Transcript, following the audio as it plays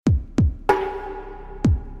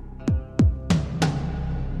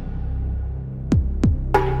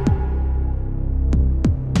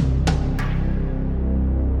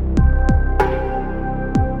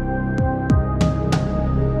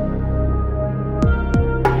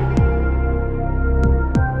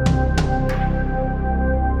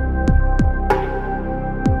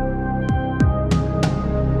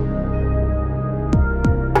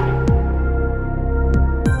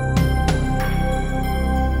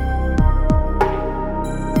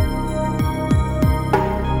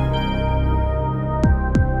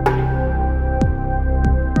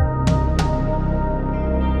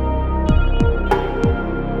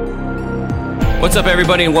What's up,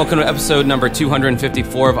 everybody, and welcome to episode number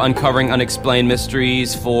 254 of Uncovering Unexplained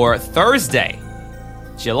Mysteries for Thursday,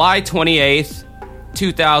 July 28th,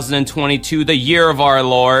 2022, the year of our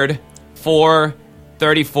Lord,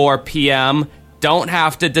 4:34 p.m. Don't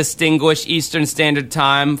have to distinguish Eastern Standard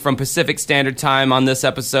Time from Pacific Standard Time on this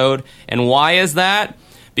episode. And why is that?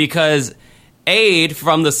 Because Aid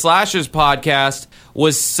from the Slashers podcast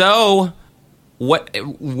was so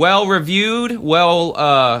well-reviewed,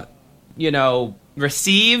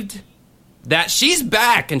 received, that she's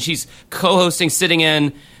back, and she's co-hosting, sitting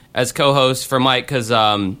in as co-host for Mike, because,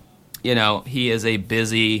 he's a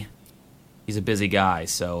busy guy,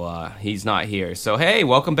 so he's not here. So, hey,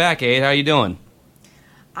 welcome back, Aid. How you doing?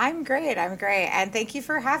 I'm great, and thank you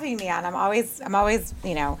for having me on. I'm always,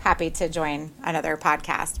 happy to join another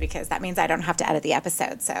podcast, because that means I don't have to edit the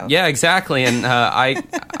episode, so. Yeah, exactly, and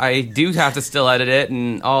I do have to still edit it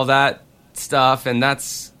and all that stuff, and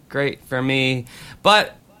that's great for me,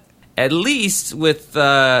 but at least with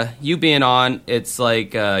you being on, it's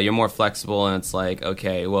like you're more flexible, and it's like,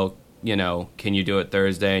 okay, well, can you do it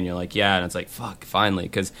Thursday? And you're like, yeah, and it's like, fuck, finally,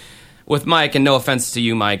 because with Mike, and no offense to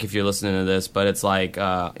you, Mike, if you're listening to this, but it's like,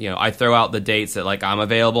 I throw out the dates that, like, I'm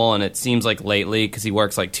available, and it seems like lately, because he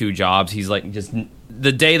works, like, 2 jobs, he's, like, just,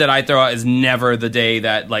 the day that I throw out is never the day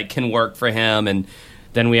that, like, can work for him, and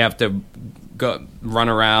then we have to go run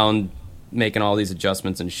around making all these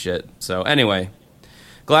adjustments and shit. So anyway,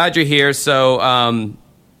 glad you're here. So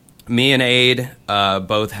me and Aid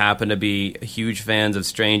both happen to be huge fans of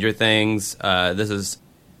Stranger Things. This is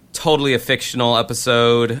totally a fictional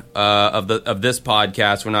episode of this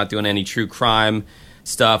podcast. We're not doing any true crime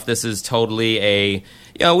stuff. This is totally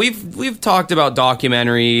we've talked about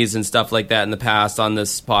documentaries and stuff like that in the past on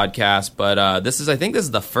this podcast, but I think this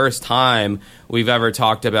is the first time we've ever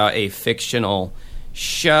talked about a fictional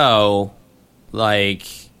show. Like,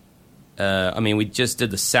 we just did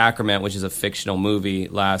The Sacrament, which is a fictional movie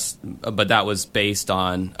but that was based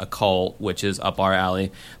on a cult, which is up our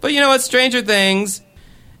alley. But you know what? Stranger Things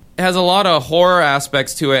has a lot of horror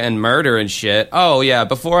aspects to it and murder and shit. Oh, yeah,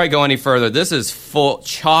 before I go any further, this is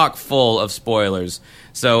chock full of spoilers.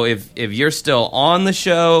 So if you're still on the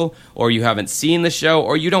show, or you haven't seen the show,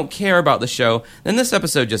 or you don't care about the show, then this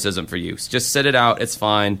episode just isn't for you. Just sit it out. It's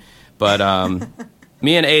fine. But,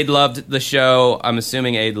 me and Aid loved the show. I'm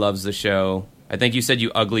assuming Aid loves the show. I think you said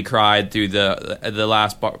you ugly cried through the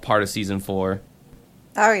last part of season 4.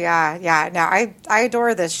 Oh, yeah. No, I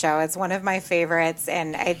adore this show. It's one of my favorites,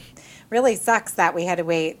 and it really sucks that we had to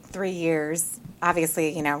wait 3 years.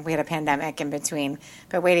 Obviously, we had a pandemic in between,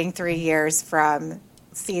 but waiting 3 years from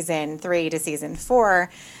season 3 to season 4,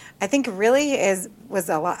 I think really was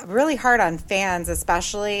really hard on fans,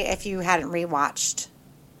 especially if you hadn't rewatched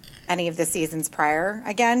any of the seasons prior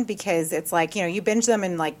again, because it's like, you binge them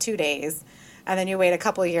in like 2 days, and then you wait a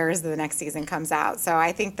couple of years, the next season comes out. So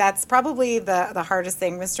I think that's probably the hardest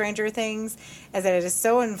thing with Stranger Things, is that it is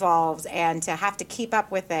so involved, and to have to keep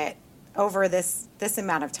up with it over this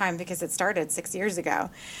amount of time, because it started 6 years ago.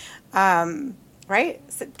 Right?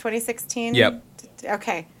 2016? Yep.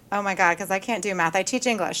 Okay. Oh my God, because I can't do math. I teach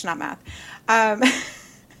English, not math.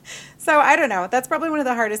 So I don't know. That's probably one of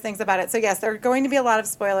the hardest things about it. So yes, there are going to be a lot of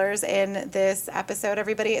spoilers in this episode,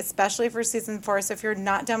 everybody, especially for season 4. So if you're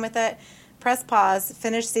not done with it, press pause,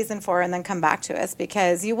 finish season 4, and then come back to us,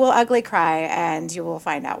 because you will ugly cry, and you will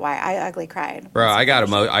find out why I ugly cried. Bro, I got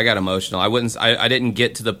emotional. I didn't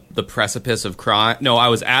get to the precipice of crying. No, I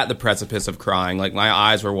was at the precipice of crying. Like, my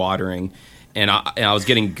eyes were watering, and I was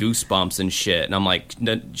getting goosebumps and shit. And I'm like,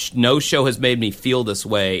 no show has made me feel this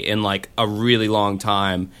way in like a really long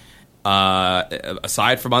time.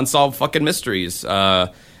 Aside from Unsolved Fucking Mysteries,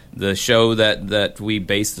 the show that we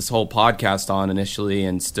based this whole podcast on initially,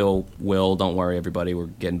 and still will. Don't worry, everybody, we're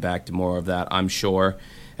getting back to more of that, I'm sure,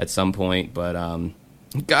 at some point. But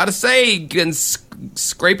gotta say, getting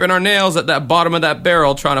scraping our nails at that bottom of that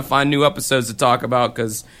barrel, trying to find new episodes to talk about,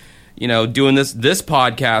 because doing this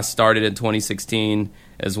podcast started in 2016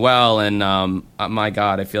 as well, and my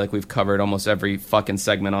God, I feel like we've covered almost every fucking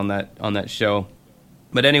segment on that show.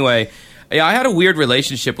 But anyway, yeah, I had a weird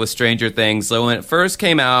relationship with Stranger Things. So when it first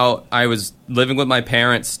came out, I was living with my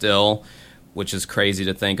parents still, which is crazy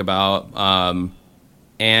to think about.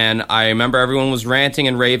 And I remember everyone was ranting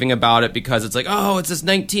and raving about it, because it's like, oh, it's this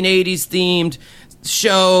 1980s themed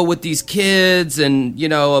show with these kids, and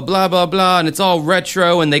blah blah blah, and it's all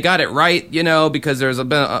retro, and they got it right, because there's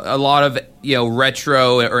been a lot of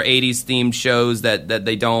retro or 80s themed shows that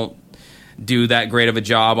they don't do that great of a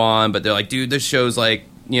job on, but they're like, dude, this show's like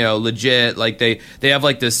legit. Like they have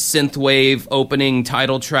like this synthwave opening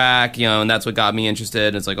title track, and that's what got me interested.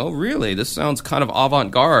 And it's like, oh really? This sounds kind of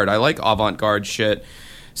avant-garde. I like avant-garde shit.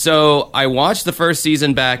 So I watched the first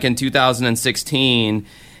season back in 2016,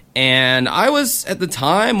 and I was at the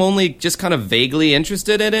time only just kind of vaguely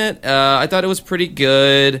interested in it. I thought it was pretty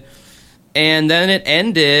good, and then it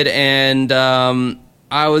ended, and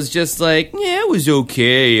I was just like, yeah, it was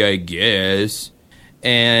okay, I guess.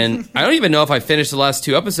 And I don't even know if I finished the last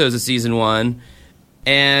 2 episodes of season 1.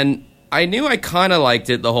 And I knew I kind of liked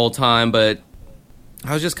it the whole time, but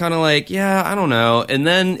I was just kind of like, yeah, I don't know. And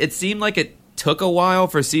then it seemed like it took a while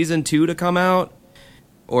for season 2 to come out.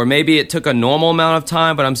 Or maybe it took a normal amount of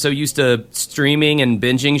time, but I'm so used to streaming and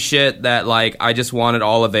binging shit that, like, I just want it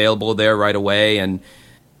all available there right away. And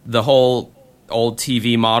the whole old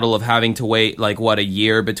TV model of having to wait, like, a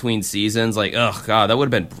year between seasons, like, oh, God, that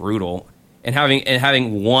would have been brutal. And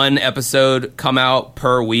having one episode come out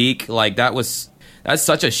per week, like that's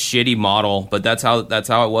such a shitty model, but that's how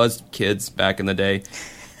it was, kids, back in the day.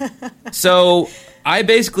 So I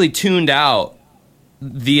basically tuned out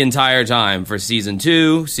the entire time for season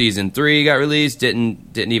 2. Season 3 got released,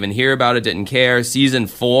 didn't even hear about it, didn't care. Season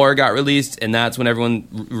 4 got released, and that's when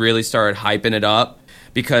everyone really started hyping it up.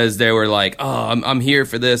 Because they were like, oh, I'm here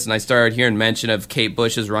for this. And I started hearing mention of Kate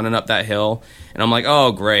Bush's Running Up That Hill. And I'm like,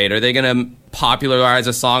 oh, great. Are they going to popularize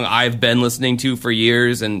a song I've been listening to for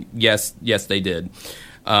years? And yes, they did.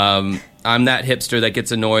 I'm that hipster that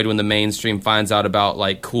gets annoyed when the mainstream finds out about,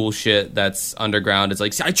 like, cool shit that's underground. It's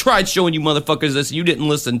like, I tried showing you motherfuckers this. You didn't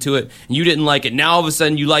listen to it. And you didn't like it. Now all of a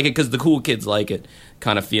sudden you like it because the cool kids like it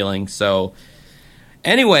kind of feeling. So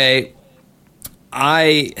anyway,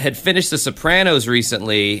 I had finished The Sopranos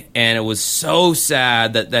recently, and it was so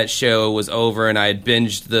sad that show was over, and I had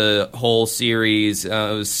binged the whole series. It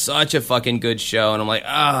was such a fucking good show, and I'm like,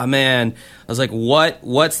 man. I was like,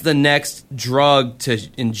 what's the next drug to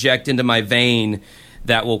inject into my vein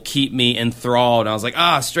that will keep me enthralled? And I was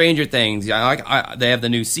like, Stranger Things. They have the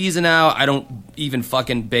new season out. I don't even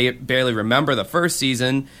fucking barely remember the first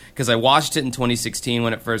season because I watched it in 2016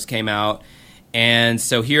 when it first came out. And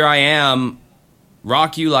so here I am,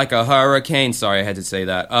 rock you like a hurricane. Sorry, I had to say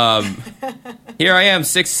that. Here I am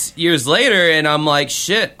 6 years later, and I'm like,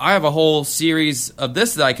 shit, I have a whole series of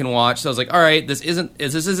this that I can watch. So I was like, all right, this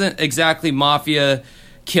isn't exactly mafia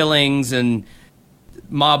killings and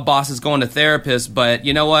mob bosses going to therapists, but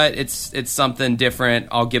you know what? It's something different.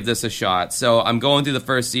 I'll give this a shot. So I'm going through the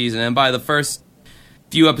first season, and by the first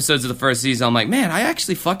few episodes of the first season, I'm like, man, I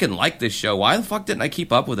actually fucking like this show. Why the fuck didn't I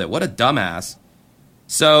keep up with it? What a dumbass.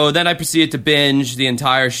 So then I proceeded to binge the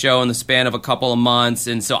entire show in the span of a couple of months.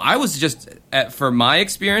 And so I was just, for my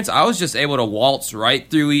experience, I was just able to waltz right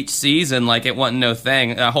through each season like it wasn't no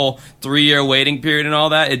thing. That whole 3-year waiting period and all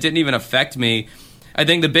that, it didn't even affect me. I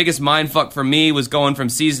think the biggest mindfuck for me was going from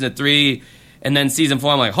season to 3 and then season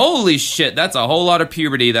 4. I'm like, holy shit, that's a whole lot of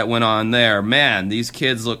puberty that went on there. Man, these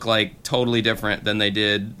kids look like totally different than they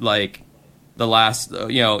did like the last,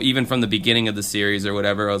 even from the beginning of the series or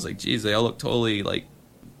whatever. I was like, geez, they all look totally like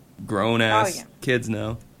grown-ass kids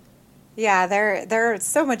now. Yeah, they're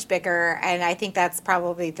so much bigger, and I think that's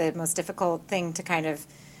probably the most difficult thing to kind of,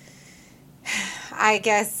 I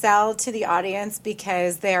guess, sell to the audience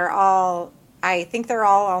because I think they're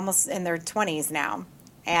all almost in their 20s now,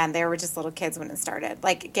 and they were just little kids when it started.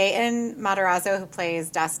 Like Gaten Matarazzo, who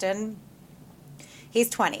plays Dustin,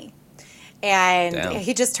 he's 20, and Damn.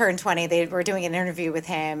 He just turned 20. They were doing an interview with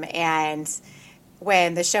him, and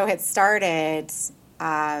when the show had started,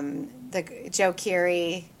 the Joe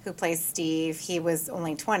Keery, who plays Steve, he was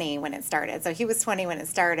only 20 when it started. So he was 20 when it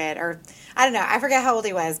started, or I don't know, I forget how old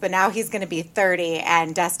he was, but now he's going to be 30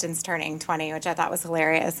 and Dustin's turning 20, which I thought was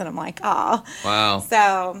hilarious. And I'm like, oh, wow.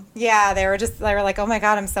 So yeah, they were like, oh my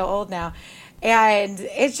God, I'm so old now. And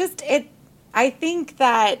I think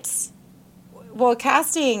that, well,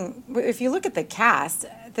 casting, if you look at the cast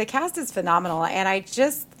is phenomenal. And I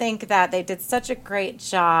just think that they did such a great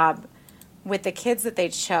job with the kids that they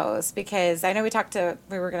chose, because I know we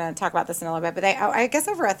were going to talk about this in a little bit, but I guess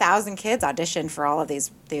over 1,000 kids auditioned for all of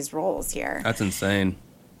these roles here. That's insane.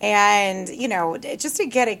 And, just to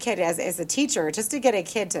get a kid as a teacher, just to get a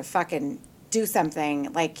kid to fucking do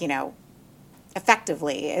something like,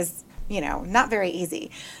 effectively is, not very easy.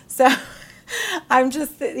 So I'm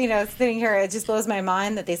just, sitting here, it just blows my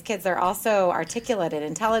mind that these kids are also articulate and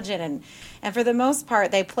intelligent, and for the most part,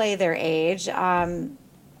 they play their age.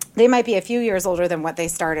 They might be a few years older than what they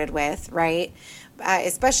started with, right?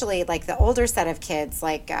 Especially like the older set of kids,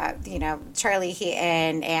 like Charlie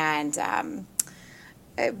Heaton and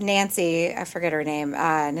Nancy, I forget her name.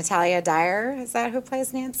 Natalia Dyer, is that who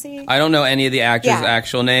plays Nancy? I don't know any of the actors' Yeah.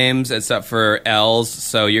 actual names except for L's,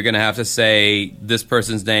 so you're going to have to say this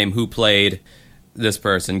person's name, who played this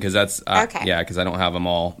person, because that's Okay. yeah, because I don't have them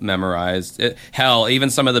all memorized. Hell, even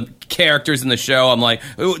some of the characters in the show, I'm like,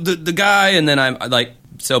 oh, the guy, and then I'm like,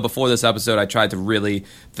 so before this episode, I tried to really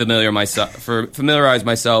familiarize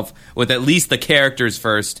myself with at least the characters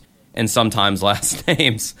first, and sometimes last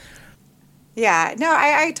names. Yeah, no,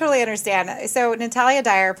 I totally understand. So Natalia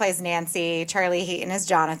Dyer plays Nancy, Charlie Heaton is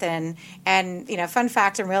Jonathan, and fun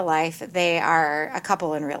fact in real life, they are a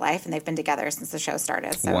couple in real life, and they've been together since the show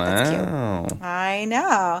started. So that's cute. I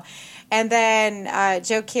know. And then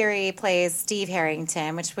Joe Keery plays Steve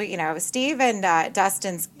Harrington, which Steve and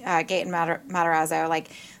Dustin's Gaten Matarazzo, like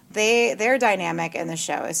their dynamic in the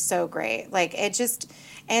show is so great. Like it just.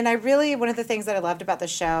 And one of the things that I loved about the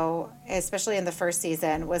show, especially in the first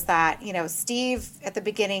season, was that, Steve at the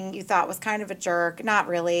beginning you thought was kind of a jerk. Not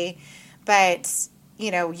really. But,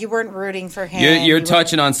 you weren't rooting for him. You're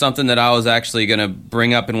touching on something that I was actually going to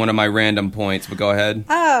bring up in one of my random points, but go ahead.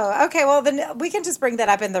 Oh, okay. Well, then we can just bring that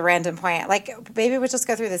up in the random point. Like, maybe we'll just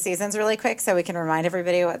go through the seasons really quick so we can remind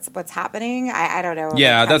everybody what's happening. I don't know.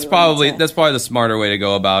 Yeah, that's probably the smarter way to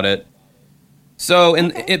go about it. So,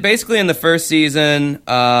 basically in the first season,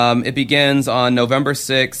 it begins on November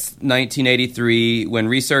 6th, 1983, when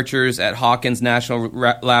researchers at Hawkins National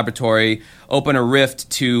Laboratory open a rift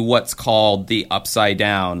to what's called the Upside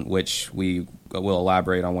Down, which we will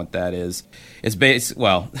elaborate on what that is. It's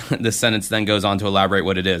the sentence then goes on to elaborate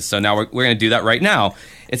what it is. So now we're going to do that right now.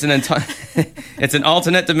 It's it's an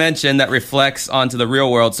alternate dimension that reflects onto the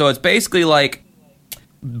real world. So it's basically like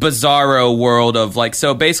bizarro world of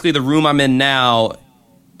so basically the room I'm in now,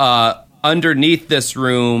 underneath this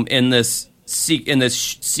room in this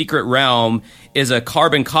secret realm is a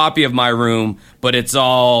carbon copy of my room, but it's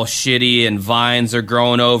all shitty and vines are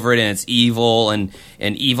growing over it and it's evil and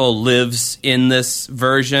evil lives in this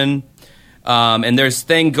version. And there's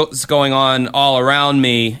things going on all around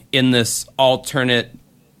me in this alternate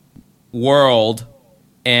world,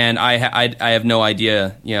 and I have no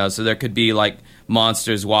idea, so there could be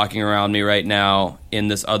monsters walking around me right now in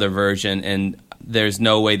this other version, and there's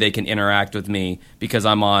no way they can interact with me because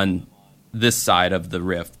I'm on this side of the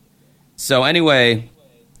rift. So anyway,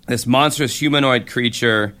 this monstrous humanoid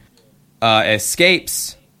creature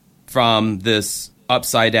escapes from this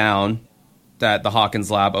upside down that the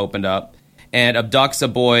Hawkins lab opened up and abducts a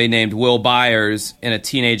boy named Will Byers and a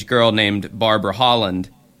teenage girl named Barbara Holland.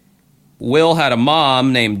 Will had a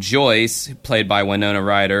mom named Joyce, played by Winona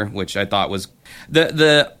Ryder, which I thought was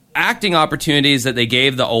the acting opportunities that they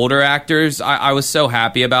gave the older actors. I was so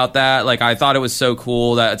happy about that. I thought it was so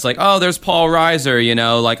cool that it's oh, there's Paul Reiser.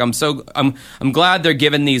 I'm glad they're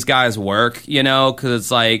giving these guys work,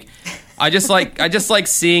 because it's I just like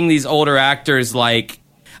seeing these older actors. I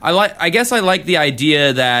guess I like the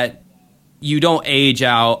idea that you don't age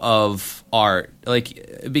out of art,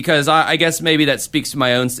 because I guess maybe that speaks to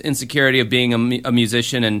my own insecurity of being a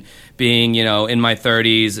musician and being, in my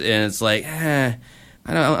 30s, and it's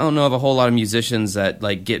I don't know of a whole lot of musicians that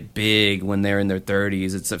get big when they're in their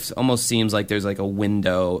 30s. It almost seems like there's a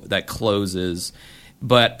window that closes.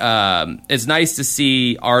 But it's nice to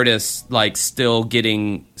see artists still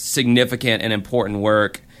getting significant and important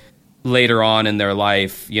work later on in their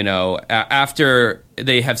life, after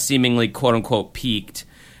they have seemingly quote unquote peaked.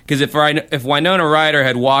 Because if Winona Ryder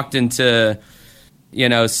had walked into,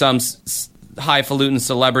 some highfalutin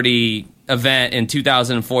celebrity event in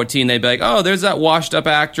 2014, they'd be like, oh, there's that washed up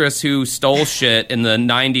actress who stole shit in the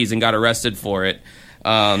 90s and got arrested for it.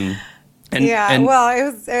 Well,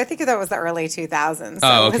 I think that was the early 2000s.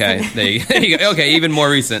 So okay. Okay, even more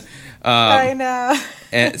recent. I know.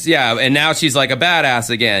 And now she's a badass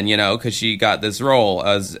again, because she got this role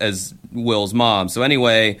as Will's mom. So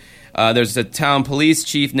anyway, there's a town police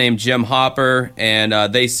chief named Jim Hopper,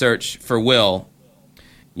 and they search for Will.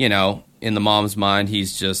 In the mom's mind,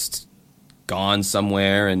 he's just gone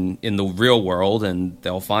somewhere and in the real world, and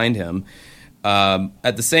they'll find him.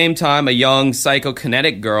 At the same time, a young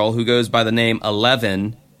psychokinetic girl who goes by the name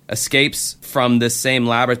 11 escapes from this same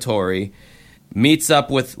laboratory, meets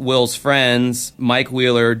up with Will's friends, Mike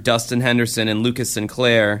Wheeler, Dustin Henderson, and Lucas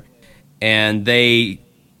Sinclair, and they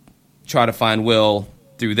try to find Will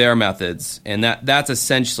through their methods. And that's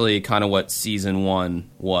essentially kind of what season 1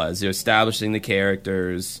 was. They're establishing the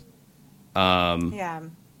characters.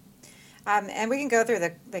 And we can go through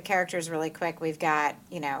the characters really quick. We've got,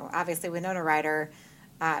 obviously Winona Ryder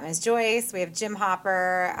as Joyce. We have Jim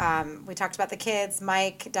Hopper. We talked about the kids,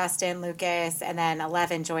 Mike, Dustin, Lucas, and then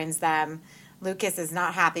 11 joins them Lucas is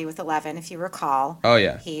not happy with 11, if you recall. Oh,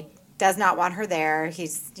 yeah. He does not want her there.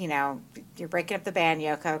 He's, you're breaking up the band,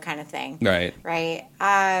 Yoko, kind of thing. Right. Right.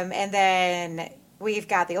 And then we've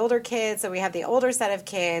got the older kids. So we have the older set of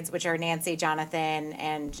kids, which are Nancy, Jonathan,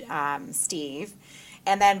 and Steve.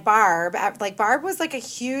 And then Barb. Barb was like a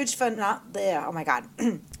huge oh my God.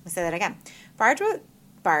 Let me say that again. Barb.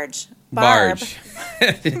 Barge. Barge.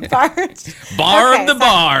 Barb the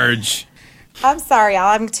barge. I'm sorry, y'all.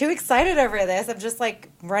 I'm too excited over this. I'm just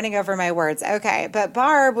running over my words. Okay, but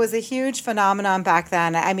Barb was a huge phenomenon back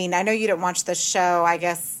then. I mean, I know you didn't watch the show, I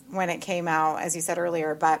guess, when it came out, as you said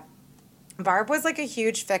earlier, but Barb was like a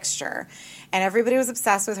huge fixture, and everybody was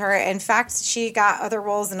obsessed with her. In fact, she got other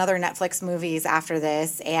roles in other Netflix movies after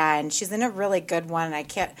this, and she's in a really good one.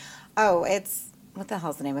 What the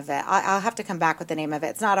hell's the name of it? I'll have to come back with the name of it.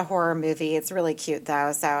 It's not a horror movie. It's really cute,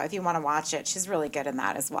 though. So if you want to watch it, she's really good in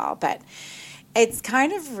that as well. But it's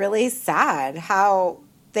kind of really sad how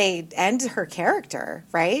they end her character,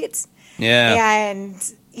 right? Yeah. And,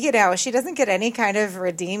 she doesn't get any kind of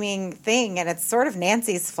redeeming thing. And it's sort of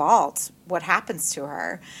Nancy's fault what happens to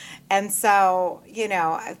her. And so,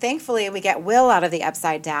 thankfully we get Will out of the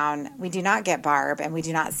Upside Down. We do not get Barb, and we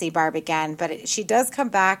do not see Barb again. But she does come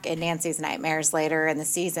back in Nancy's nightmares later in the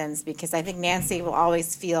seasons, because I think Nancy will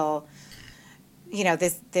always feel,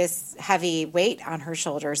 this heavy weight on her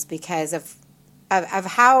shoulders because of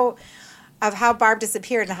how Barb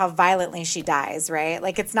disappeared and how violently she dies, right?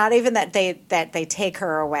 Like, it's not even that they take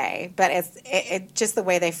her away, but it's just the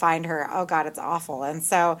way they find her. Oh God, it's awful. And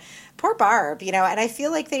so poor Barb, and I feel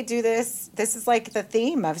like they do this. This is like the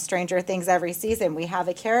theme of Stranger Things every season. We have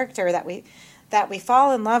a character that we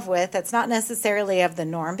fall in love with that's not necessarily of the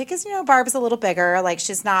norm, because Barb's a little bigger. Like,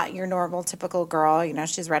 she's not your normal typical girl.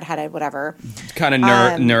 She's redheaded, whatever. Kind of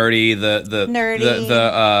nerdy. The nerdy.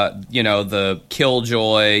 The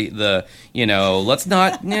killjoy.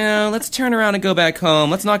 Let's turn around and go back home.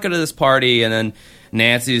 Let's not go to this party. And then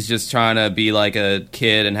Nancy's just trying to be like a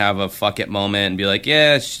kid and have a fuck it moment and be like,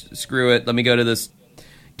 yeah, screw it. Let me go to this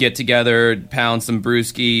get together, pound some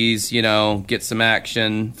brewskis, get some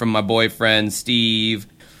action from my boyfriend Steve,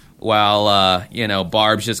 while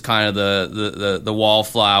Barb's just kind of the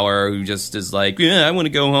wallflower who just is like, yeah, I want to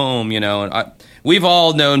go home, And we've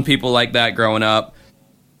all known people like that growing up.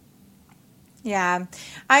 Yeah,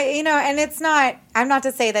 and it's not. I'm not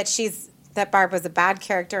to say that Barb was a bad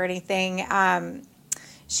character or anything.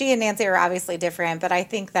 She and Nancy are obviously different, but I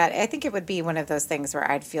think it would be one of those things where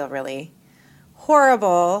I'd feel really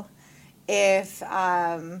horrible if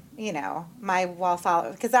my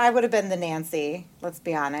wallflower, because I would have been the Nancy, let's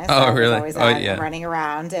be honest. Oh, really? I was always running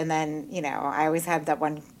around, and then I always had that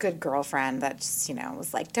one good girlfriend that just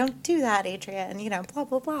was like, don't do that, Adrian, blah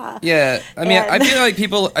blah blah. Yeah, I mean, I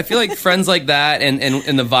feel like friends like that, and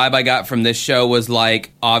the vibe I got from this show was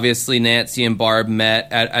like, obviously Nancy and Barb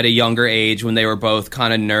met at a younger age when they were both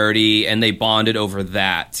kind of nerdy, and they bonded over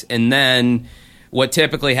that, and then what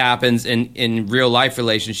typically happens in real life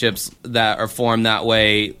relationships that are formed that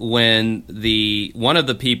way, when one of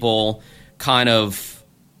the people kind of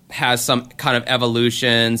has some kind of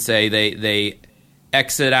evolution, say they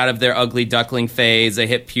exit out of their ugly duckling phase, they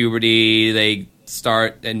hit puberty, they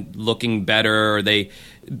start and looking better, or they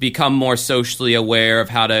become more socially aware of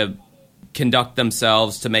how to conduct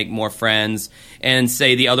themselves to make more friends, and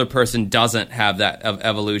say the other person doesn't have that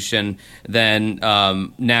evolution, then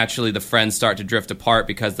naturally the friends start to drift apart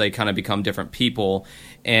because they kind of become different people.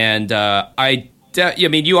 And I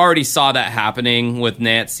mean, you already saw that happening with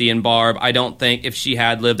Nancy and Barb. I don't think, if she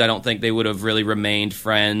had lived, I don't think they would have really remained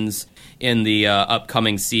friends in the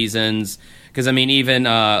upcoming seasons. Because, I mean, even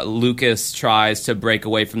Lucas tries to break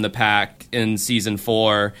away from the pack in season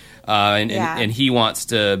 4, and he wants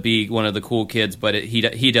to be one of the cool kids, but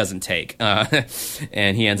he doesn't take,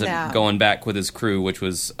 and he ends up going back with his crew, which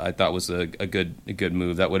I thought was a good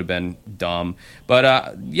move. That would have been dumb,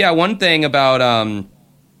 but one thing about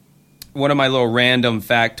one of my little random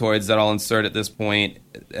factoids that I'll insert at this point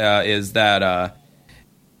is that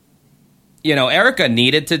Erica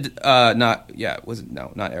needed to not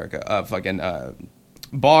Erica,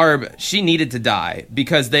 Barb, she needed to die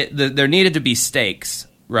because there needed to be stakes,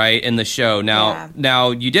 right, in the show.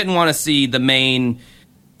 Now you didn't want to see the main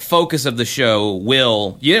focus of the show,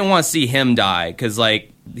 Will. You didn't want to see him die because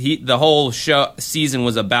the whole season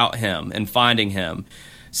was about him and finding him.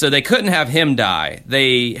 So they couldn't have him die.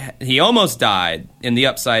 He almost died in the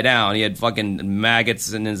Upside Down. He had fucking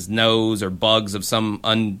maggots in his nose or bugs of some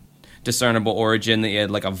undiscernible origin. He had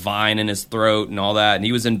like a vine in his throat and all that, and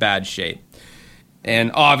he was in bad shape.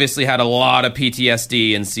 and obviously had a lot of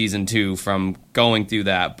PTSD in season 2 from going through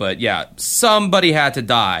that. But yeah, somebody had to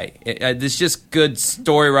die. It's just good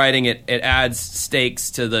story writing. It adds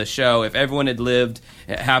stakes to the show. If everyone had lived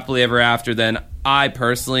happily ever after, then I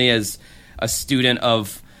personally, as a student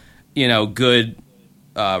of, good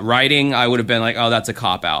writing, I would have been like, oh, that's a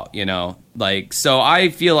cop-out, Like, so I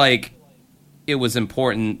feel like it was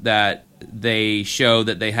important that they show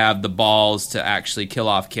that they have the balls to actually kill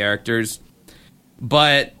off characters.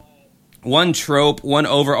 But one trope, one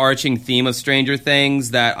overarching theme of Stranger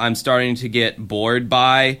Things that I'm starting to get bored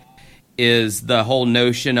by is the whole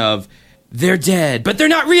notion of they're dead, but they're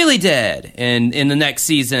not really dead. And in the next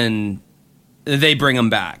season, they bring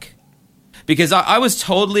them back. Because I was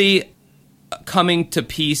totally coming to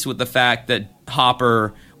peace with the fact that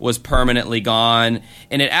Hopper was permanently gone,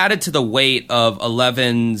 and it added to the weight of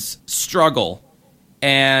Eleven's struggle.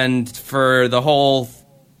 And for the whole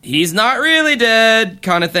he's not really dead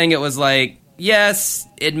kind of thing, it was like, yes,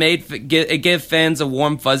 it gave fans a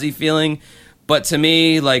warm, fuzzy feeling. But to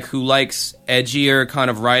me, like, who likes edgier kind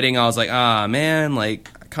of writing, I was like, man, like,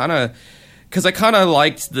 because I kind of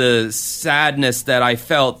liked the sadness that I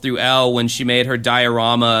felt through Elle when she made her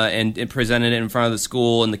diorama and presented it in front of the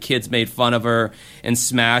school, and the kids made fun of her and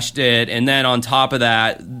smashed it. And then on top of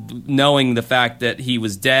that, knowing the fact that he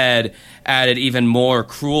was dead added even more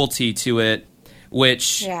cruelty to it,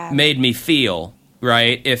 which made me feel,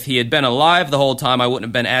 right? If he had been alive the whole time, I wouldn't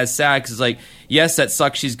have been as sad, because it's like, yes, that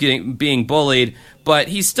sucks she's being bullied, but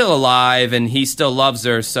he's still alive and he still loves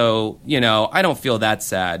her, so, I don't feel that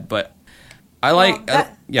sad. But I like...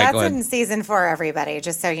 that's go ahead. In season 4, everybody,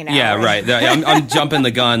 just so you know. Yeah, right. I'm jumping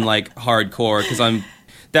the gun, like, hardcore, because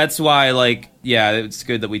that's why, like, yeah, it's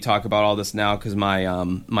good that we talk about all this now, because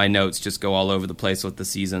my notes just go all over the place with the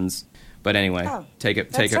seasons. But anyway, take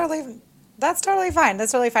it. That's totally fine.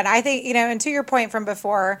 That's totally fine. I think, and to your point from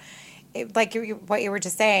before, what you were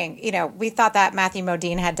just saying, we thought that Matthew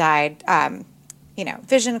Modine had died.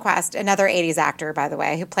 Vision Quest, another 80s actor, by the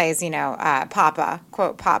way, who plays, Papa,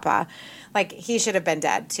 quote, Papa. Like, he should have been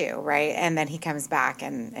dead too, right? And then he comes back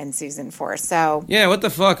in season 4. So yeah, what the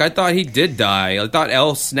fuck? I thought he did die. I thought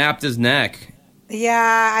Elle snapped his neck.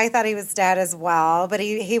 Yeah, I thought he was dead as well, but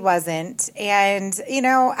he wasn't. And,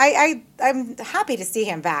 I'm happy to see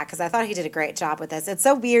him back, because I thought he did a great job with this. It's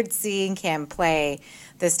so weird seeing him play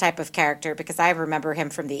this type of character, because I remember him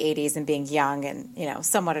from the 80s and being young and,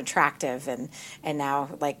 somewhat attractive. And now,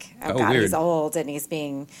 like, weird. He's old and he's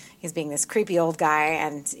being this creepy old guy.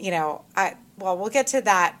 And, we'll get to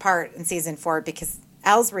that part in season 4, because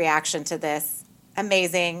Elle's reaction to this,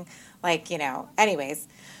 amazing. Like, anyways.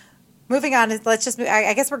 Moving on,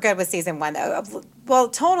 I guess we're good with season 1, though. Well,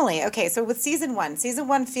 tonally, okay, so with season 1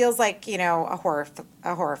 feels like, a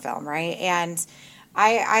horror film, right? And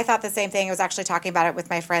I thought the same thing. I was actually talking about it with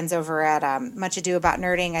my friends over at Much Ado About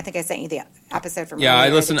Nerding. I think I sent you the episode from I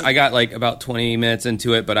listened. I got like about 20 minutes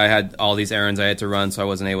into it, but I had all these errands I had to run, so I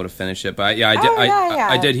wasn't able to finish it. But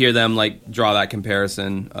I did hear them like draw that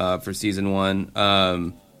comparison for season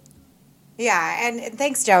 1. Yeah, and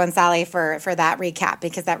thanks, Joe and Sally, for that recap,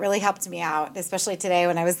 because that really helped me out, especially today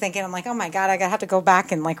when I was thinking, I'm like, oh my God, I have to go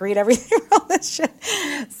back and like read everything all this shit.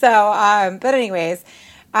 So, but anyways,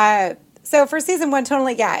 so for season 1,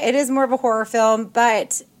 totally, it is more of a horror film,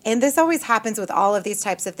 and this always happens with all of these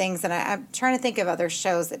types of things, and I'm trying to think of other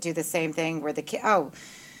shows that do the same thing where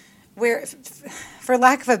for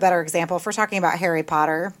lack of a better example, if we're talking about Harry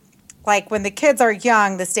Potter, like, when the kids are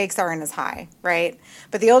young, the stakes aren't as high, right?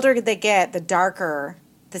 But the older they get, the darker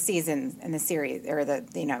the seasons and the series, or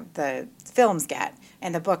the films get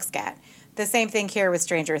and the books get. The same thing here with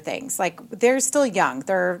Stranger Things. Like, they're still young.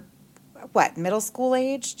 They're, middle school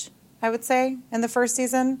aged, I would say, in the first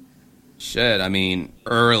season? Shit, I mean,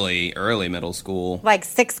 early middle school. Like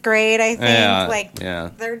 6th grade, I think.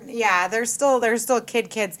 Yeah. They're still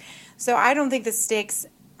kids. So I don't think the stakes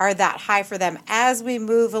are that high for them as we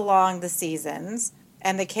move along the seasons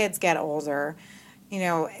and the kids get older.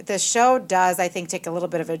 The show does, I think, take a little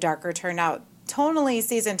bit of a darker turn out. Tonally,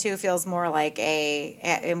 season 2 feels more like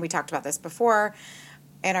and we talked about this before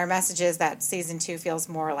in our messages, that season 2 feels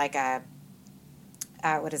more like like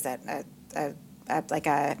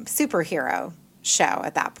a superhero show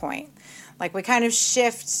at that point. Like, we kind of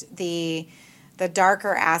shift the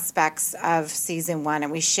darker aspects of season 1,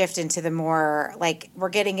 and we shift into the more, like, we're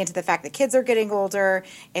getting into the fact that kids are getting older.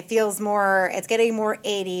 It's getting more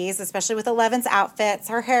 80s, especially with Eleven's outfits.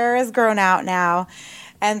 Her hair is grown out now.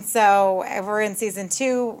 And so we're in season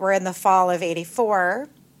 2. We're in the fall of 84.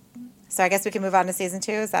 So I guess we can move on to season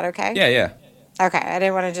 2. Is that okay? Yeah. Okay, I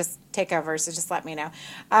didn't want to just take over, so just let me know.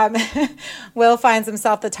 Will finds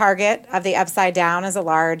himself the target of the Upside Down as a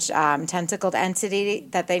large tentacled entity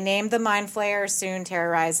that they named the Mind Flayer soon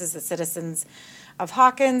terrorizes the citizens of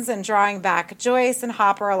Hawkins and drawing back Joyce and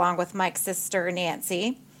Hopper along with Mike's sister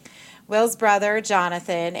Nancy, Will's brother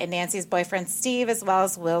Jonathan, and Nancy's boyfriend Steve, as well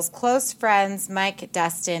as Will's close friends Mike,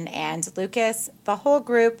 Dustin, and Lucas. The whole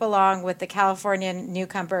group, along with the Californian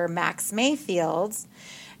newcomer Max Mayfield,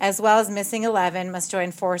 as well as Missing 11, must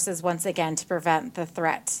join forces once again to prevent the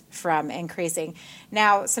threat from increasing.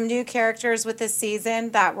 Now, some new characters with this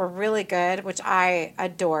season that were really good, which I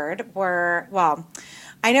adored, were, well,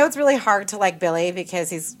 I know it's really hard to like Billy because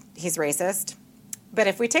he's racist. But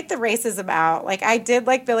if we take the racism out, like I did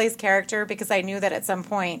like Billy's character because I knew that at some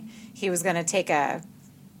point he was going to take a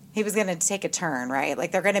turn, right?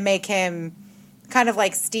 Like they're going to make him kind of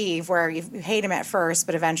like Steve, where you hate him at first,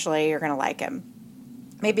 but eventually you're going to like him.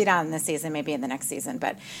 Maybe not in this season, maybe in the next season.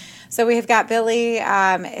 But so we have got Billy.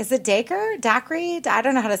 Is it Dacre? Dacre? I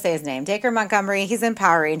don't know how to say his name. Dacre Montgomery. He's in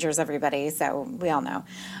Power Rangers, everybody. So we all know.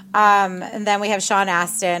 And then we have Sean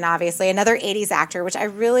Astin, obviously, another 80s actor, which I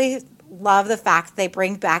really love the fact that they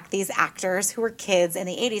bring back these actors who were kids in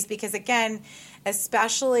the 80s. Because, again,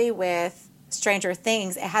 especially with Stranger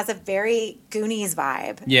Things, it has a very Goonies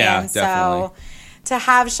vibe. Yeah, and definitely. So to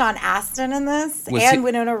have Sean Astin in this and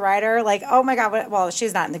Winona Ryder, like, oh my God, well,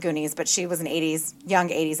 she's not in the Goonies, but she was an young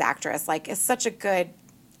 80s actress. Like, it's such a good,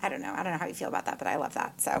 I don't know how you feel about that, but I love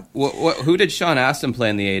that. So, who did Sean Astin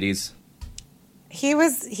play in the 80s? He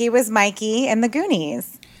was Mikey in the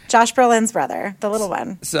Goonies, Josh Brolin's brother, the little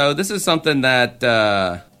one. So this is something that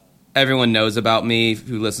everyone knows about me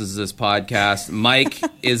who listens to this podcast. Mike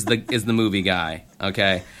is the movie guy.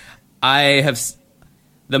 Okay,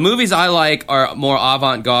 the movies I like are more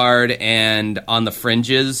avant-garde and on the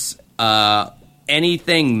fringes.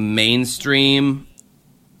 Anything mainstream,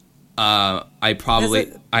 I haven't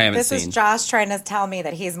seen. This is Josh trying to tell me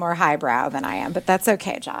that he's more highbrow than I am, but that's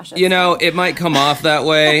okay, Josh. It might come off that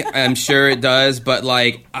way. I'm sure it does, but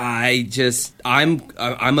like I'm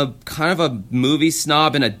a kind of a movie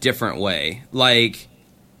snob in a different way. Like,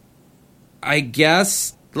 I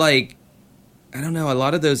guess, like, I don't know, a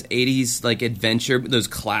lot of those 80s, like, adventure, those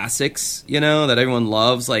classics, that everyone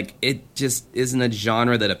loves, like, it just isn't a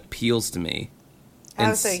genre that appeals to me.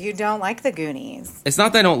 Oh, so you don't like the Goonies? It's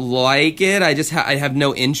not that I don't like it, I just I have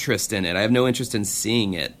no interest in it. I have no interest in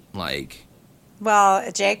seeing it, like. Well,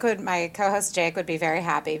 my co-host Jake would be very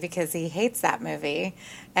happy because he hates that movie.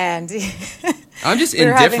 And I'm just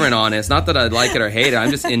indifferent on it. It's not that I like it or hate it.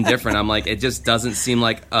 I'm just indifferent. I'm like, it just doesn't seem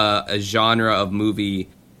like a genre of movie.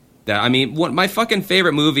 My fucking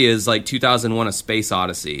favorite movie is like 2001: A Space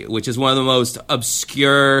Odyssey, which is one of the most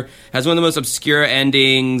obscure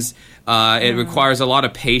endings. It requires a lot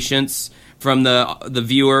of patience from the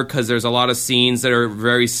viewer because there's a lot of scenes that are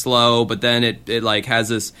very slow, but then it like has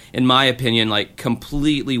this, in my opinion, like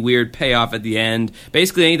completely weird payoff at the end.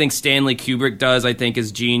 Basically, anything Stanley Kubrick does, I think,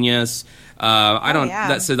 is genius.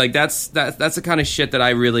 That's the kind of shit that I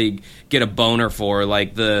really get a boner for,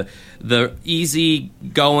 like the easy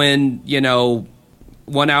going,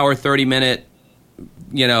 1 hour 30-minute,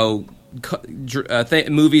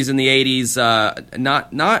 movies in the 80s.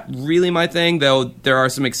 Not really my thing, though. There are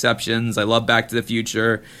some exceptions. I love Back to the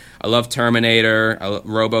Future. I love Terminator. I love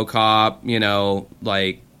RoboCop.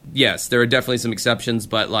 Like, yes, there are definitely some exceptions,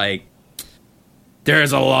 but like,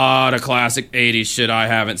 there's a lot of classic 80s shit I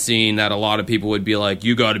haven't seen that a lot of people would be like,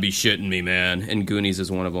 you gotta be shitting me, man. And Goonies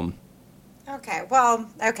is one of them.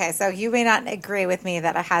 Okay, so you may not agree with me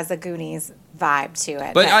that it has a Goonies vibe to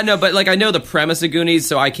it. But I know the premise of Goonies,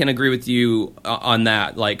 so I can agree with you on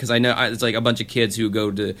that. Like, because I know it's like a bunch of kids who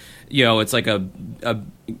go to, it's like a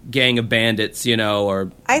gang of bandits,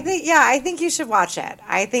 or. I think you should watch it.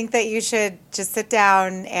 I think that you should just sit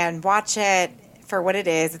down and watch it for what it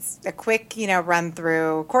is. It's a quick, run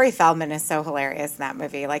through. Corey Feldman is so hilarious in that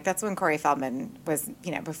movie. Like, that's when Corey Feldman was,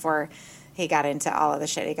 before he got into all of the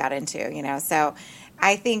shit he got into, So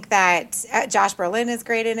I think that Josh Brolin is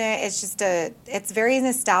great in it. It's just it's very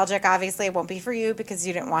nostalgic. Obviously, it won't be for you because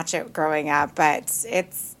you didn't watch it growing up, but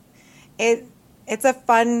it's a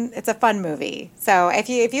fun movie. So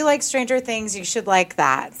if you like Stranger Things, you should like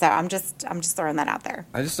that. So I'm just throwing that out there.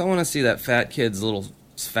 I just don't want to see that fat kid's little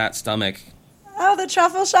fat stomach. Oh, the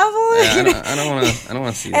truffle shuffle? Yeah, I don't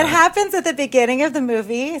want to see that. It happens at the beginning of the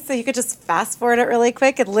movie, so you could just fast forward it really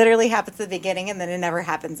quick. It literally happens at the beginning, and then it never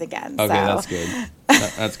happens again. Okay, so. That's good.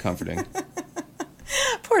 That's comforting.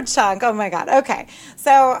 Poor Chunk. Oh, my God. Okay.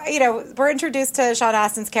 So, we're introduced to Sean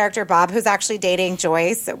Astin's character, Bob, who's actually dating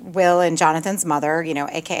Joyce, Will, and Jonathan's mother,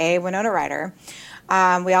 a.k.a. Winona Ryder.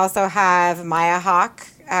 We also have Maya Hawke.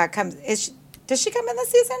 Does she come in this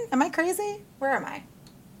season? Am I crazy? Where am I?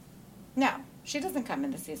 No, she doesn't come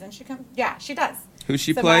in this season. Yeah, she does. Who's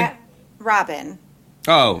she play? Robin.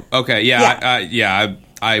 Oh, okay. Yeah.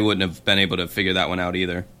 I wouldn't have been able to figure that one out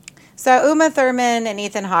either. So Uma Thurman and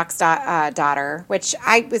Ethan Hawke's daughter, which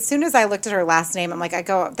as soon as I looked at her last name, I'm like,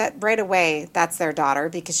 that right away, that's their daughter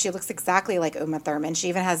because she looks exactly like Uma Thurman. She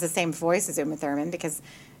even has the same voice as Uma Thurman because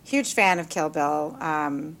huge fan of Kill Bill,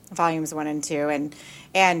 volumes 1 and 2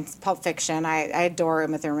 and Pulp Fiction. I adore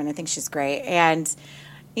Uma Thurman. I think she's great. And,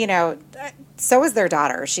 so is their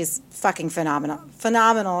daughter. She's fucking phenomenal.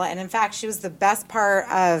 And in fact, she was the best part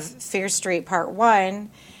of Fear Street Part 1.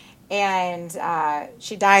 And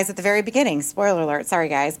she dies at the very beginning. Spoiler alert. Sorry,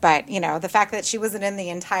 guys. But, the fact that she wasn't in the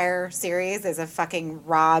entire series is a fucking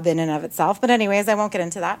rob in and of itself. But anyways, I won't get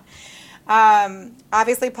into that.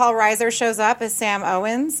 Obviously, Paul Reiser shows up as Sam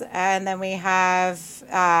Owens. And then we have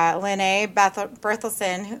Linnea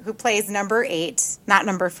Berthelsen, who plays number 8. Not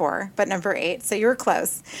number 4, but number 8. So you were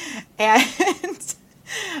close. And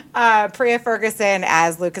Priya Ferguson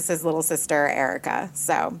as Lucas's little sister, Erica.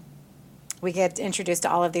 So we get introduced to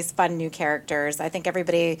all of these fun new characters. I think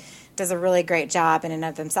everybody does a really great job in and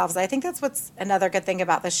of themselves. I think that's what's another good thing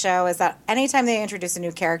about the show is that anytime they introduce a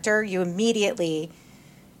new character, you immediately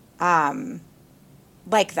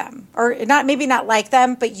like them. Or maybe not like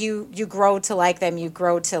them, but you grow to like them. You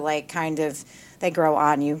grow to they grow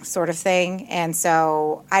on you sort of thing. And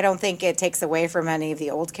so I don't think it takes away from any of the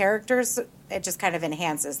old characters. It just kind of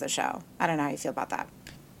enhances the show. I don't know how you feel about that.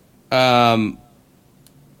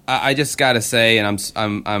 I just gotta say,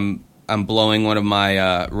 and I'm blowing one of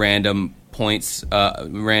my random point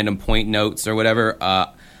notes or whatever.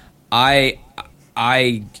 I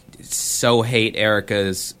so hate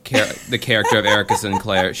the character of Erica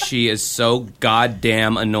Sinclair. She is so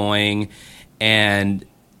goddamn annoying, and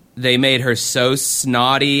they made her so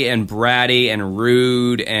snotty and bratty and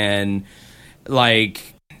rude and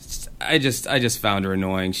I just found her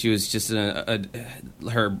annoying. She was just her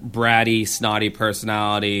bratty, snotty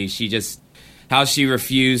personality. How she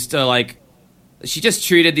refused to she just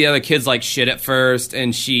treated the other kids like shit at first,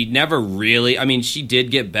 and she never really. I mean, she did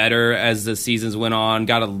get better as the seasons went on,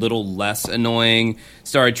 got a little less annoying,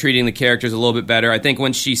 started treating the characters a little bit better. I think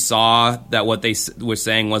when she saw that what they were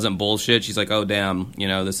saying wasn't bullshit, she's like, oh damn,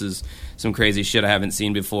 this is some crazy shit I haven't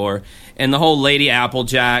seen before. And the whole Lady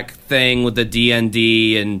Applejack thing with the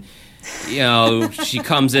D&D and. She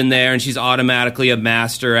comes in there and she's automatically a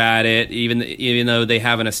master at it, even though they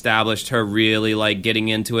haven't established her really getting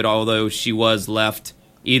into it. Although she was left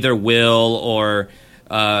either Will or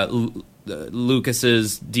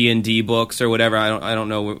Lucas's D&D books or whatever. I don't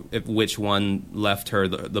know which one left her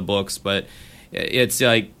the books, but it's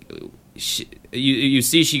you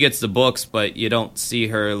see she gets the books, but you don't see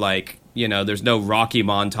her there's no Rocky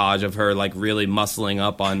montage of her really muscling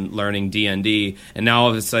up on learning D&D, and now all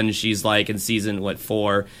of a sudden she's in season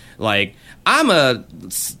 4, I'm a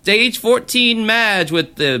stage 14 mage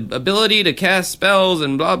with the ability to cast spells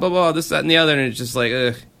and blah blah blah, this, that, and the other, and it's just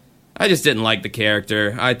ugh. I just didn't like the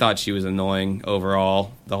character. I thought she was annoying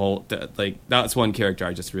overall. That's one character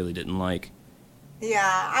I just really didn't like. Yeah,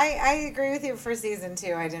 I agree with you for season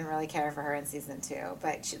 2. I didn't really care for her in season 2,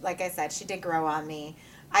 but like I said, she did grow on me.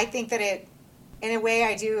 I think that in a way,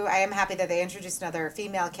 I am happy that they introduced another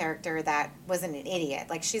female character that wasn't an idiot.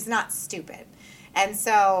 She's not stupid. And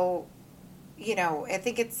so, I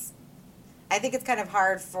think it's kind of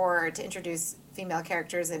hard to introduce female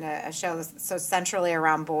characters in a show so centrally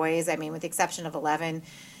around boys. I mean, with the exception of 11.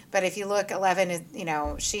 But if you look, 11 is,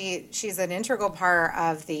 she's an integral part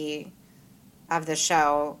of the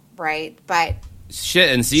show, right? But shit,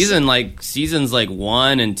 and seasons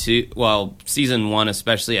 1 and 2, well, season 1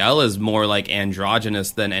 especially, Ella's more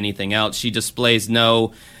androgynous than anything else. She displays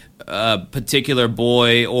no particular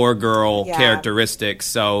boy or girl characteristics,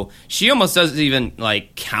 so she almost doesn't even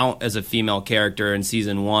count as a female character in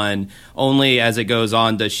season 1. Only as it goes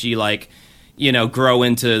on does she grow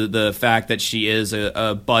into the fact that she is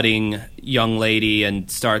a budding young lady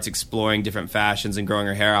and starts exploring different fashions and growing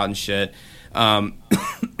her hair out and shit.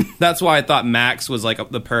 That's why I thought Max was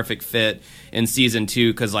the perfect fit in season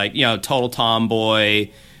 2, because total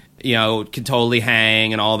tomboy, could totally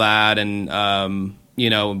hang and all that, and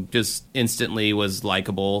just instantly was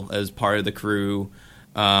likable as part of the crew.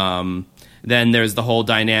 Then there's the whole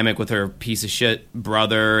dynamic with her piece of shit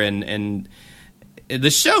brother, and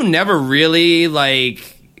the show never really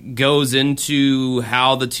goes into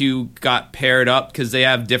how the two got paired up, because they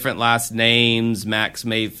have different last names: Max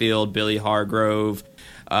Mayfield, Billy Hargrove.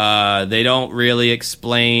 They don't really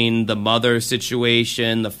explain the mother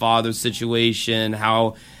situation, the father situation,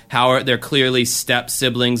 how they're clearly step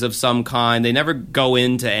siblings of some kind. They never go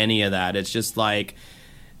into any of that. It's just like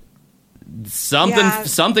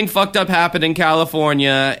something fucked up happened in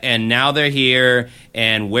California, and now they're here,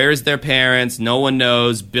 and where's their parents? No one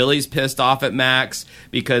knows. Billy's pissed off at Max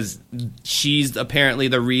because she's apparently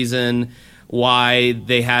the reason why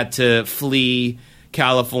they had to flee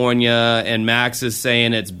California, and Max is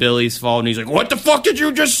saying it's Billy's fault, and he's like, what the fuck did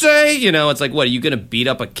you just say? You know, it's like, what, are you gonna beat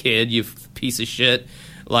up a kid, you piece of shit?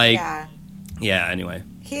 Like, yeah, anyway.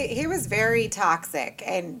 He was very toxic,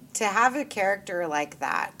 and to have a character like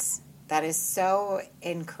that is so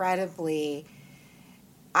incredibly,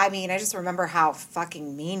 I mean, I just remember how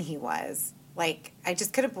fucking mean he was. Like, I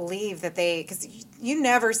just couldn't believe that because you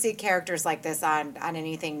never see characters like this on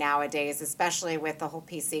anything nowadays, especially with the whole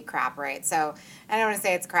PC crap, right? So I don't want to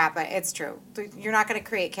say it's crap, but it's true. You're not going to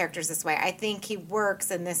create characters this way. I think he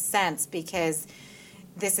works in this sense because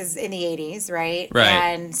this is in the 80s, right? Right.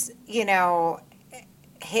 And, you know,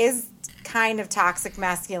 his kind of toxic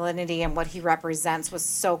masculinity and what he represents was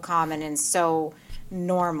so common and so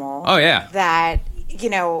normal. Oh, yeah. That, you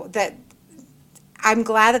know, that I'm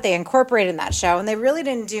glad that they incorporated in that show, and they really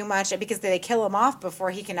didn't do much because they kill him off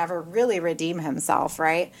before he can ever really redeem himself,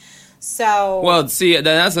 right? So, well, see,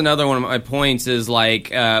 that's another one of my points. Is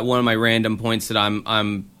like one of my random points that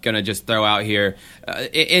I'm gonna just throw out here.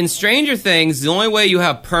 In Stranger Things, the only way you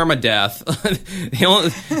have permadeath,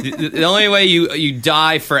 the only way you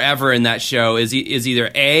die forever in that show is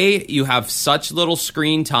either A, you have such little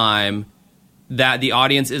screen time that the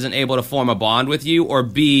audience isn't able to form a bond with you, or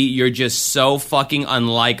B, you're just so fucking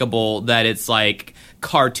unlikable that it's like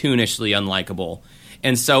cartoonishly unlikable.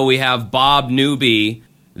 And so we have Bob Newby,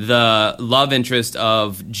 the love interest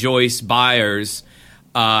of Joyce Byers,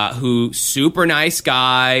 who super nice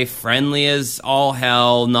guy, friendly as all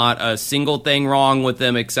hell, not a single thing wrong with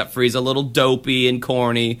him except for he's a little dopey and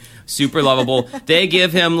corny, super lovable. They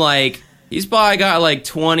give him like, he's probably got like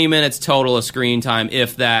 20 minutes total of screen time,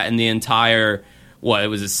 if that, in the entire, it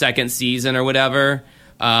was his second season or whatever.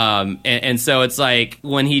 And so it's like,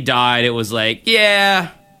 when he died, it was like,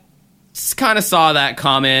 yeah, kind of saw that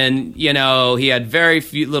coming. You know, he had very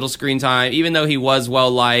few little screen time, even though he was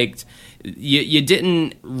well-liked. You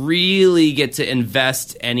didn't really get to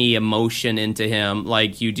invest any emotion into him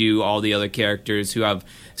like you do all the other characters who have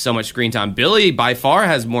so much screen time. Billy, by far,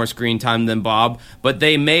 has more screen time than Bob, but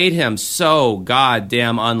they made him so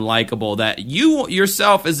goddamn unlikable that you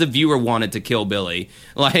yourself as a viewer wanted to kill Billy.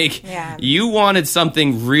 Like, you wanted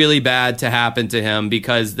something really bad to happen to him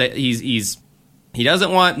because he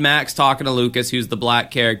doesn't want Max talking to Lucas, who's the black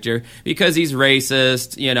character, because he's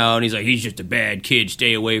racist, you know, and he's like, he's just a bad kid,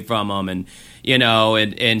 stay away from him, and, you know,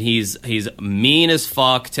 and he's mean as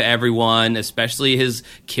fuck to everyone, especially his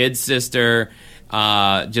kid sister,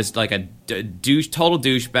 just like a total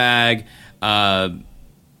douchebag,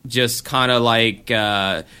 just kind of like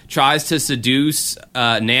tries to seduce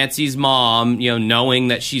Nancy's mom, you know, knowing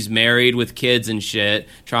that she's married with kids and shit,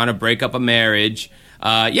 trying to break up a marriage.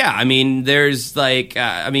 I mean, there's like,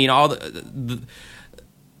 all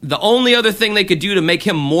the only other thing they could do to make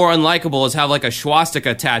him more unlikable is have like a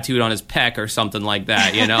swastika tattooed on his pec or something like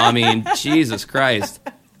that, you know? I mean, Jesus Christ.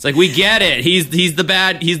 It's like, we get it. He's the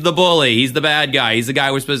bully. He's the bad guy. He's the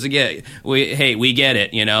guy we're supposed to get. We get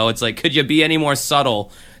it, you know? It's like, could you be any more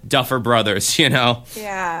subtle, Duffer Brothers, you know?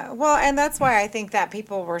 Yeah, well, and that's why I think that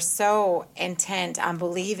people were so intent on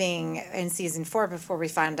believing in season 4 before we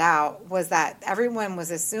found out, was that everyone was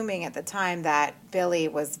assuming at the time that Billy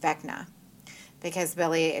was Vecna, because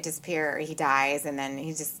Billy disappears, he dies, and then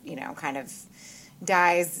he just, you know, kind of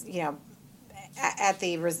dies, you know,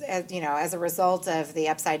 as a result of the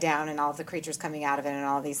Upside Down and all of the creatures coming out of it and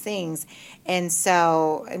all these things. And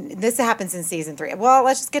so this happens in season 3. Well,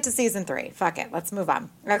 let's just get to season 3. Fuck it. Let's move on.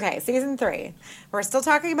 Okay, season 3. We're still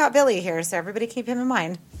talking about Billy here, so everybody keep him in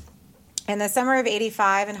mind. In the summer of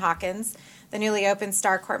 85 in Hawkins, the newly opened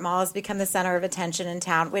Starcourt Mall has become the center of attention in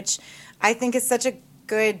town, which I think is such a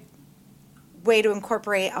good way to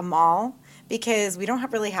incorporate a mall, because we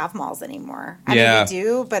don't really have malls anymore. I mean, we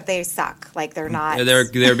do, but they suck. Like, they're not.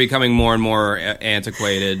 They're becoming more and more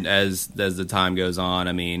antiquated as the time goes on.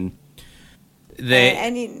 I mean,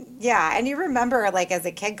 and you remember, like, as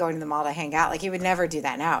a kid going to the mall to hang out. Like, you would never do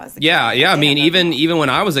that now. As a kid. I mean, even when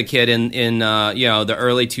I was a kid in the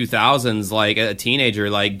early 2000s, like a teenager,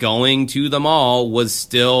 like going to the mall was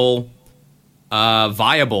still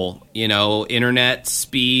viable. You know, internet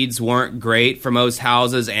speeds weren't great for most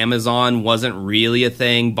houses. Amazon wasn't really a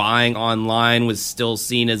thing. Buying online was still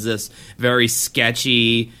seen as this very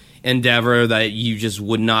sketchy, endeavor that you just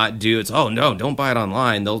would not do. It's, oh no, don't buy it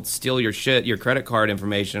online. They'll steal your shit, your credit card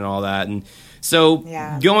information and all that. And so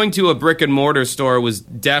going to a brick and mortar store was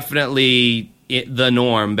definitely the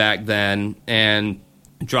norm back then. And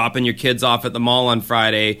dropping your kids off at the mall on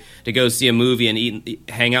Friday to go see a movie and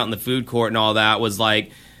hang out in the food court and all that was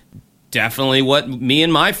like definitely what me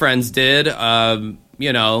and my friends did,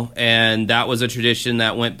 you know, and that was a tradition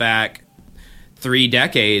that went back 3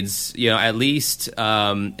 decades, you know, at least.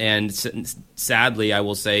 And sadly, I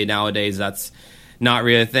will say nowadays that's not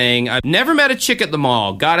really a thing. I've never met a chick at the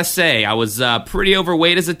mall, gotta say. I was pretty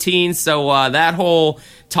overweight as a teen, so that whole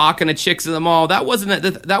talking to chicks at the mall, that wasn't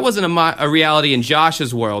a reality in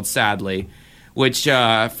Josh's world, sadly. Which,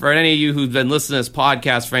 for any of you who've been listening to this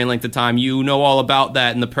podcast for any length of time, you know all about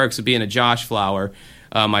that and the perks of being a Josh flower.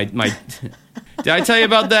 Did I tell you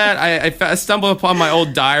about that? I stumbled upon my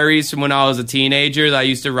old diaries from when I was a teenager that I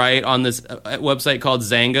used to write on this website called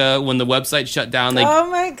Zanga. When the website shut down, oh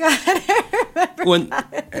my god, I remember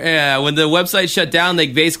that. When the website shut down, they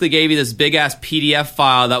basically gave you this big ass PDF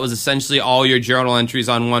file that was essentially all your journal entries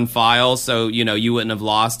on one file, so you know you wouldn't have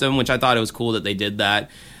lost them. Which I thought it was cool that they did that.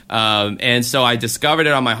 And so I discovered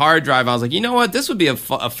it on my hard drive. I was like, you know what? This would be a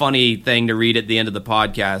funny thing to read at the end of the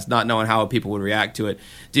podcast, not knowing how people would react to it.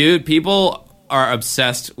 Dude, people are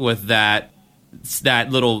obsessed with that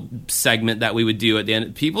little segment that we would do at the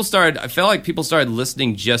end. I felt like people started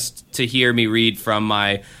listening just to hear me read from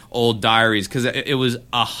my old diaries because it was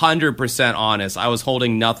 100% honest. I was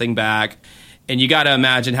holding nothing back. And you got to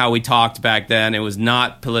imagine how we talked back then. It was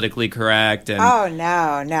not politically correct. And oh,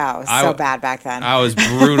 no. So bad back then. I was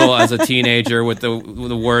brutal as a teenager with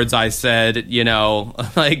the words I said, you know.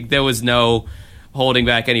 Like, there was no holding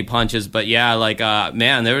back any punches. But, yeah, like,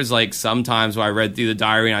 man, there was, like, some times where I read through the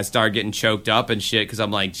diary and I started getting choked up and shit because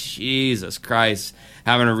I'm like, Jesus Christ,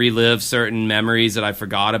 having to relive certain memories that I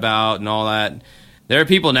forgot about and all that. There are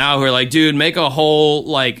people now who are like, dude, make a whole,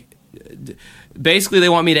 like... Basically, they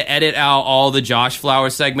want me to edit out all the Josh Flower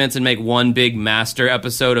segments and make one big master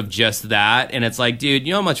episode of just that. And it's like, dude,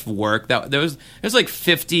 you know how much work that there's like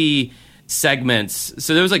 50 segments.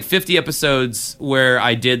 So there was like 50 episodes where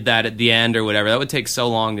I did that at the end or whatever. That would take so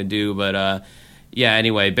long to do. But yeah,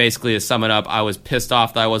 anyway, basically to sum it up, I was pissed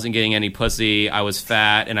off that I wasn't getting any pussy. I was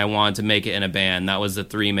fat and I wanted to make it in a band. That was the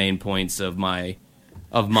 3 main points of my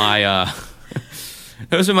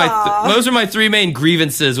Those are my 3 main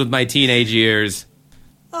grievances with my teenage years.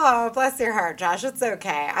 Oh, bless your heart, Josh. It's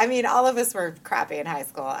okay. I mean, all of us were crappy in high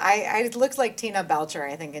school. I looked like Tina Belcher,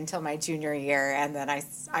 I think, until my junior year, and then I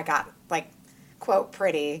got, like, quote,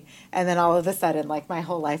 pretty, and then all of a sudden, like, my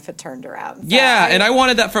whole life had turned around. So and I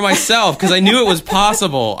wanted that for myself, because I knew it was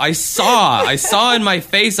possible. I saw in my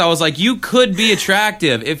face, I was like, you could be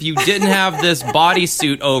attractive if you didn't have this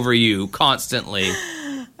bodysuit over you constantly.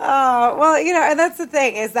 Oh, well, you know, and that's the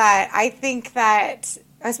thing is that I think that,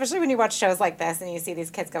 especially when you watch shows like this and you see these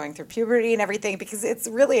kids going through puberty and everything, because it's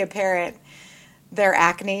really apparent their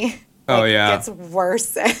acne gets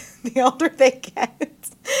worse the older they get.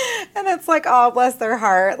 And it's like, oh, bless their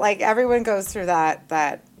heart. Like, everyone goes through that.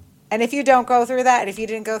 And if you don't go through that, and if you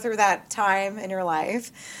didn't go through that time in your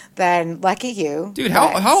life, then lucky you. Dude,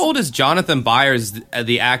 how old is Jonathan Byers,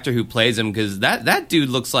 the actor who plays him? Because that dude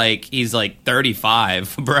looks like he's like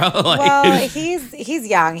 35, bro. Like, well, he's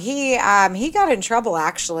young. He got in trouble,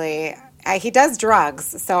 actually. He does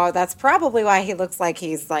drugs, so that's probably why he looks like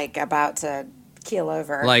he's like about to keel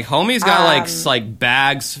over. Like, homie's got like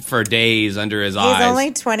bags for days under his eyes. He's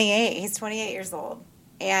only 28. He's 28 years old.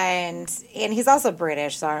 And he's also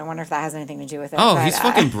British, so I wonder if that has anything to do with it. Oh, he's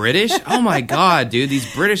fucking British? Oh, my God, dude.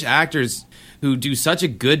 These British actors who do such a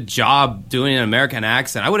good job doing an American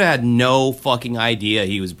accent, I would have had no fucking idea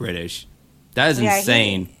he was British. That is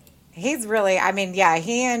insane. He's really, I mean, yeah,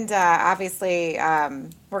 he and obviously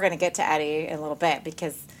we're going to get to Eddie in a little bit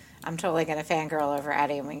because I'm totally going to fangirl over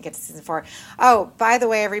Eddie when we get to season 4. Oh, by the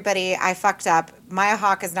way, everybody, I fucked up. Maya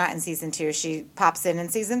Hawke is not in season 2. She pops in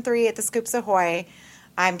season 3 at the Scoops Ahoy.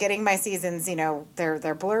 I'm getting my seasons, you know,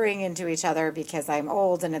 they're blurring into each other because I'm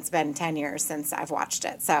old and it's been 10 years since I've watched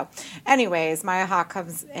it. So anyways, Maya Hawke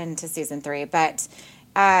comes into season 3. But,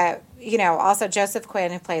 you know, also Joseph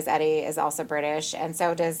Quinn, who plays Eddie, is also British. And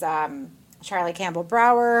so does Charlie Campbell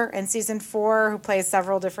Brower in season 4, who plays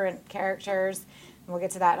several different characters. And we'll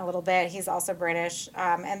get to that in a little bit. He's also British.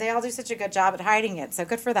 And they all do such a good job at hiding it. So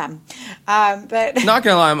good for them. But not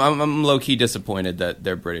going to lie, I'm low-key disappointed that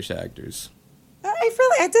they're British actors.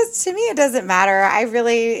 To me, it doesn't matter. I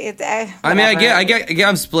get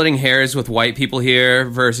I'm splitting hairs with white people here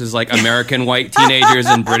versus like American white teenagers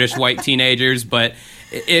and British white teenagers, but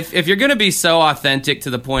if you're gonna be so authentic to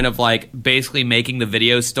the point of like basically making the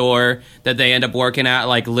video store that they end up working at,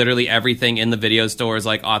 like literally everything in the video store is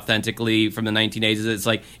like authentically from the 1980s. It's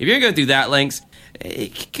like if you're gonna go through that lengths, you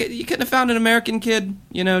couldn't have found an American kid,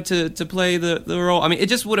 to play the role. I mean, it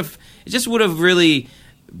just would have really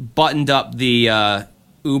buttoned up the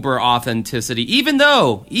uber authenticity. Even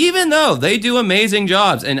though they do amazing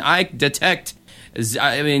jobs, and I detect.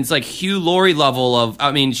 I mean, it's like Hugh Laurie level of.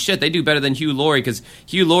 I mean, shit, they do better than Hugh Laurie because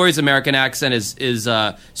Hugh Laurie's American accent is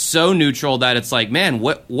so neutral that it's like, man,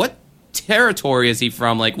 what territory is he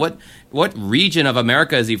from? Like, what region of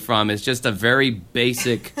America is he from? It's just a very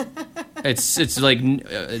basic. It's like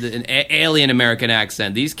an alien American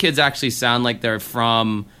accent. These kids actually sound like they're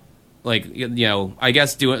from, like, I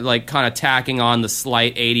guess doing like kind of tacking on the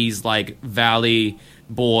slight '80s like Valley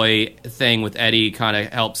Boy thing with Eddie kind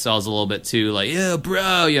of helps sells a little bit too, like, yeah,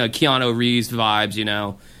 bro, Keanu Reeves vibes,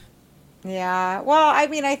 Yeah, well, I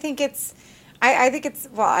mean, I think it's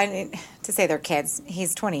well, I mean, to say they're kids,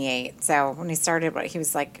 he's 28, so when he started, he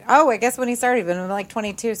was like, I guess when he started, he was like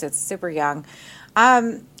 22, so it's super young.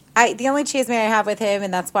 The only chisme I have with him,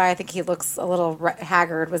 and that's why I think he looks a little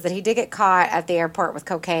haggard, was that he did get caught at the airport with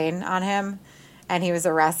cocaine on him, and he was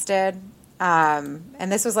arrested.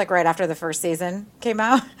 And this was like right after the first season came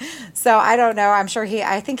out. So I don't know. I'm sure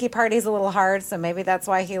I think he parties a little hard. So maybe that's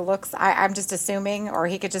why he looks, I'm just assuming, or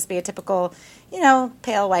he could just be a typical,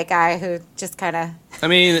 pale white guy who just kind of. I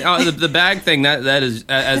mean, the bag thing, that is,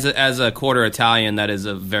 as a quarter Italian, that is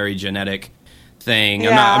a very genetic thing.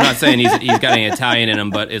 Yeah. I'm not saying he's got any Italian in him,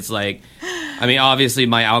 but it's like, I mean, obviously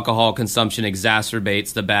my alcohol consumption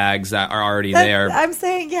exacerbates the bags that are already there. I'm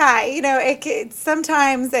saying, yeah, it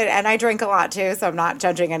sometimes, and I drink a lot too, so I'm not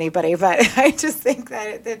judging anybody, but I just think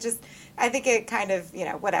that I think it kind of,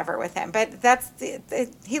 whatever with him. But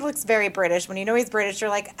he looks very British. When he's British, you're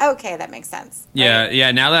like, okay, that makes sense. Right?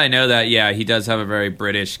 Yeah. Now that I know that, yeah, he does have a very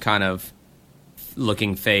British kind of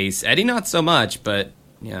looking face. Eddie, not so much, but,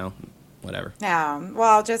 whatever. Yeah.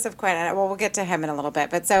 Well, Joseph Quinn. Well, we'll get to him in a little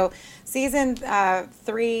bit. But so season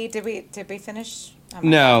 3, did we finish?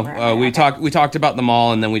 No, we talked about them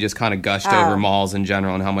all, and then we just kind of gushed over malls in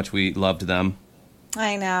general and how much we loved them.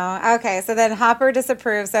 I know. Okay, so then Hopper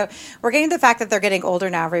disapproves. So we're getting to the fact that they're getting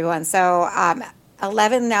older now, everyone. So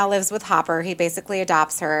 11 now lives with Hopper. He basically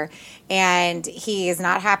adopts her, and he is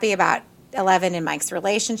not happy about 11 and Mike's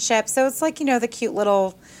relationship. So it's like, the cute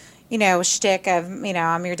little, shtick of,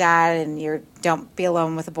 I'm your dad and you don't be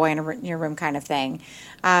alone with a boy in your room kind of thing.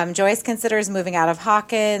 Joyce considers moving out of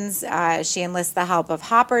Hawkins. She enlists the help of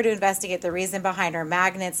Hopper to investigate the reason behind her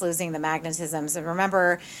magnets losing the magnetism. So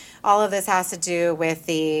remember, all of this has to do with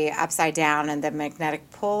the upside down and the magnetic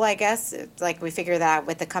pull, I guess. It's like we figure that out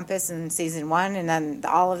with the compass in season 1, and then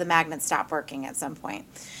all of the magnets stop working at some point.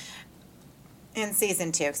 In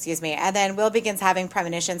season 2, excuse me. And then Will begins having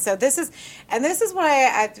premonitions. So this is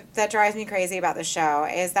what that drives me crazy about the show,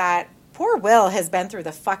 is that poor Will has been through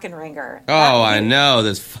the fucking ringer. Oh, I know.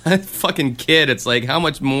 This fucking kid. It's like, how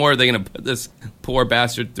much more are they going to put this poor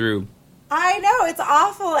bastard through? I know. It's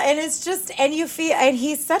awful. And it's just, and you feel, and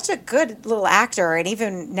he's such a good little actor. And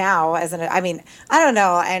even now, I don't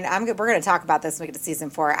know. And we're going to talk about this when we get to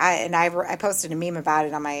season 4. I posted a meme about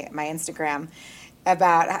it on my Instagram,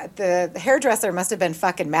 about the hairdresser must have been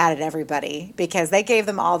fucking mad at everybody because they gave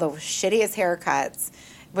them all the shittiest haircuts,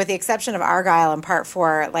 with the exception of Argyle in part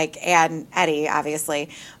 4, and Eddie, obviously.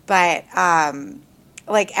 But,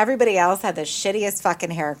 everybody else had the shittiest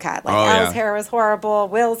fucking haircut. Elle's hair was horrible.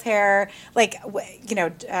 Will's hair,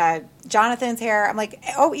 Jonathan's hair. I'm like,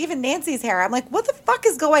 even Nancy's hair. I'm like, what the fuck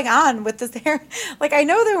is going on with this hair? I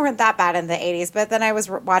know they weren't that bad in the 80s, but then I was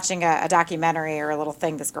watching a documentary or a little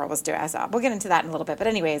thing this girl was doing. So we'll get into that in a little bit. But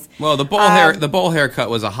anyways. Well, the bowl haircut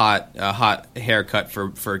was a hot haircut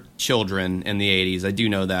for children in the 80s. I do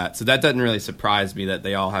know that. So that doesn't really surprise me that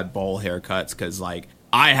they all had bowl haircuts, because,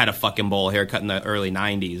 I had a fucking bowl haircut in the early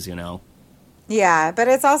 90s, Yeah, but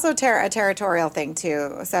it's also a territorial thing,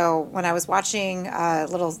 too. So when I was watching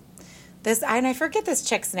and I forget this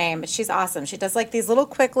chick's name, but she's awesome. She does, these little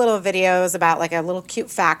quick little videos about, a little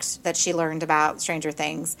cute fact that she learned about Stranger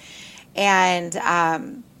Things. And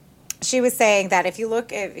she was saying that if you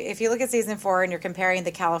look at season 4 and you're comparing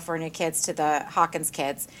the California kids to the Hawkins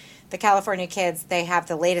kids, the California kids, they have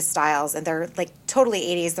the latest styles, and they're totally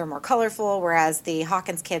 80s. They're more colorful, whereas the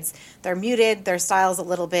Hawkins kids, they're muted. Their style's a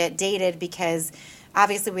little bit dated because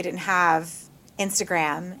obviously we didn't have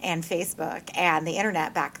Instagram and Facebook and the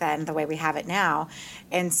internet back then the way we have it now.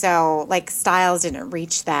 And so styles didn't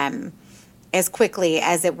reach them as quickly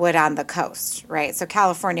as it would on the coast, right? So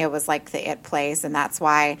California was the it place, and that's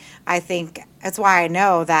why I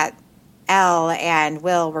know that Elle and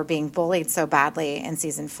Will were being bullied so badly in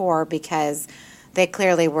season 4 because they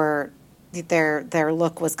clearly were, their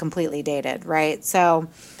look was completely dated, right? So,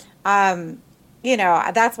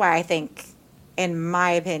 that's why I think, in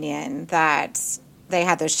my opinion, that they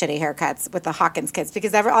had those shitty haircuts with the Hawkins kids,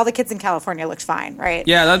 because all the kids in California looked fine, right?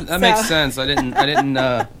 Yeah, that makes sense. I didn't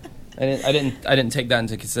take that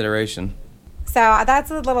into consideration. So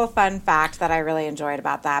that's a little fun fact that I really enjoyed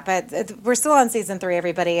about that. But we're still on season 3,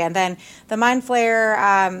 everybody. And then the Mind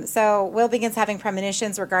Flayer, so Will begins having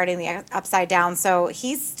premonitions regarding the Upside Down. So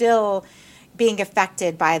he's still being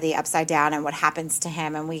affected by the Upside Down and what happens to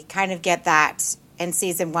him. And we kind of get that in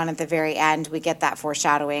season 1 at the very end. We get that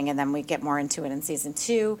foreshadowing, and then we get more into it in season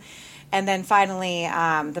 2. And then finally,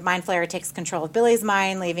 the Mind Flayer takes control of Billy's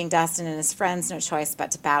mind, leaving Dustin and his friends no choice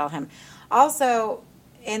but to battle him. Also,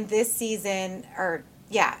 in this season,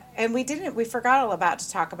 and we forgot all about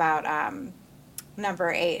to talk about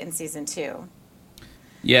number 8 in season 2.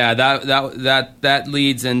 Yeah, that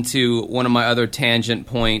leads into one of my other tangent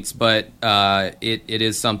points, but it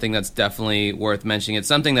is something that's definitely worth mentioning. It's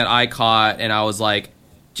something that I caught, and I was like,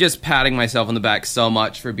 just patting myself on the back so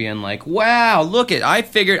much for being like, wow,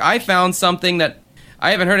 I found something that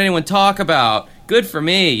I haven't heard anyone talk about. Good for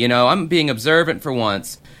me, I'm being observant for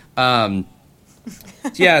once.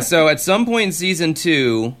 Yeah, so at some point in season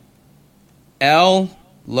 2, Elle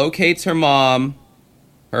locates her mom,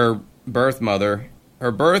 her birth mother.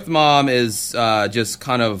 Her birth mom is just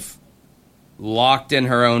kind of locked in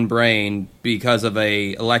her own brain because of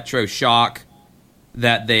a electroshock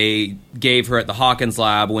that they gave her at the Hawkins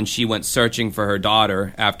lab when she went searching for her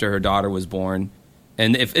daughter after her daughter was born.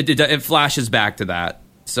 And it flashes back to that.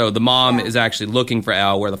 So the mom is actually looking for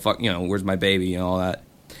Elle, where the fuck, where's my baby and all that.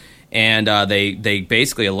 And they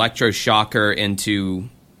basically electroshock her into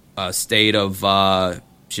a state of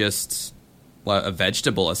just a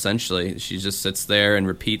vegetable, essentially. She just sits there and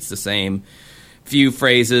repeats the same few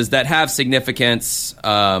phrases that have significance,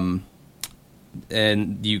 and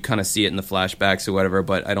you kind of see it in the flashbacks or whatever,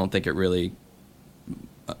 but I don't think it really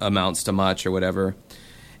amounts to much or whatever.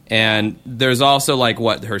 And there's also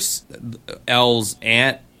Elle's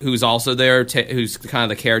aunt, who's also there, who's kind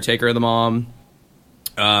of the caretaker of the mom.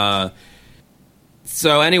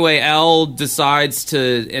 So anyway, Elle decides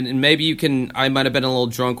to, and maybe I might have been a little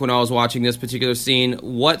drunk when I was watching this particular scene.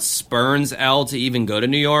 What spurns Elle to even go to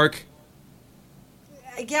New York?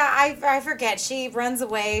 Yeah, I forget. She runs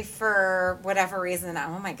away for whatever reason.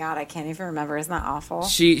 Oh my God, I can't even remember. Isn't that awful?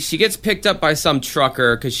 She gets picked up by some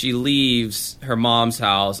trucker because she leaves her mom's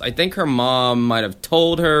house. I think her mom might have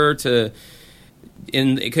told her to,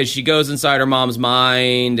 because she goes inside her mom's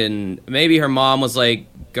mind, and maybe her mom was like,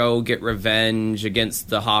 go get revenge against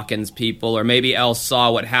the Hawkins people, or maybe Elle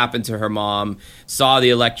saw what happened to her mom, saw the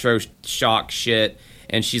electroshock shit,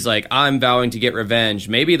 and she's like, I'm vowing to get revenge.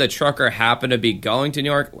 Maybe the trucker happened to be going to New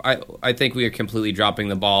York. I think we are completely dropping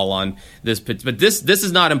the ball on this, but this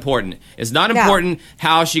is not important. It's not important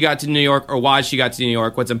how she got to New York or why she got to New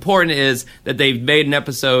York. What's important is that they've made an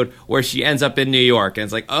episode where she ends up in New York, and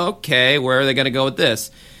it's like, okay, where are they going to go with this?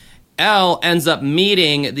 Elle ends up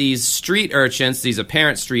meeting these street urchins, these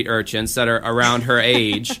apparent street urchins that are around her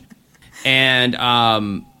age, and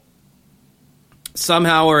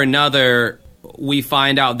somehow or another, we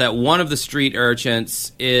find out that one of the street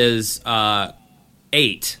urchins is 8,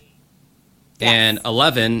 and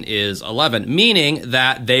 11 is 11, meaning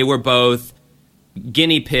that they were both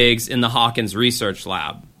guinea pigs in the Hawkins research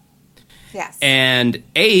lab. Yes. And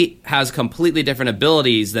 8 has completely different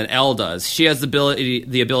abilities than Elle does. She has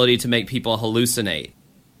the ability to make people hallucinate,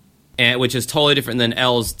 which is totally different than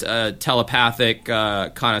Elle's telepathic,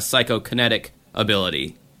 kind of psychokinetic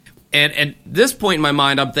ability. And at this point in my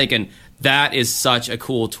mind, I'm thinking, that is such a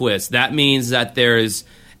cool twist. That means that there's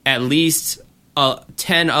at least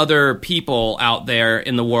 10 other people out there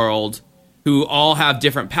in the world who all have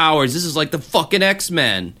different powers. This is like the fucking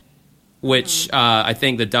X-Men. Which I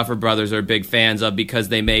think the Duffer Brothers are big fans of, because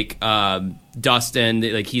they make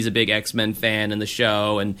Dustin, like, he's a big X-Men fan in the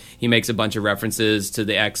show, and he makes a bunch of references to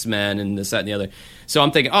the X-Men and this, that, and the other. So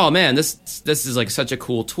I'm thinking, oh man, this is like such a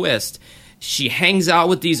cool twist. She hangs out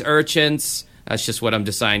with these urchins. That's just what I'm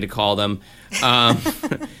deciding to call them.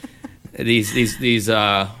 These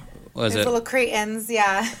what is it? Little cretins,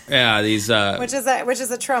 yeah. Yeah, these which is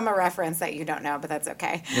a trauma reference that you don't know, but that's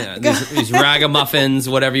okay. Yeah, these ragamuffins,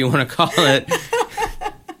 whatever you want to call it.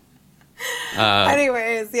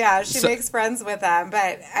 Anyways, yeah, she makes friends with them,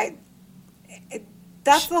 but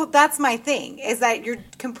that's my thing, is that you're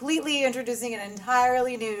completely introducing an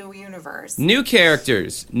entirely new universe. New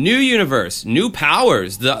characters, new universe, new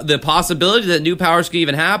powers, the possibility that new powers could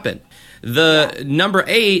even happen. Number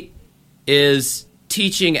 8 is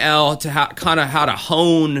teaching Elle to how to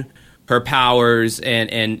hone her powers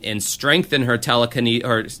and strengthen her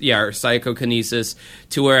her psychokinesis,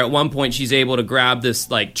 to where at one point she's able to grab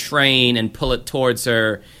this like train and pull it towards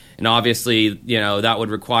her. And obviously, that would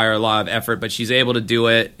require a lot of effort, but she's able to do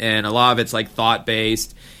it, and a lot of it's like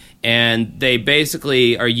thought-based. And they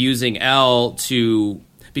basically are using Elle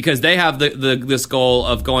because they have this goal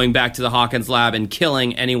of going back to the Hawkins lab and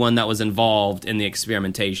killing anyone that was involved in the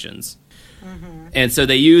experimentations. Mm-hmm. And so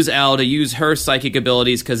they use Elle to use her psychic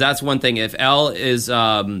abilities, because that's one thing. If Elle is,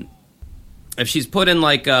 if she's put in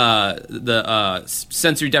like the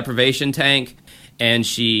sensory deprivation tank and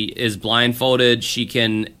she is blindfolded, she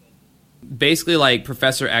can basically, like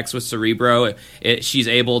Professor X with Cerebro, she's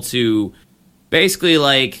able to basically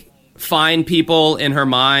like find people in her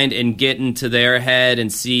mind and get into their head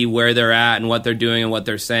and see where they're at and what they're doing and what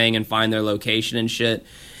they're saying and find their location and shit.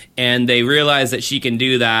 And they realize that she can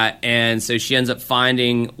do that, and so she ends up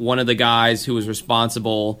finding one of the guys who was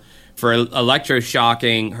responsible for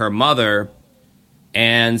electroshocking her mother.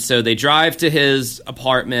 And so they drive to his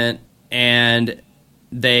apartment, and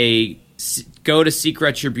they go to seek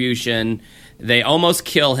retribution. They almost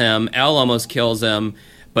kill him. Elle almost kills him.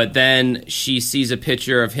 But then she sees a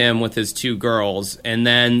picture of him with his two girls, and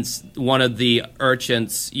then one of the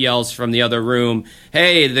urchins yells from the other room,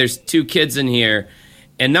 "Hey, there's two kids in here."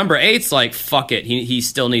 And number 8's like, fuck it, he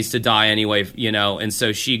still needs to die anyway, and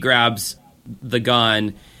so she grabs the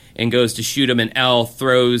gun and goes to shoot him, and Elle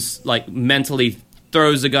mentally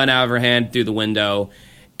throws the gun out of her hand through the window.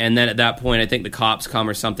 And then at that point, I think the cops come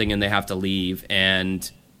or something, and they have to leave. And,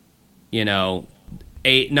 number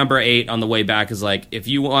 8 on the way back is like, if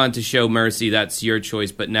you want to show mercy, that's your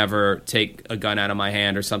choice, but never take a gun out of my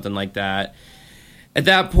hand, or something like that. At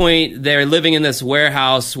that point, they're living in this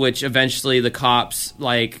warehouse, which eventually the cops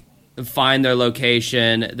find their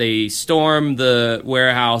location. They storm the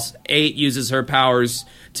warehouse. 8 uses her powers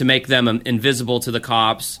to make them invisible to the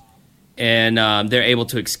cops, and they're able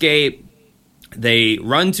to escape. They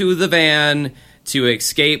run to the van to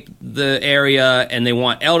escape the area, and they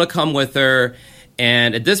want Elle to come with her.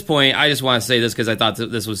 And at this point, I just want to say this because I thought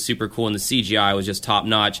that this was super cool, and the CGI was just top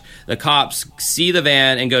notch. The cops see the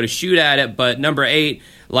van and go to shoot at it, but number 8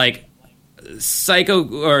 does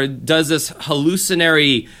this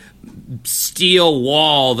hallucinatory steel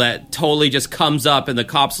wall that totally just comes up, and the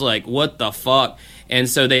cops are like, what the fuck? And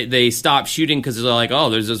so they stop shooting because they're like,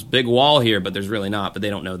 oh, there's this big wall here, but there's really not, but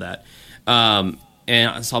they don't know that. And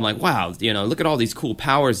so I'm like, wow, look at all these cool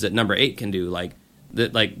powers that number 8 can do. I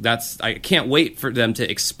can't wait for them to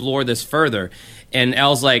explore this further. And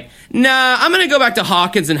Elle's like, nah, I'm gonna go back to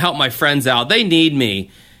Hawkins and help my friends out. They need me.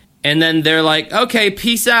 And then they're like, okay,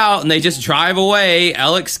 peace out. And they just drive away.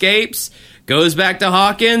 Elle escapes, goes back to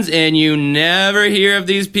Hawkins, and you never hear of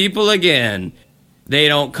these people again. They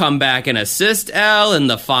don't come back and assist Elle in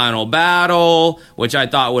the final battle, which I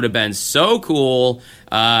thought would have been so cool.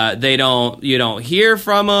 You don't hear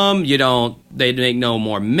from them. They make no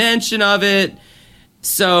more mention of it.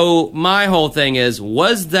 So my whole thing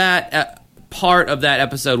was that part of that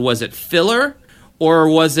episode, was it filler, or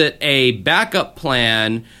was it a backup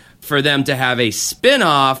plan for them to have a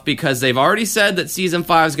spin-off, because they've already said that season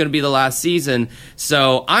 5 is going to be the last season.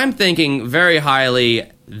 So I'm thinking very highly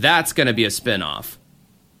that's going to be a spin-off.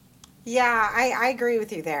 Yeah, I agree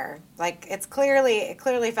with you there. It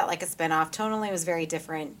clearly felt like a spin-off. Tonally, it was very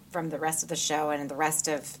different from the rest of the show and the rest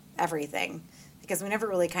of everything, because we never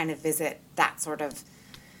really kind of visit that sort of,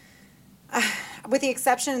 with the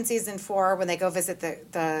exception in season 4 when they go visit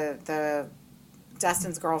the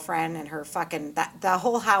Dustin's girlfriend and her fucking, the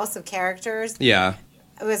whole house of characters. Yeah.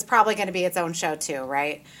 It was probably going to be its own show too,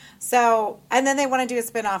 right? So, and then they want to do a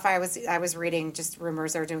spinoff. I was reading just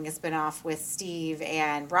rumors they're doing a spinoff with Steve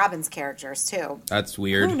and Robin's characters too. That's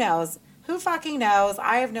weird. Who knows? Who fucking knows?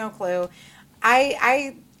 I have no clue.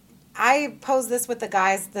 I posed this with the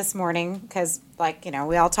guys this morning because,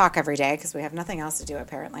 we all talk every day because we have nothing else to do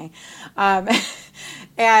apparently. And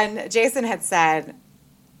Jason had said,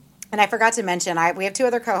 and I forgot to mention, we have 2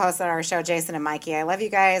 other co-hosts on our show, Jason and Mikey. I love you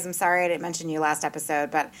guys. I'm sorry I didn't mention you last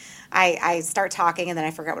episode, but I start talking and then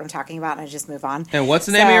I forget what I'm talking about and I just move on. And what's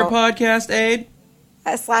the name of your podcast, Aid?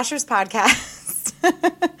 Slashers Podcast.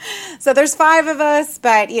 So there's 5 of us,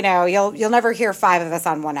 but you'll never hear 5 of us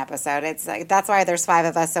on one episode. It's that's why there's 5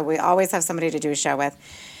 of us, so we always have somebody to do a show with.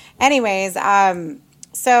 Anyways,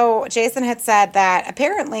 so Jason had said that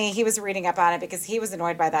apparently he was reading up on it because he was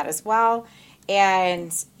annoyed by that as well.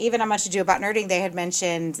 And even on Much Ado About Nerding, they had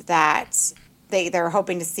mentioned that they're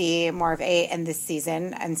hoping to see more of 8 in this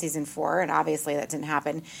season and season 4, and obviously that didn't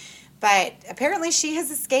happen. But apparently she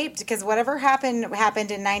has escaped because whatever happened in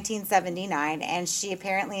 1979, and she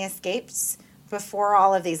apparently escaped before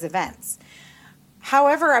all of these events.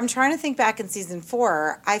 However, I'm trying to think back in season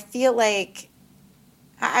 4. I feel like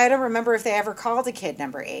I don't remember if they ever called a kid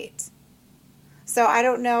number 8. So I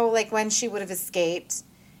don't know like when she would have escaped.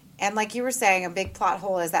 And like you were saying, a big plot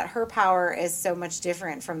hole is that her power is so much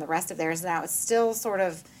different from the rest of theirs. Now it's still sort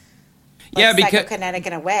of like psychokinetic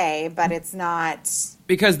in a way, but it's not.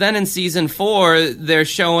 Because then in season 4, they're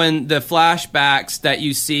showing the flashbacks that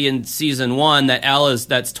you see in season 1 that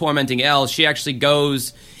that's tormenting Elle. She actually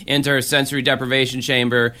goes into her sensory deprivation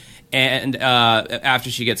chamber, and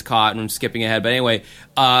after she gets caught, and I'm skipping ahead, but anyway,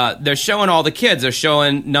 they're showing all the kids. They're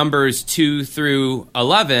showing numbers 2 through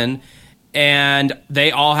 11, and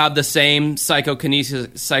they all have the same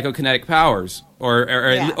psychokinetic powers, or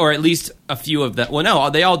at least a few of them. Well, no,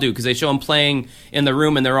 they all do, because they show them playing in the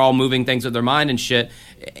room, and they're all moving things with their mind and shit.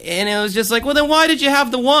 And it was just like, well, then why did you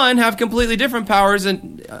have the one have completely different powers,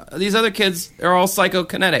 and these other kids are all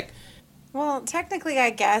psychokinetic? Well, technically,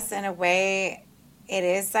 I guess, in a way, it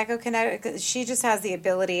is psychokinetic. She just has the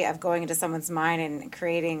ability of going into someone's mind and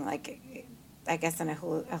creating, like, I guess, a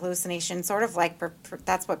hallucination, sort of like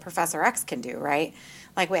that's what Professor X can do, right?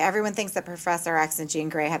 Like, everyone thinks that Professor X and Jean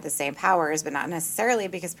Grey have the same powers, but not necessarily,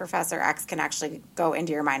 because Professor X can actually go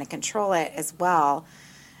into your mind and control it as well.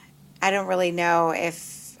 I don't really know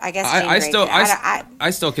if, I guess, I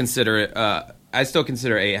still consider it. I still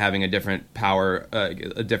consider 8 having a different power,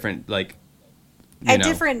 a different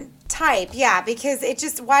different type, yeah, because it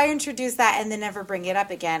just, why introduce that and then never bring it up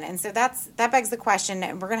again? And so that begs the question,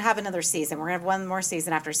 and we're going to have another season. We're going to have one more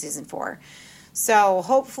season after season 4. So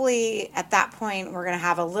hopefully at that point we're going to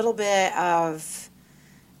have a little bit of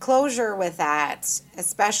closure with that,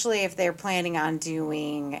 especially if they're planning on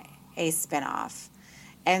doing a spinoff.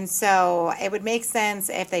 And so it would make sense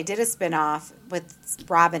if they did a spinoff with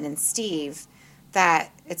Robin and Steve,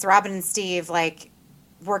 that it's Robin and Steve, like,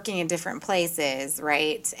 working in different places,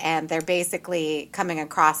 right? And they're basically coming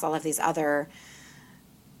across all of these other,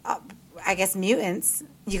 I guess, mutants,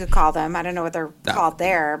 you could call them. I don't know what they're called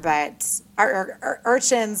there, but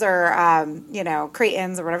urchins or,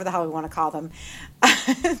 cretins or whatever the hell we want to call them.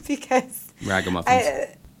 Because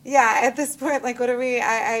ragamuffins. At this point, like, what are we,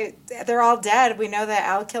 they're all dead. We know that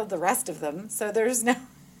Al killed the rest of them. So there's no,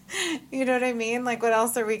 you know what I mean? Like, what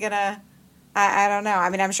else are we going to, I don't know. I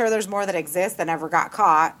mean, I'm sure there's more that exist that never got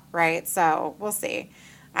caught, right? So we'll see.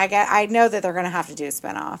 I know that they're going to have to do a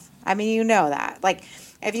spinoff. I mean, you know that. Like,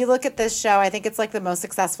 if you look at this show, I think it's like the most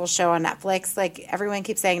successful show on Netflix. Like, everyone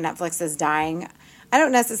keeps saying Netflix is dying. I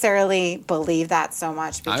don't necessarily believe that so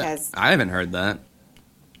much, because I haven't heard that.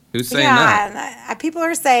 Who's saying that? Yeah, people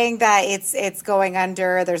are saying that it's going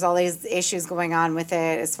under. There's all these issues going on with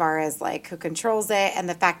it as far as, like, who controls it, and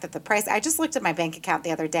the fact that the price. I just looked at my bank account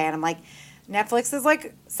the other day, and I'm like, Netflix is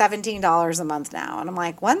like $17 a month now. And I'm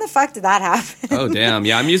like, when the fuck did that happen? Oh, damn.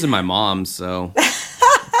 Yeah, I'm using my mom's, so.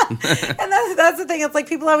 And that's the thing. It's like,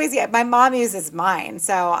 people always, my mom uses mine.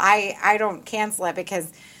 So I don't cancel it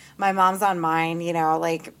because my mom's on mine. You know,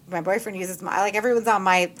 like, my boyfriend uses mine. Like, everyone's on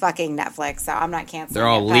my fucking Netflix. So I'm not canceling They're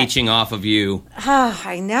all leeching off of you.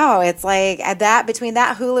 I know. It's like between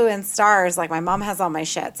that Hulu and Stars, like, my mom has all my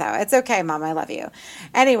shit. So it's okay, Mom. I love you.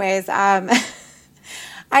 Anyways,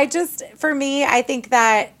 for me, I think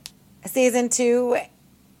that season 2,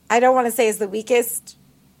 I don't want to say is the weakest,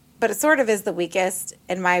 but it sort of is the weakest,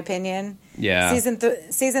 in my opinion. Yeah.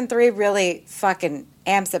 Season 3 really fucking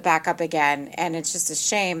amps it back up again, and it's just a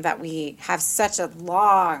shame that we have such a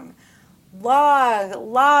long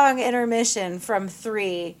intermission from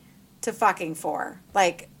 3 to fucking 4.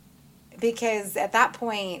 Like, because at that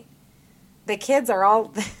point, the kids are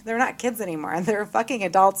all, they're not kids anymore. They're fucking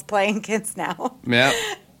adults playing kids now. Yeah.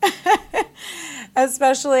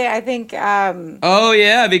 Especially, I think. Oh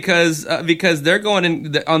yeah, because they're going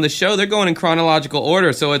in on the show. They're going in chronological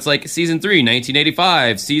order, so it's like season 3,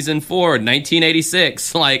 1985, season 4,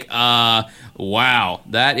 1986. Like, wow,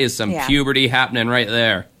 that is some puberty happening right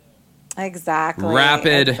there. Exactly.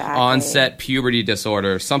 Rapid onset puberty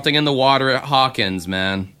disorder. Something in the water at Hawkins,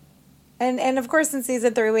 man. And of course, in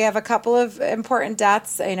season 3, we have a couple of important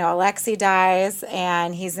deaths. You know, Alexei dies,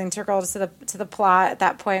 and he's integral to the plot. At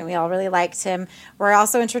that point, we all really liked him. We're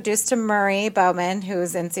also introduced to Murray Bowman,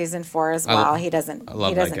 who's in season 4 as well. He doesn't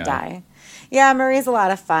die. Yeah, Murray's a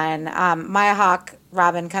lot of fun. Maya Hawke,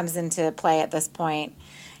 Robin, comes into play at this point,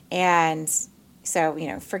 and so, you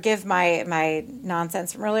know, forgive my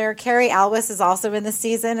nonsense from earlier. Carrie Alwis is also in the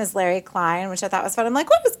season as Larry Klein, which I thought was fun. I'm like,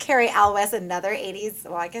 what was Carrie Alwis? Another 80s,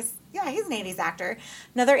 well, I guess, yeah, he's an 80s actor.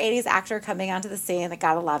 Another 80s actor coming onto the scene. I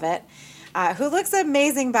gotta love it. who looks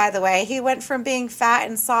amazing, by the way. He went from being fat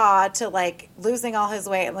and saw to like losing all his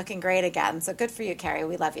weight and looking great again. So good for you, Carrie.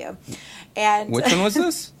 We love you. And which one was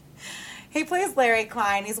this? He plays Larry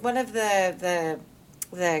Klein. He's one of the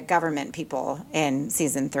government people in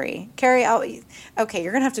season 3. Carrie, okay,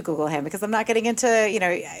 you're gonna have to Google him because I'm not getting into,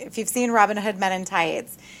 if you've seen Robin Hood Men in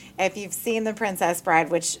Tights, if you've seen The Princess Bride,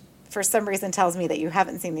 which for some reason tells me that you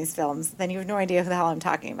haven't seen these films, then you have no idea who the hell I'm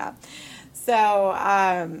talking about. So,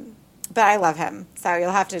 but I love him, so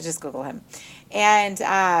you'll have to just Google him.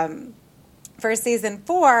 And for season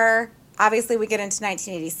 4, obviously we get into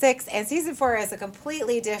 1986, and season 4 is a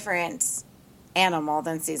completely different animal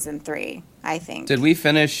than season 3, I think. Did we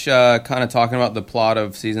finish kind of talking about the plot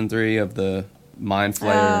of season 3 of the Mind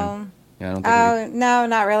Flayer? Yeah, I don't think no,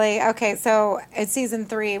 not really. Okay, so in season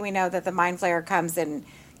 3, we know that the Mind Flayer comes and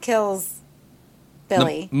kills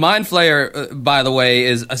Billy. The Mind Flayer, by the way,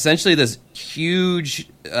 is essentially this huge,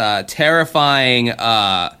 terrifying,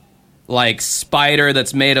 like spider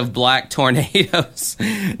that's made of black tornadoes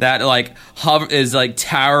that like is like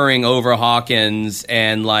towering over Hawkins,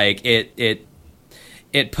 and like it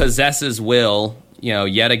possesses Will.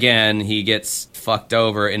 Yet again he gets fucked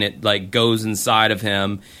over, and it like goes inside of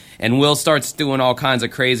him, and Will starts doing all kinds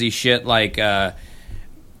of crazy shit like.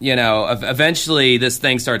 Eventually this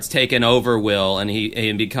thing starts taking over Will, and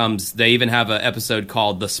he becomes. They even have an episode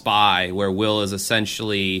called The Spy, where Will is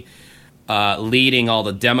essentially leading all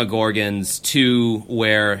the Demogorgons to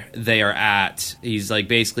where they are at. He's like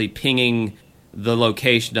basically pinging the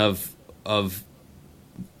location of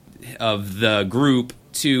the group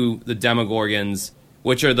to the Demogorgons,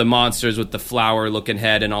 which are the monsters with the flower-looking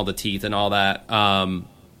head and all the teeth and all that.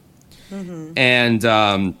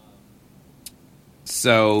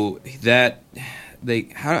 So that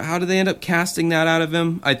how do they end up casting that out of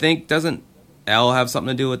him? I think doesn't Elle have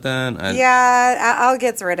something to do with that? Elle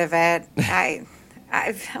gets rid of it.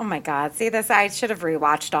 Oh my God, see this? I should have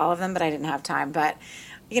rewatched all of them, but I didn't have time. But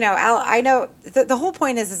Elle, I know the whole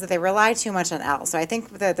point is that they rely too much on Elle. So I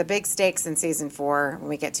think the big stakes in season 4 when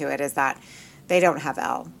we get to it is that they don't have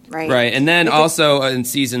Elle, right? Right, and then also in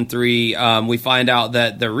season 3, we find out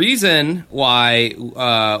that the reason why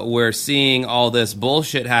we're seeing all this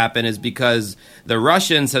bullshit happen is because the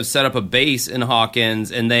Russians have set up a base in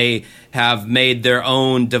Hawkins, and they have made their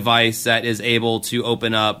own device that is able to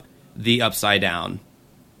open up the Upside Down.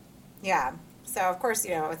 Yeah, so of course,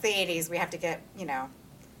 with the 80s, we have to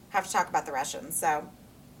talk about the Russians, so...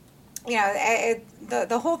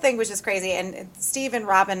 the whole thing was just crazy, and Steve and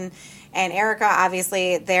Robin and Erica,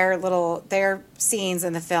 obviously, their scenes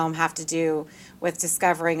in the film have to do with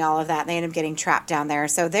discovering all of that, and they end up getting trapped down there.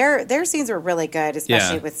 So their scenes were really good,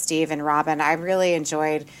 especially with Steve and Robin. I really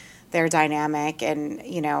enjoyed their dynamic, and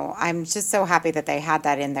I'm just so happy that they had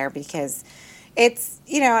that in there because it's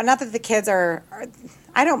not that the kids are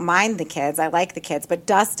I don't mind the kids, I like the kids, but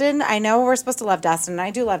Dustin, I know we're supposed to love Dustin, and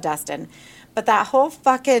I do love Dustin. But that whole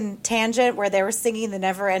fucking tangent where they were singing the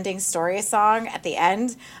Never-Ending Story song at the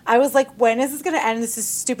end, I was like, when is this going to end? This is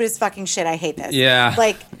stupid as fucking shit. I hate this. Yeah,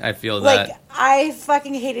 I feel that. Like, I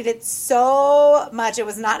fucking hated it so much. It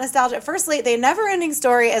was not nostalgic. Firstly, the Never-Ending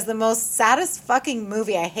Story is the most saddest fucking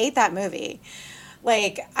movie. I hate that movie.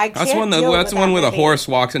 Like, I can't That's the one where the horse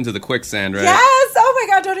walks into the quicksand, right? Yes! Oh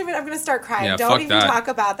my God, I'm going to start crying. Yeah, don't even talk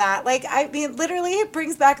about that. Like, I mean, literally, it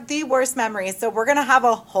brings back the worst memories. So we're going to have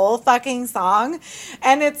a whole fucking song.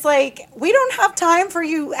 And it's like, we don't have time for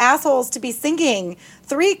you assholes to be singing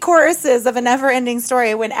 3 choruses of a never-ending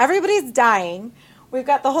story when everybody's dying. We've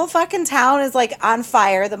got the whole fucking town is, like, on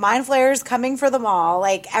fire. The Mind Flayer's coming for them all.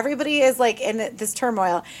 Like, everybody is, like, in this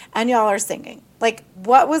turmoil. And y'all are singing. Like,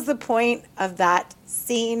 what was the point of that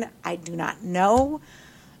scene? I do not know.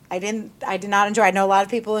 I did not enjoy. I know a lot of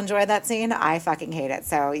people enjoy that scene. I fucking hate it.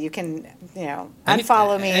 So you can,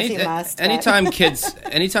 unfollow me if you must. Anytime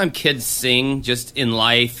kids sing, just in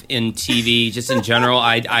life, in TV, just in general,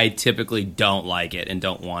 I typically don't like it and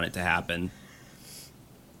don't want it to happen.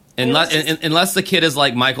 Unless the kid is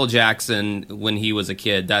like Michael Jackson when he was a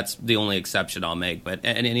kid, that's the only exception I'll make. But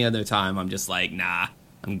at any other time, I'm just like, nah,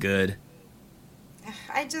 I'm good.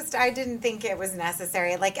 I didn't think it was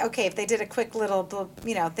necessary. Like, okay, if they did a quick little,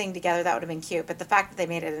 thing together, that would have been cute. But the fact that they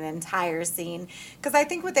made it an entire scene, because I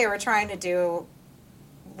think what they were trying to do,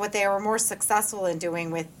 what they were more successful in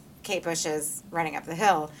doing with Kate Bush's Running Up the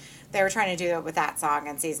Hill, they were trying to do it with that song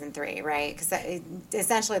in season 3, right? Because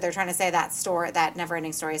essentially they're trying to say that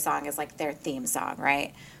Never-Ending Story song is like their theme song,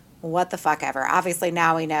 right? What the fuck ever. Obviously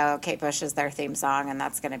now we know Kate Bush is their theme song, and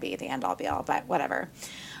that's going to be the end-all be-all, but whatever.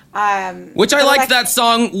 Which I liked that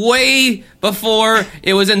song way before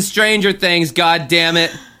it was in Stranger Things, god damn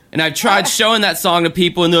it. And I've tried showing that song to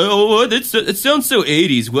people, and they're, oh, it sounds so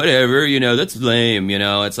 80s, whatever, that's lame,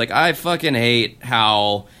 It's like, I fucking hate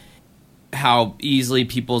how easily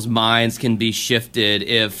people's minds can be shifted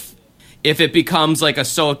if it becomes like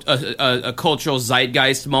a cultural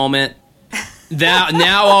zeitgeist moment.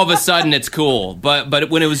 Now all of a sudden it's cool. But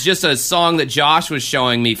when it was just a song that Josh was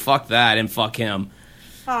showing me, fuck that and fuck him.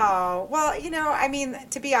 Oh, well, I mean,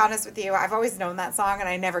 to be honest with you, I've always known that song and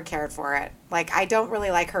I never cared for it. Like, I don't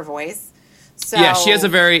really like her voice. So yeah, she has a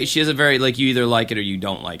very like, you either like it or you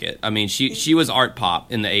don't like it. I mean, she was art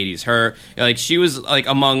pop in the 80s. She was like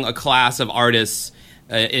among a class of artists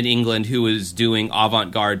in England who was doing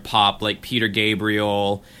avant-garde pop, like Peter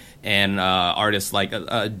Gabriel and artists like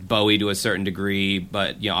Bowie to a certain degree,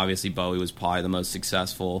 but obviously Bowie was probably the most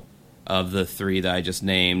successful of the three that I just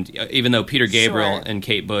named, even though Peter Gabriel and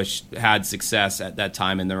Kate Bush had success at that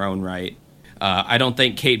time in their own right. I don't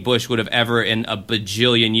think Kate Bush would have ever in a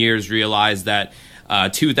bajillion years realized that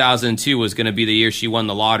 2002 was going to be the year she won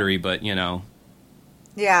the lottery, but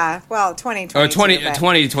Yeah, well, 2022. Or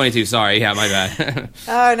 2022, sorry. Yeah, my bad.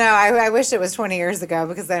 Oh, no, I wish it was 20 years ago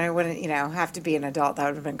because then I wouldn't, have to be an adult. That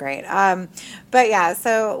would have been great. But yeah,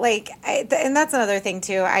 so and that's another thing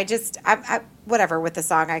too. I whatever with the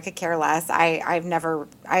song, I could care less.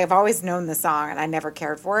 I've always known the song and I never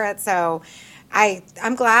cared for it. So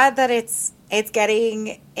I'm glad that it's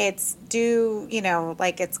getting its due,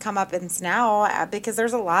 it's come up now because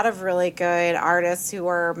there's a lot of really good artists who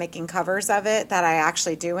are making covers of it that I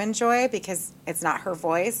actually do enjoy because it's not her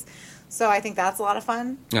voice. So I think that's a lot of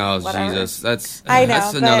fun. Oh, whatever. Jesus. That's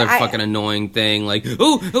another fucking annoying thing. Like,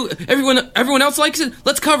 oh, everyone else likes it.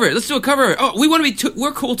 Let's cover it. Let's do a cover. Oh, we want to be,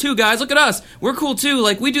 we're cool too, guys. Look at us. We're cool too.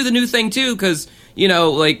 Like, we do the new thing too because,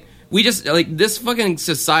 we just, this fucking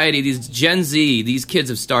society, these Gen Z, these kids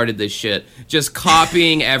have started this shit. Just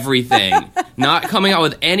copying everything. Not coming out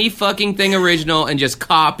with any fucking thing original and just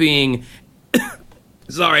copying.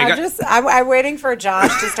 Sorry. I'm waiting for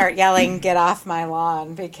Josh to start yelling, "Get off my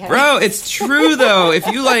lawn!" Because bro, it's true though. If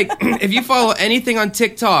you follow anything on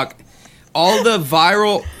TikTok, all the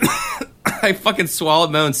viral. I fucking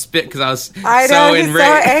swallowed my own spit because I was so enraged.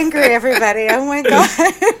 So angry, everybody. Oh my god.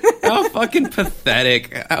 How fucking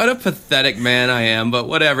pathetic. What a pathetic man I am, but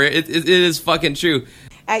whatever. It is fucking true.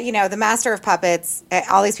 The Master of Puppets,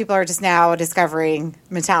 all these people are just now discovering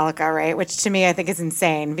Metallica, right? Which to me, I think is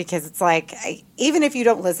insane because it's like, even if you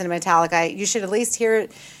don't listen to Metallica, you should at least hear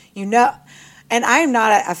it, And I'm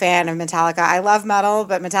not a fan of Metallica. I love metal,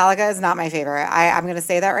 but Metallica is not my favorite. I'm going to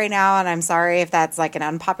say that right now, and I'm sorry if that's like an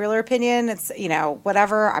unpopular opinion. It's,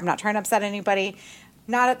 whatever. I'm not trying to upset anybody.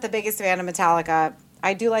 Not the biggest fan of Metallica.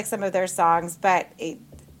 I do like some of their songs, but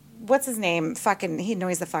what's his name? He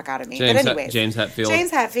annoys the fuck out of me. James Hetfield.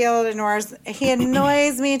 James Hetfield he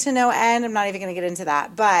annoys me to no end. I'm not even going to get into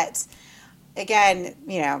that. But again,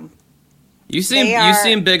 You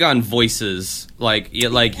seem big on voices, like you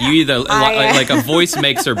either like a voice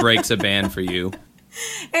makes or breaks a band for you.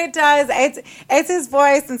 It does. It's his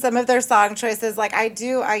voice and some of their song choices. Like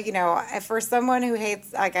for someone who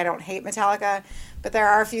hates, I don't hate Metallica, but there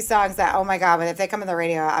are a few songs that, oh my god, if they come on the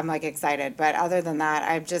radio, I'm excited. But other than that,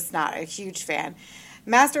 I'm just not a huge fan.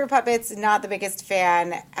 Master of Puppets, not the biggest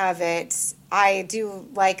fan of it. I do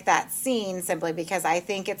like that scene simply because I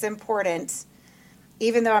think it's important.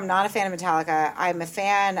 Even though I'm not a fan of Metallica, I'm a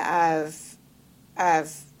fan of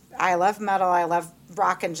I love metal, I love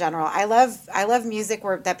rock in general. I love music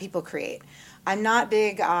that people create. I'm not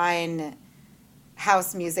big on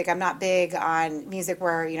house music. I'm not big on music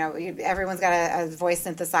where, everyone's got a voice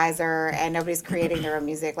synthesizer and nobody's creating their own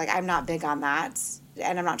music. Like, I'm not big on that.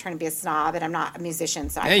 And I'm not trying to be a snob, and I'm not a musician.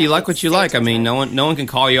 So yeah, you like what you like. I mean, no one can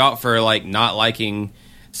call you out for not liking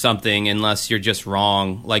something unless you're just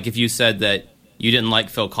wrong. Like if you said that you didn't like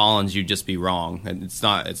Phil Collins, you'd just be wrong. It's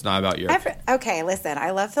not about your... Okay, listen,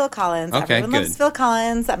 I love Phil Collins. Okay, Everyone loves Phil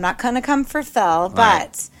Collins. I'm not going to come for Phil,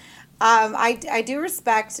 but I do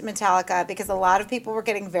respect Metallica because a lot of people were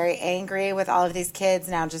getting very angry with all of these kids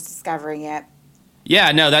now just discovering it.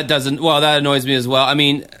 Yeah, no, that annoys me as well. I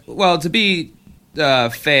mean, to be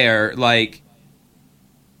fair,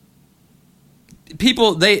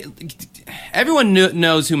 everyone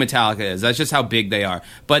knows who Metallica is. That's just how big they are.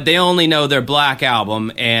 But they only know their Black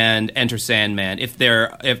Album and Enter Sandman. If they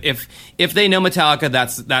know Metallica,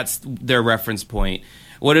 that's their reference point.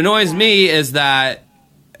 What annoys me is that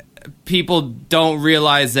people don't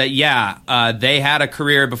realize that they had a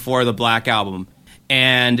career before the Black Album,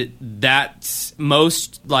 and that's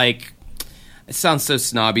most it sounds so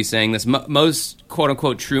snobby saying this. Most quote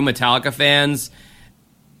unquote true Metallica fans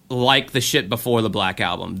like the shit before the Black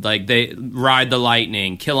Album. Like they Ride the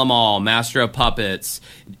Lightning, Kill 'Em All, Master of Puppets,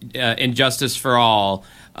 Injustice for All.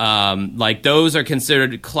 Like those are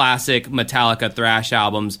considered classic Metallica thrash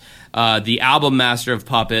albums. The album Master of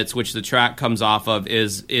Puppets, which the track comes off of,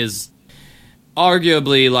 is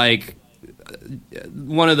arguably like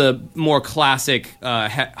one of the more classic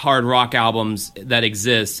hard rock albums that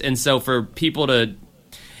exists. And so for people to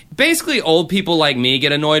basically, old people like me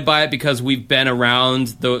get annoyed by it because we've been around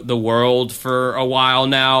the world for a while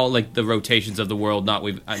now, like the rotations of the world. Not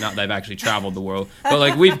that I've actually traveled the world, but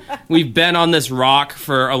like we've been on this rock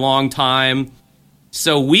for a long time,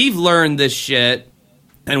 so we've learned this shit,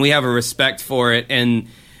 and we have a respect for it. And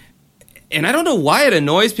I don't know why it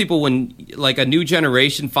annoys people when like a new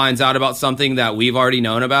generation finds out about something that we've already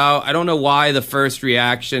known about. I don't know why the first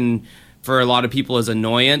reaction for a lot of people is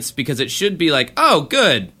annoyance, because it should be like, oh,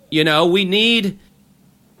 good. You know, we need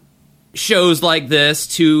shows like this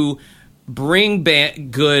to bring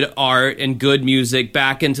good art and good music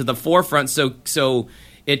back into the forefront. So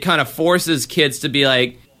it kind of forces kids to be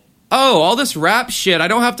like, oh, all this rap shit, I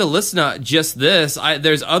don't have to listen to just this.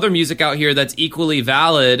 There's other music out here that's equally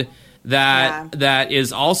valid that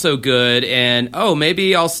is also good. And, oh,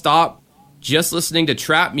 maybe I'll stop just listening to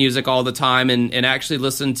trap music all the time and actually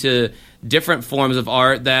listen to different forms of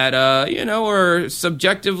art that, are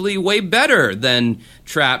subjectively way better than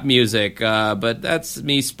trap music. But that's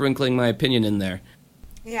me sprinkling my opinion in there.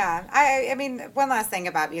 Yeah. I mean, one last thing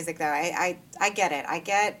about music, though. I get it.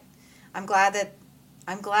 I'm glad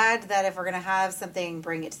that if we're going to have something,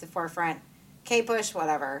 bring it to the forefront. Kate Bush,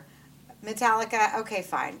 whatever. Metallica, okay,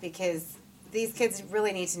 fine. Because these kids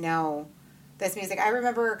really need to know this music. I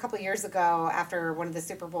remember a couple years ago, after one of the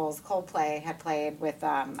Super Bowls, Coldplay had played with,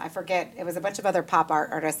 I forget, it was a bunch of other pop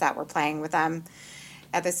art artists that were playing with them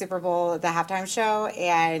at the Super Bowl, the halftime show,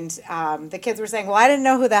 and the kids were saying, well, I didn't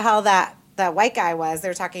know who the hell that white guy was. They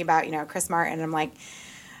were talking about, Chris Martin, and I'm like,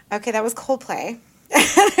 okay, that was Coldplay.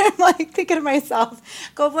 And I'm like thinking to myself,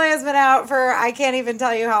 Coldplay has been out for, I can't even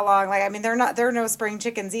tell you how long. Like, I mean, they're no spring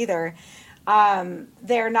chickens either.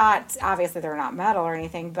 They're not, obviously they're not metal or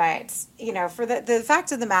anything, but for the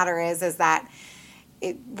fact of the matter is that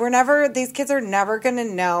these kids are never going to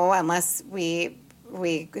know unless we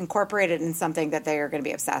incorporate it in something that they are going to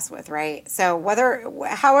be obsessed with. Right. So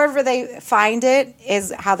however they find it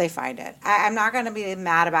is how they find it. I'm not going to be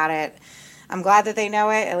mad about it. I'm glad that they know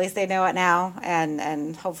it. At least they know it now,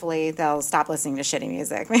 and hopefully they'll stop listening to shitty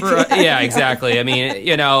music. Yeah, exactly. I mean,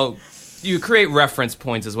 you create reference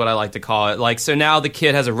points is what I like to call it. Like, so now the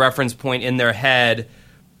kid has a reference point in their head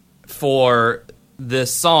for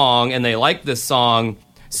this song, and they like this song.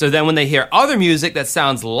 So then when they hear other music that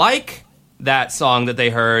sounds like that song that they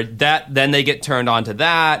heard, then they get turned on to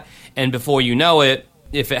that. And before you know it,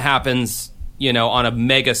 if it happens, on a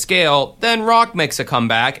mega scale, then rock makes a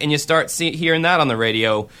comeback, and you start hearing that on the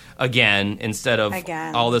radio again instead of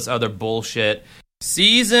all this other bullshit.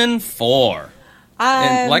 Season 4.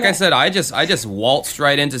 And like I said, I just waltzed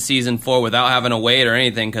right into season 4 without having to wait or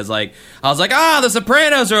anything, because I was like, The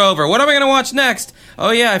Sopranos are over. What am I going to watch next?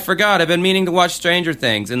 Oh yeah, I forgot. I've been meaning to watch Stranger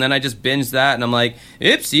Things, and then I just binged that, and I'm like,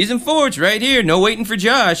 season 4, it's right here. No waiting for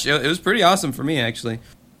Josh. It was pretty awesome for me, actually.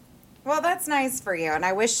 Well, that's nice for you, and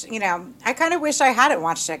I wish, I kind of wish I hadn't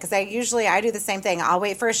watched it, because I do the same thing. I'll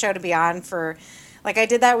wait for a show to be on for, like I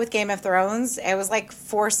did that with Game of Thrones. It was like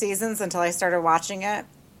 4 seasons until I started watching it.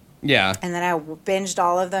 Yeah. And then I binged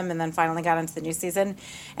all of them and then finally got into the new season.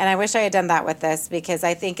 And I wish I had done that with this, because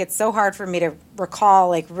I think it's so hard for me to recall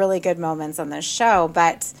like really good moments on this show.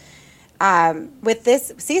 But with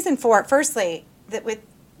this season 4, firstly,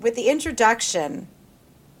 with the introduction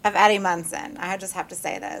of Eddie Munson, I just have to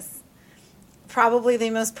say this. Probably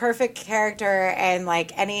the most perfect character in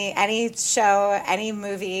like any show, any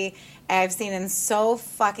movie I've seen in so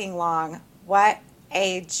fucking long. What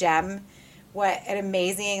a gem. What an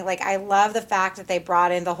amazing, I love the fact that they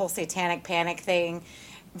brought in the whole satanic panic thing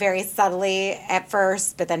very subtly at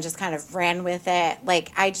first, but then just kind of ran with it.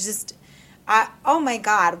 Oh my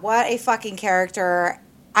God, what a fucking character.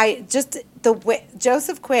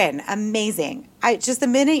 Joseph Quinn, amazing. The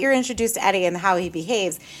minute you're introduced to Eddie and how he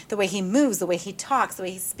behaves, the way he moves, the way he talks, the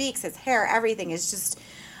way he speaks, his hair, everything is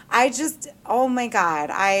oh my God,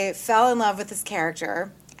 I fell in love with this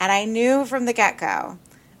character, and I knew from the get-go,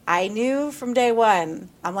 I knew from day one,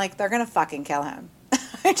 I'm like, they're going to fucking kill him.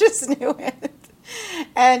 I just knew it.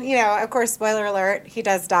 And, of course, spoiler alert, he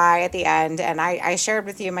does die at the end. And I shared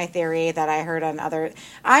with you my theory that I heard on other...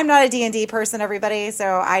 I'm not a D&D person, everybody,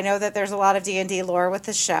 so I know that there's a lot of D&D lore with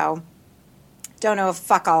the show. Don't know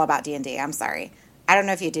fuck all about D&D, I'm sorry. I don't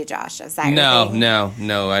know if you do, Josh. Is that your thing?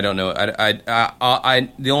 No, I don't know.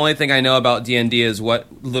 The only thing I know about D&D is what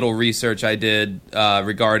little research I did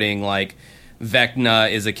regarding like Vecna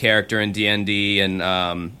is a character in D&D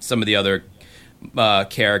and some of the other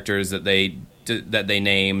characters that they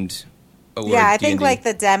named. Yeah, I think like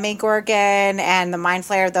the Demigorgon and the Mind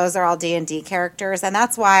Flayer, those are all D&D characters, and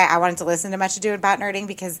that's why I wanted to listen to Much Ado About Nerding,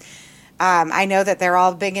 because I know that they're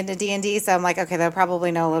all big into D&D, so I'm like, okay, they'll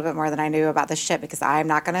probably know a little bit more than I knew about this shit, because I'm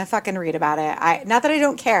not going to fucking read about it. Not that I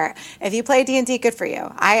don't care. If you play D&D, good for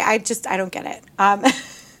you. I don't get it. But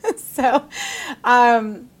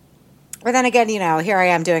then again, here I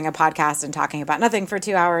am doing a podcast and talking about nothing for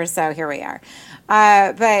 2 hours, so here we are.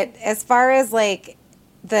 But as far as like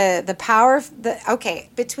the power,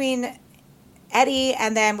 between Eddie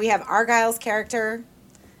and then we have Argyle's character.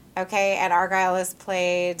 Okay, and Argyle is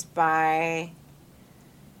played by,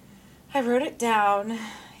 I wrote it down.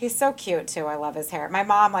 He's so cute, too. I love his hair. My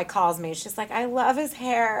mom, calls me. She's like, I love his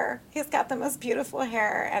hair. He's got the most beautiful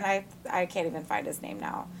hair. And I can't even find his name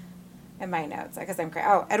now in my notes because I'm crazy.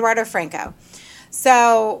 Oh, Eduardo Franco.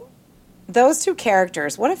 So those two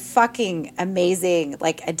characters, what a fucking amazing,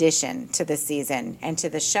 addition to the season and to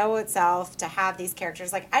the show itself to have these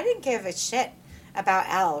characters. I didn't give a shit about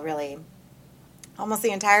Elle, really. Almost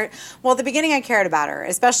the entire... Well, at the beginning I cared about her,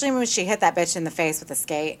 especially when she hit that bitch in the face with a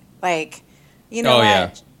skate. What?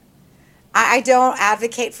 Yeah. I don't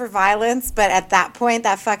advocate for violence, but at that point,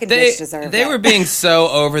 that fucking bitch deserved it. They were being so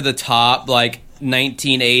over the top,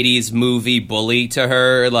 1980s movie bully to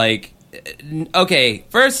her. Okay,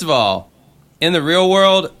 first of all, in the real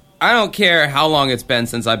world, I don't care how long it's been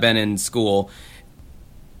since I've been in school.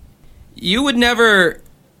 You would never...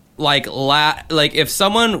 if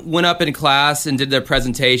someone went up in class and did their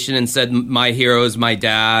presentation and said, my hero is my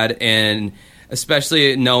dad, and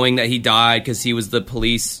especially knowing that he died because he was the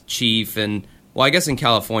police chief, and, well, I guess in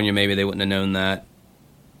California maybe they wouldn't have known that.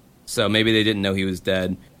 So maybe they didn't know he was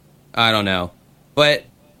dead. I don't know. But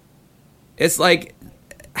it's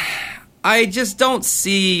I just don't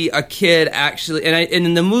see a kid actually, and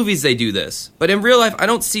in the movies they do this, but in real life I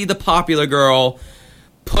don't see the popular girl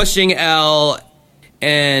pushing Elle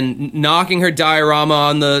and knocking her diorama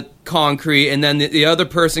on the concrete, and then the other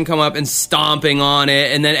person come up and stomping on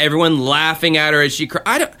it, and then everyone laughing at her as she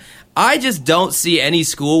cries. I just don't see any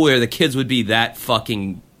school where the kids would be that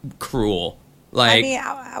fucking cruel. I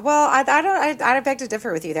beg to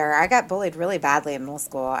differ with you there. I got bullied really badly in middle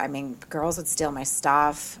school. I mean, girls would steal my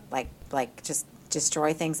stuff, just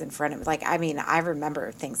destroy things in front of me. I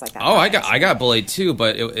remember things like that. Oh, I got bullied too,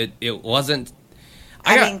 but it wasn't.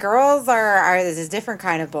 Girls are a different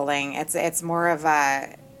kind of bullying. It's more of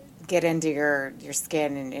a get into your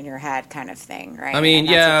skin and in your head kind of thing, right?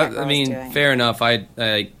 Fair enough. I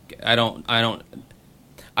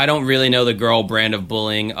don't really know the girl brand of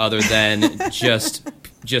bullying other than just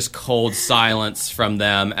cold silence from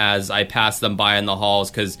them as I passed them by in the halls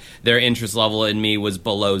because their interest level in me was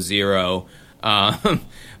below zero. But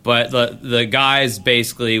the guys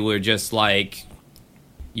basically were just like,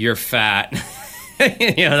 "You're fat."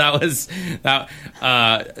 That was that.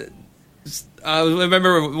 I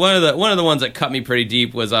remember one of the ones that cut me pretty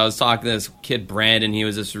deep was I was talking to this kid Brandon. He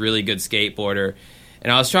was this really good skateboarder,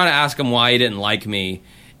 and I was trying to ask him why he didn't like me.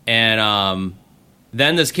 And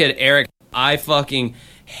then this kid Eric, I fucking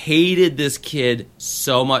hated this kid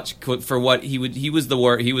so much for what he was the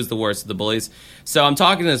worst of the bullies. So I'm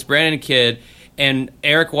talking to this Brandon kid, and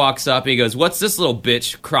Eric walks up and he goes, "What's this little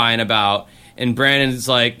bitch crying about?" And Brandon's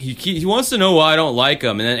like, he wants to know why I don't like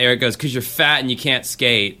him. And then Eric goes, "'Cause you're fat and you can't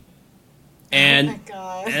skate." And, oh my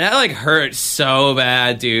God. And that hurt so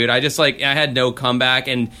bad, dude. I had no comeback,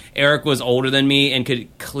 and Eric was older than me and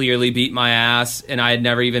could clearly beat my ass, and I had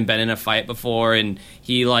never even been in a fight before, and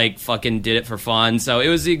he fucking did it for fun. So it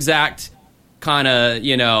was the exact kind of,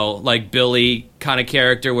 Billy kind of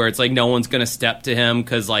character where it's no one's gonna step to him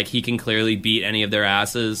because he can clearly beat any of their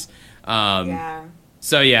asses. Yeah.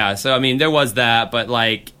 So I mean there was that, but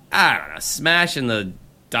I don't know, smashing the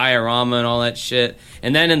diorama and all that shit,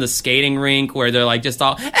 and then in the skating rink where they're just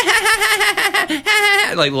all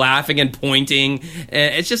laughing and pointing,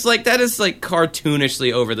 and it's just that is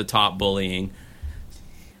cartoonishly over the top bullying.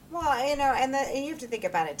 Well, and you have to think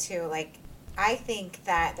about it too. I think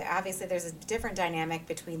that obviously there's a different dynamic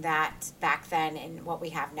between that back then and what we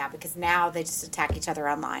have now, because now they just attack each other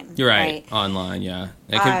online. You're right? Online, yeah.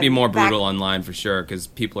 It could be more brutal online for sure because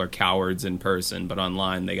people are cowards in person, but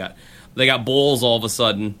online they got bulls all of a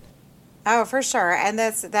sudden. Oh, for sure. And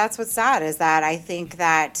that's what's sad is that I think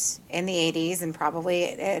that in the 80s and probably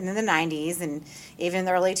in the 90s and even in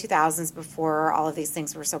the early 2000s before all of these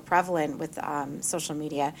things were so prevalent with social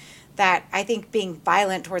media, that I think being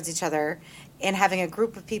violent towards each other and having a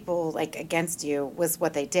group of people like against you was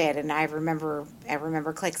what they did. And I remember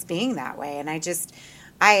cliques being that way. And I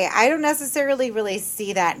don't necessarily really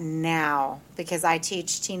see that now because I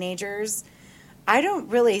teach teenagers. I don't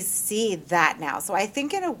really see that now. So I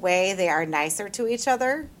think in a way they are nicer to each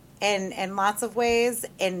other in lots of ways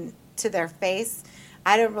and to their face.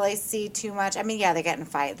 I don't really see too much. I mean, yeah, they get in a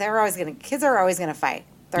fight. Kids are always going to fight.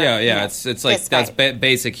 It's like that's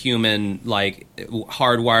basic human, like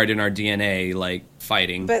hardwired in our DNA, like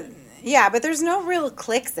fighting. But yeah, but there's no real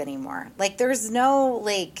cliques anymore. Like there's no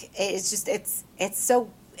like it's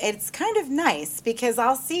kind of nice because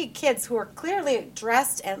I'll see kids who are clearly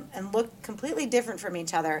dressed and look completely different from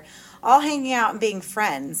each other, all hanging out and being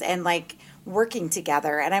friends and like working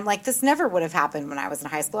together. And I'm like, this never would have happened when I was in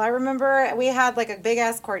high school. I remember we had like a big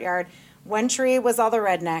ass courtyard. One tree was all the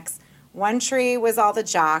rednecks. One tree was all the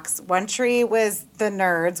jocks. One tree was the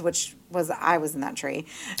nerds, I was in that tree.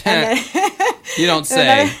 And then, you don't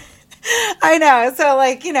say. I know. So,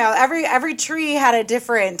 like, every tree had a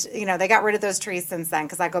different, they got rid of those trees since then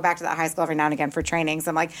because I go back to that high school every now and again for trainings.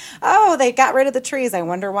 I'm like, oh, they got rid of the trees. I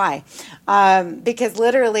wonder why. Because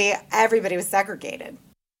literally everybody was segregated.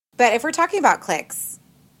 But if we're talking about cliques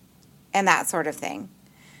and that sort of thing,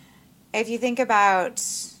 if you think about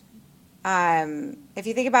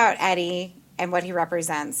Eddie and what he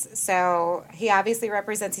represents, so he obviously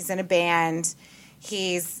represents, he's in a band,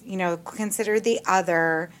 he's, considered the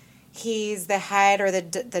other, he's the head or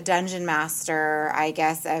the dungeon master, I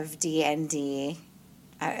guess, of D&D,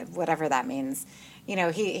 whatever that means.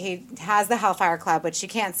 He has the Hellfire Club, which you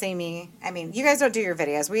can't see me. I mean, you guys don't do your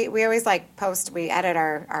videos. We always we edit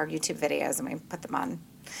our YouTube videos and we put them on.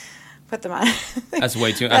 That's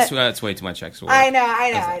way too. That's way too much extra work. I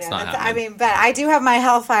know. But I do have my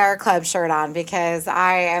Hellfire Club shirt on because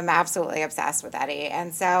I am absolutely obsessed with Eddie,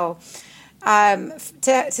 and so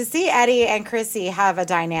to see Eddie and Chrissy have a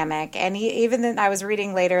dynamic, and I was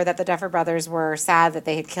reading later that the Duffer Brothers were sad that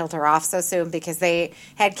they had killed her off so soon because they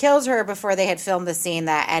had killed her before they had filmed the scene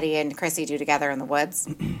that Eddie and Chrissy do together in the woods,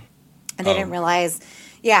 and they didn't realize.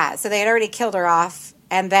 Yeah, so they had already killed her off.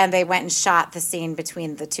 And then they went and shot the scene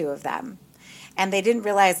between the two of them. And they didn't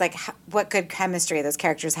realize, like, what good chemistry those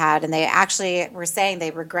characters had. And they actually were saying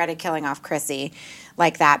they regretted killing off Chrissy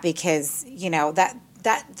like that because,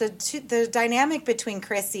 the dynamic between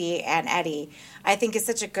Chrissy and Eddie, I think, is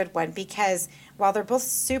such a good one because while they're both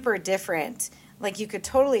super different, like, you could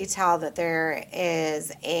totally tell that there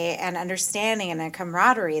is an understanding and a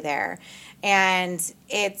camaraderie there. And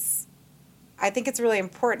I think it's really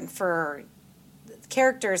important for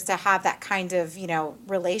characters to have that kind of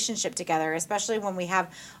relationship together, especially when we have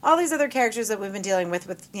all these other characters that we've been dealing with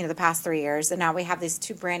the past 3 years, and now we have these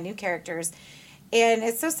two brand new characters, and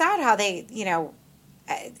it's so sad how they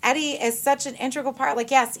Eddie is such an integral part.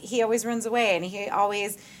 Like, yes, he always runs away and he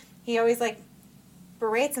always like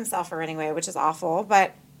berates himself for running away, which is awful,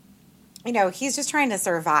 but he's just trying to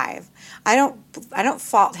survive. I don't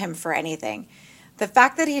fault him for anything. The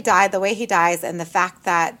fact that he died the way he dies, and the fact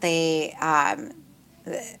that they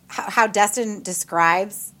how Destin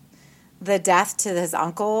describes the death to his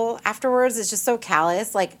uncle afterwards is just so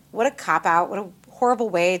callous. Like, what a cop-out. What a horrible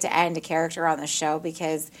way to end a character on the show,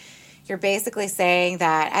 because you're basically saying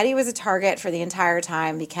that Eddie was a target for the entire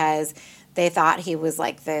time because they thought he was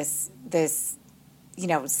like this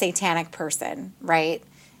satanic person, right?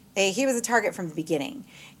 He was a target from the beginning.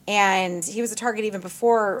 And he was a target even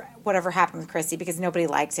before whatever happened with Chrissy because nobody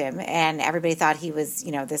liked him and everybody thought he was,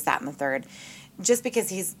 this, that, and the third. Just because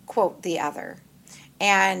he's, quote, the other.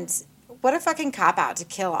 And what a fucking cop-out to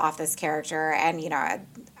kill off this character. And,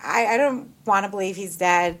 I don't want to believe he's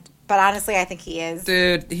dead, but honestly, I think he is.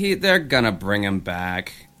 Dude, they're gonna bring him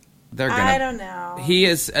back. I don't know. He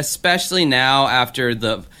is, especially now after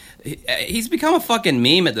he's become a fucking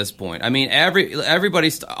meme at this point. I mean,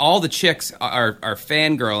 all the chicks are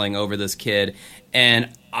fangirling over this kid, and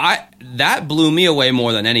that blew me away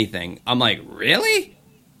more than anything. I'm like, really?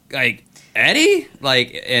 Like, Eddie?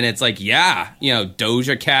 Like, and it's like, yeah,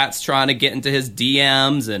 Doja Cat's trying to get into his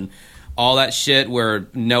DMs and all that shit where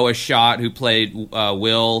Noah Schott, who played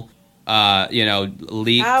Will, leaked.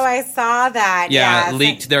 Oh, I saw that. Yeah,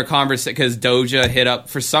 leaked their conversation because Doja hit up,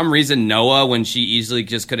 for some reason, Noah, when she easily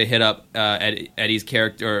just could have hit up Eddie's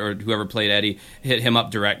character or whoever played Eddie, hit him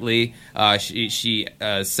up directly. She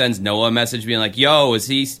sends Noah a message being like, yo, is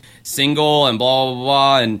he single and blah, blah,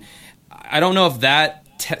 blah. And I don't know if that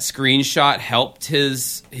screenshot helped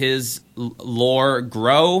his lore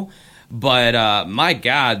grow. But my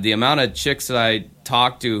God, the amount of chicks that I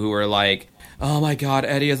talked to who were like, "Oh my God,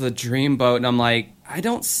 Eddie is a dreamboat," and I'm like, I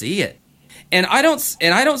don't see it. And I don't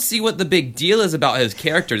see what the big deal is about his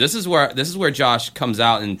character. This is where Josh comes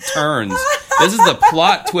out and turns. This is the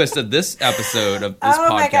plot twist of this episode of this podcast. Oh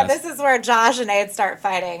my God, this is where Josh and Aid start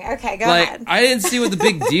fighting. Okay, go ahead. I didn't see what the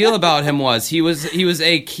big deal about him was. He was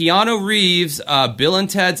a Keanu Reeves, Bill and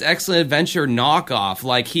Ted's Excellent Adventure knockoff.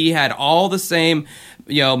 Like, he had all the same,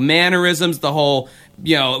 mannerisms, the whole,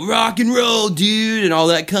 rock and roll dude and all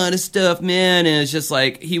that kind of stuff, man. And it's just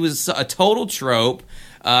like, he was a total trope.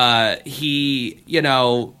 He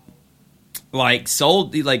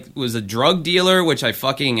was a drug dealer, which I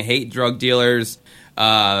fucking hate drug dealers. Which,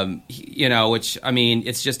 I mean,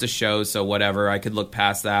 it's just a show, so whatever. I could look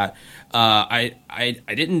past that. I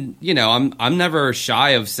didn't, I'm never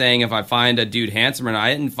shy of saying if I find a dude handsome or not.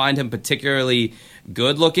 I didn't find him particularly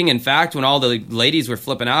good looking. In fact, when all the ladies were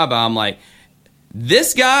flipping out about him, like,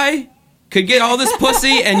 this guy could get all this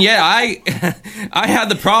pussy, and yet I had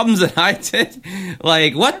the problems that I did.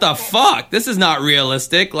 Like, what the fuck? This is not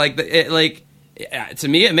realistic. To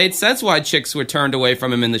me, it made sense why chicks were turned away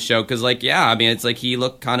from him in the show. Because, it's like he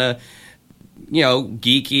looked kind of,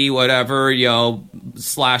 geeky, whatever,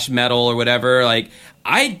 slash metal or whatever. Like,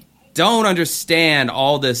 I don't understand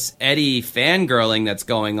all this Eddie fangirling that's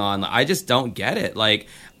going on. I just don't get it. Like,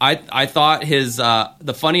 I thought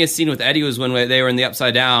the funniest scene with Eddie was when they were in the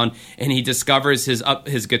Upside Down and he discovers his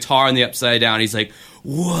guitar in the Upside Down. He's like,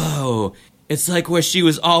 whoa, it's like where she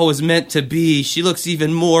was always meant to be. She looks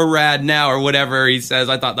even more rad now, or whatever he says.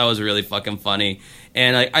 I thought that was really fucking funny.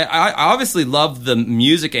 And I obviously love the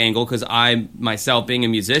music angle because I myself being a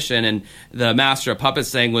musician, and the Master of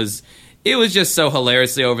Puppets thing was just so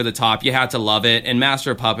hilariously over the top. You had to love it. And Master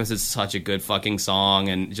of Puppets is such a good fucking song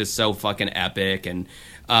and just so fucking epic. And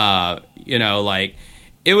it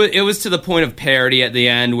was to the point of parody at the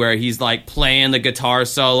end where he's like playing the guitar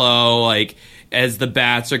solo, like, as the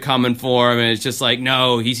bats are coming for him, and it's just like,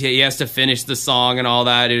 no, he has to finish the song and all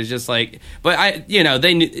that. It was just like, but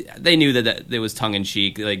they knew that it was tongue in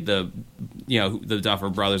cheek, like the Duffer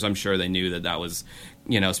Brothers. I'm sure they knew that was,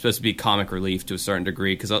 supposed to be comic relief to a certain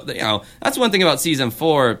degree, because that's one thing about season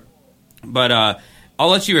 4. But I'll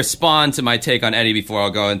let you respond to my take on Eddie before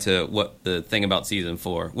I'll go into what the thing about season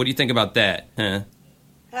 4. What do you think about that? Huh?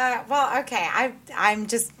 Well, okay, I'm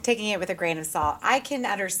just taking it with a grain of salt. I can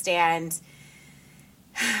understand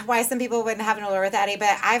why some people wouldn't have an allure with Eddie,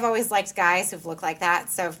 but I've always liked guys who've looked like that,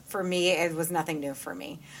 so for me it was nothing new for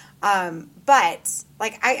me. But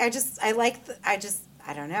like I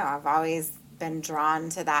don't know, I've always been drawn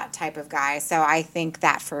to that type of guy, so I think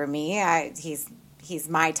that for me he's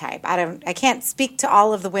my type. I can't speak to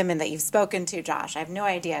all of the women that you've spoken to, Josh. I have no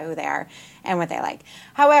idea who they are and what they like.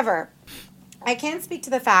 However, I can speak to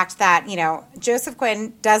the fact that Joseph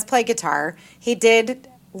Quinn does play guitar. He did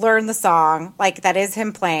learn the song, like, that is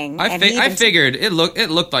him playing. I figured it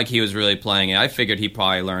looked like he was really playing it. I figured he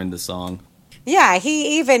probably learned the song. Yeah,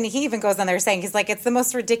 he even goes on there saying, he's like, it's the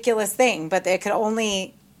most ridiculous thing, but it could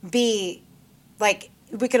only be like,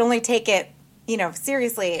 we could only take it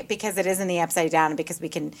seriously because it is in the Upside Down and because we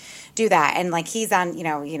can do that. And like, he's on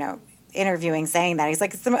interviewing saying that he's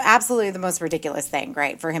like, it's absolutely the most ridiculous thing,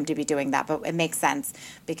 right, for him to be doing that, but it makes sense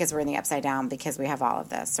because we're in the Upside Down, because we have all of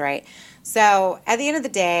this, right? So at the end of the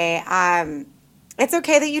day, it's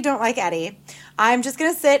okay that you don't like Eddie. I'm just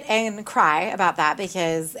gonna sit and cry about that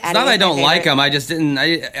because Eddie, it's not that I don't like him. I just didn't.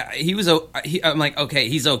 I'm like, okay,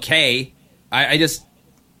 he's okay. I just,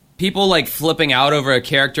 people like flipping out over a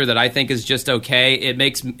character that I think is just okay.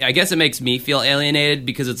 I guess it makes me feel alienated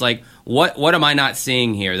because it's like, what am I not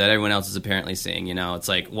seeing here that everyone else is apparently seeing? It's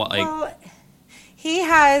like, what? Like, well, he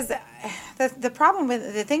has the problem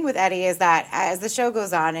with the thing with Eddie is that as the show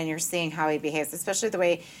goes on and you're seeing how he behaves, especially the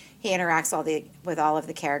way he interacts with all of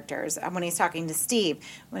the characters. When he's talking to Steve,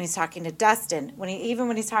 when he's talking to Dustin, when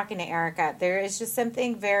he's talking to Erica, there is just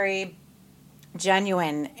something very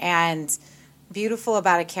genuine and beautiful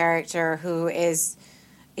about a character who is,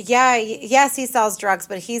 yes, he sells drugs,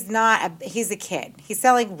 but he's a kid. He's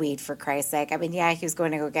selling weed, for Christ's sake. I mean, yeah, he was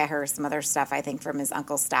going to go get her some other stuff, I think, from his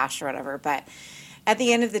uncle's stash or whatever. But at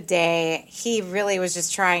the end of the day, he really was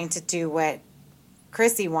just trying to do what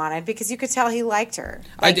Chrissy wanted because you could tell he liked her.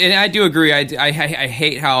 Like, I do agree. I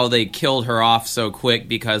hate how they killed her off so quick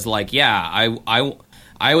because, like, yeah,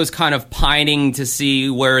 I was kind of pining to see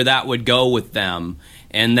where that would go with them,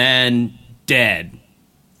 and then dead.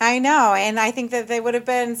 I know, and I think that they would have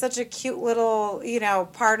been such a cute little,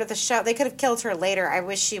 part of the show. They could have killed her later. I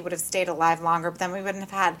wish she would have stayed alive longer, but then we wouldn't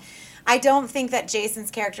have had I don't think that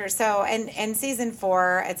Jason's character. So in season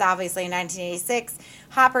 4, it's obviously 1986.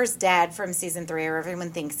 Hopper's dead from season 3, or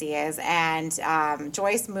everyone thinks he is, and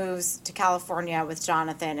Joyce moves to California with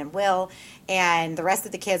Jonathan and Will, and the rest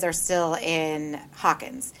of the kids are still in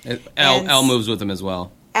Hawkins. Elle moves with him as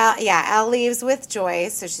well. Elle leaves with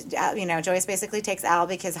Joyce. So she, Joyce basically takes Elle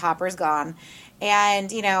because Hopper's gone.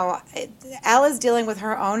 And, Elle is dealing with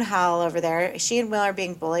her own hell over there. She and Will are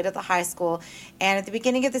being bullied at the high school. And at the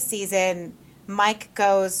beginning of the season, Mike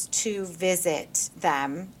goes to visit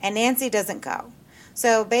them, and Nancy doesn't go.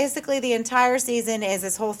 So basically the entire season is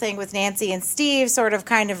this whole thing with Nancy and Steve sort of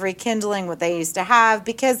kind of rekindling what they used to have,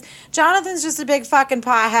 because Jonathan's just a big fucking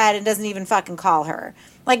pothead and doesn't even fucking call her.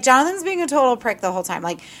 Like, Jonathan's being a total prick the whole time.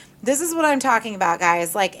 Like, this is what I'm talking about,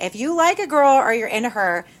 guys. Like, if you like a girl or you're into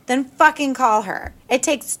her, then fucking call her. It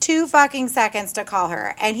takes 2 fucking seconds to call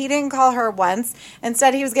her. And he didn't call her once.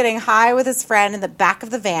 Instead, he was getting high with his friend in the back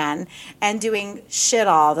of the van and doing shit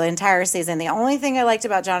all the entire season. The only thing I liked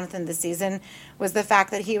about Jonathan this season was the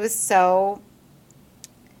fact that he was so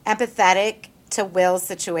empathetic to Will's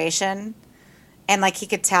situation. And, like, he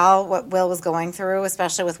could tell what Will was going through,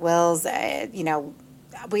 especially with Will's,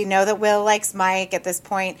 we know that Will likes Mike at this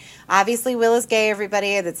point. Obviously, Will is gay,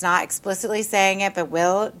 everybody. That's not explicitly saying it, but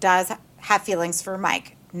Will does have feelings for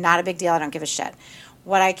Mike. Not a big deal. I don't give a shit.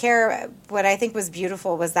 What I think was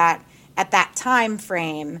beautiful was that at that time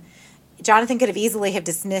frame, Jonathan could have easily have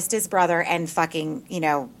dismissed his brother and fucking,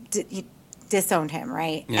 disowned him,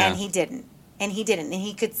 right? Yeah. And he didn't. And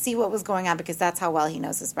he could see what was going on because that's how well he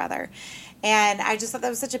knows his brother. And I just thought that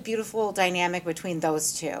was such a beautiful dynamic between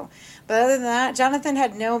those two. But other than that, Jonathan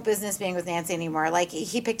had no business being with Nancy anymore. Like,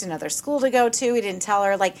 he picked another school to go to. He didn't tell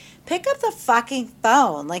her, like, pick up the fucking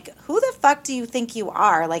phone. Like, who the fuck do you think you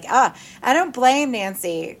are? Like, I don't blame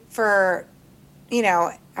Nancy for,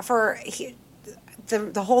 the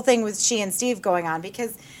whole thing with she and Steve going on.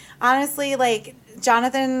 Because, honestly, like,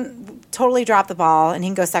 Jonathan totally dropped the ball, and he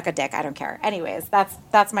can go suck a dick. I don't care. Anyways,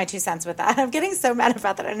 that's my 2 cents with that. I'm getting so mad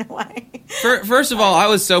about that. I don't know why. First of all, I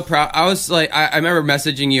was so proud. I was like, I remember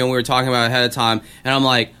messaging you, and we were talking about it ahead of time, and I'm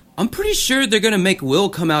like, I'm pretty sure they're going to make Will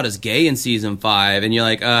come out as gay in season 5. And you're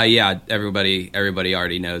like, yeah, everybody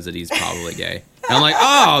already knows that he's probably gay. And I'm like,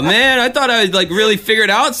 oh, man, I thought I like really figured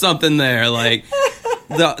out something there. Like,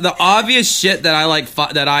 the obvious shit that I like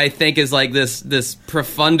that I think is like this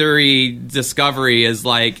profundery discovery is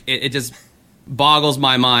like it just boggles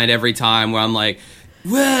my mind every time, where I'm like,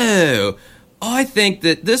 whoa, I think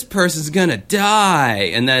that this person's gonna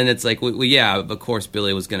die, and then it's like, well, yeah, of course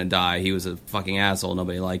Billy was gonna die. He was a fucking asshole.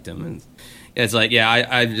 Nobody liked him, and it's like, yeah,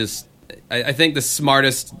 I think the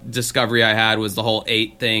smartest discovery I had was the whole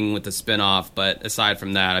 8 thing with the spinoff. But aside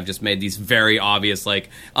from that, I've just made these very obvious, like,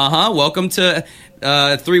 welcome to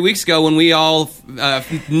 3 weeks ago when we all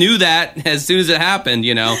knew that as soon as it happened,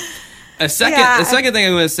 The second thing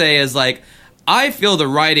I'm going to say is, like, I feel the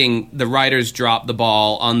writers dropped the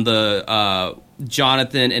ball on the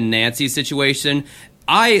Jonathan and Nancy situation.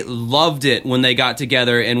 I loved it when they got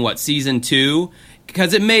together in, season 2,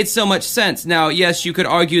 because it made so much sense. Now, yes, you could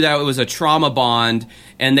argue that it was a trauma bond,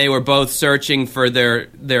 and they were both searching for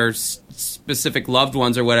their specific loved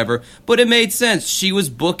ones or whatever, but it made sense. She was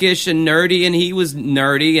bookish and nerdy, and he was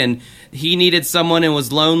nerdy, and he needed someone and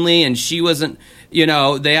was lonely, and she wasn't,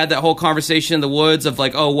 they had that whole conversation in the woods of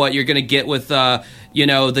like, oh, what you're going to get with,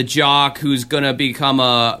 the jock who's going to become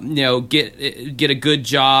get a good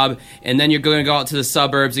job, and then you're going to go out to the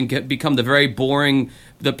suburbs and become the very boring,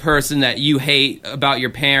 the person that you hate about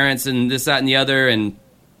your parents and this, that, and the other. And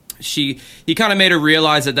he kind of made her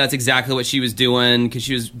realize that that's exactly what she was doing, because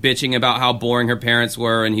she was bitching about how boring her parents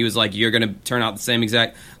were, and he was like, you're going to turn out the same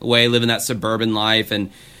exact way, living that suburban life.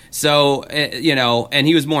 And so, and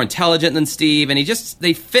he was more intelligent than Steve, and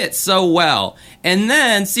they fit so well. And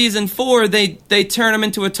then season 4, they turn him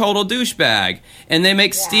into a total douchebag, and they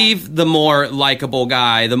make Steve the more likable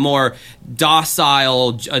guy, the more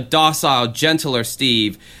docile, gentler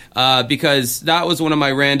Steve, because that was one of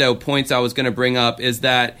my rando points I was going to bring up, is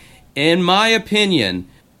that, in my opinion,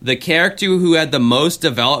 the character who had the most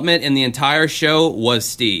development in the entire show was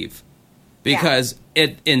Steve. Because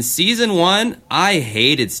in season 1, I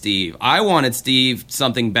hated Steve. I wanted Steve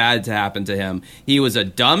something bad to happen to him. He was a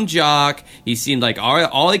dumb jock. He seemed like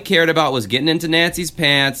all he cared about was getting into Nancy's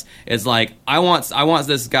pants. It's like, I want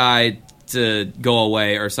this guy to go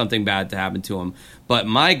away or something bad to happen to him. But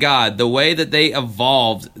my God, the way that they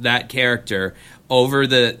evolved that character over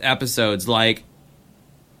the episodes, like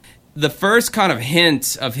the first kind of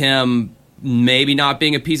hint of him maybe not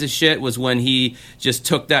being a piece of shit was when he just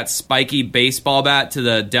took that spiky baseball bat to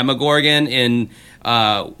the Demogorgon in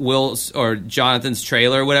Will's or Jonathan's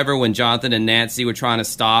trailer or whatever, when Jonathan and Nancy were trying to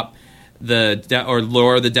stop or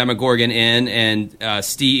lure the Demogorgon in, and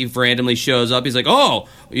Steve randomly shows up. He's like, oh,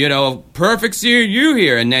 perfect seeing you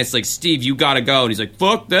here. And Nancy's like, Steve, you gotta go. And he's like,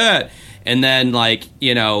 fuck that. And then, like,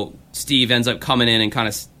 Steve ends up coming in and kind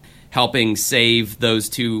of helping save those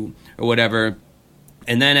two or whatever.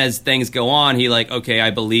 And then as things go on, he like, okay,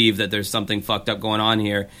 I believe that there's something fucked up going on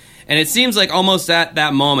here. And it seems like almost at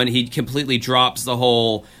that moment, he completely drops the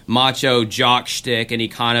whole macho jock shtick, and he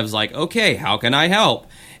kind of is like, okay, how can I help?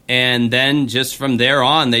 And then just from there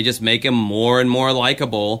on, they just make him more and more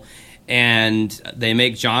likable, and they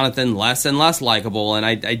make Jonathan less and less likable. And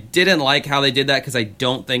I didn't like how they did that, because I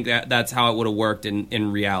don't think that's how it would have worked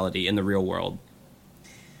in reality, in the real world.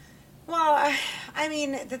 Well, I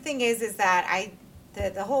mean, the thing is that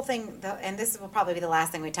the whole thing, and this will probably be the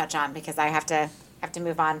last thing we touch on, because I have to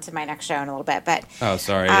move on to my next show in a little bit. But oh,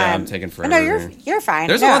 sorry, yeah, I'm taking forever. No, you're fine.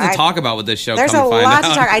 There's a lot to talk about with this show. There's a lot to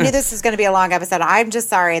talk. I knew this was going to be a long episode. I'm just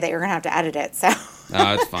sorry that you're going to have to edit it. So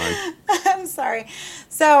no, it's fine. I'm sorry.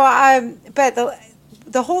 So, but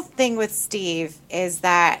the whole thing with Steve is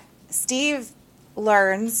that Steve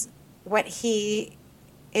learns what he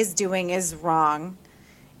is doing is wrong.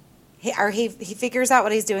 He figures out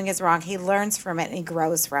what he's doing is wrong. He learns from it and he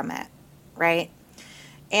grows from it, right?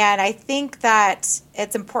 And I think that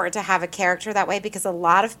it's important to have a character that way, because a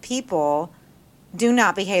lot of people do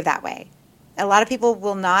not behave that way. A lot of people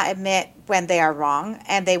will not admit when they are wrong,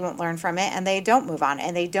 and they won't learn from it, and they don't move on,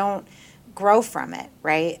 and they don't grow from it,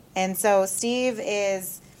 right? And so Steve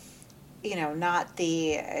is, not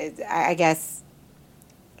I guess,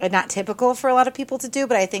 not typical for a lot of people to do,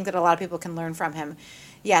 but I think that a lot of people can learn from him.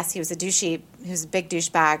 Yes, he was a big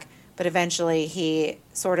douchebag, but eventually he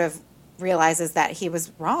sort of realizes that he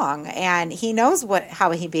was wrong, and he knows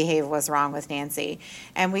how he behaved was wrong with Nancy,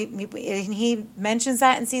 and he mentions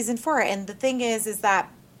that in season 4. And the thing is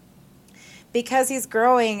that because he's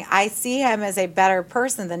growing, I see him as a better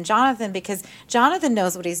person than Jonathan, because Jonathan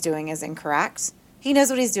knows what he's doing is incorrect. He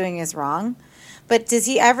knows what he's doing is wrong. But does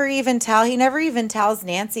he ever even tell? He never even tells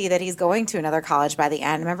Nancy that he's going to another college by the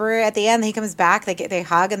end. Remember, at the end, he comes back, they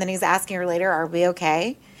hug, and then he's asking her later, "Are we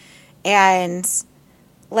okay?" And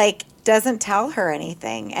doesn't tell her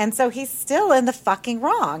anything. And so he's still in the fucking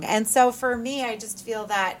wrong. And so for me, I just feel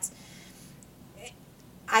that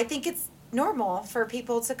I think it's normal for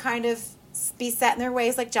people to kind of be set in their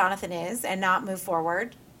ways like Jonathan is and not move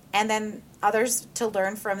forward. And then others to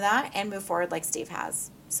learn from that and move forward like Steve has.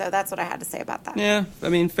 So that's what I had to say about that. Yeah, I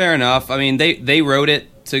mean, fair enough. I mean, they wrote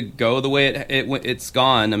it to go the way it's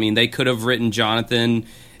gone. I mean, they could have written Jonathan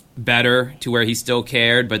better to where he still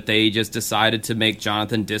cared, but they just decided to make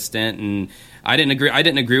Jonathan distant, and I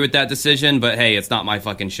didn't agree with that decision, but hey, it's not my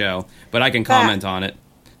fucking show, but I can comment on it.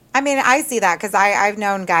 I mean, I see that, because I've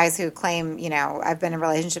known guys who claim, I've been in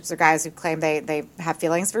relationships with guys who claim they have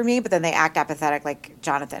feelings for me, but then they act apathetic like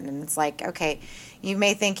Jonathan, and it's like, okay, you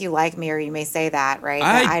may think you like me, or you may say that, right?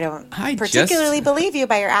 But I don't particularly believe you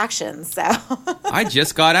by your actions. So I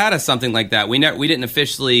just got out of something like that. We didn't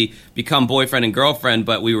officially become boyfriend and girlfriend,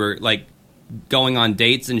 but we were like going on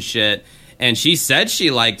dates and shit. And she said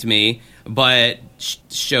she liked me, but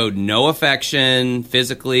showed no affection,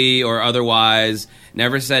 physically or otherwise.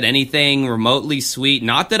 Never said anything remotely sweet.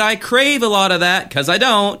 Not that I crave a lot of that, because I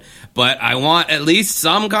don't. But I want at least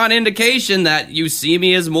some kind of indication that you see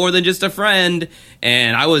me as more than just a friend.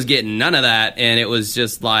 And I was getting none of that. And it was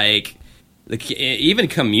just like, even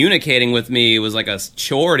communicating with me was like a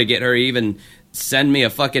chore to get her to even send me a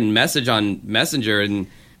fucking message on Messenger. And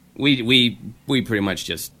we pretty much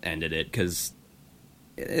just ended it, because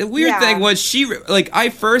the weird thing was I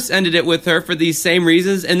first ended it with her for these same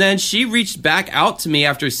reasons, and then she reached back out to me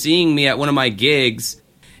after seeing me at one of my gigs,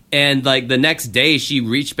 and the next day she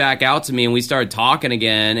reached back out to me and we started talking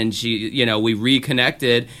again, and she, we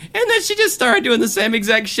reconnected, and then she just started doing the same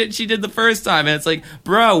exact shit she did the first time, and it's like,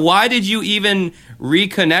 bro, why did you even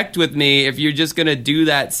reconnect with me if you're just gonna do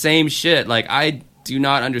that same shit? I do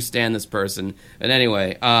not understand this person. But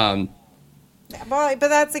anyway, well, but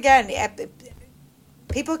that's again,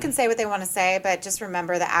 people can say what they want to say, but just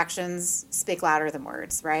remember the actions speak louder than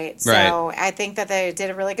words, right? So I think that they did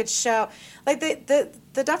a really good show. The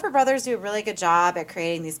Duffer Brothers do a really good job at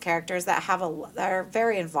creating these characters that are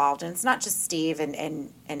very involved, and it's not just Steve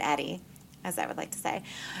and Eddie. as I would like to say.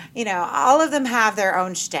 All of them have their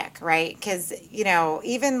own shtick, right? Because,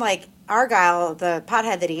 even like Argyle, the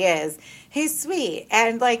pothead that he is, he's sweet.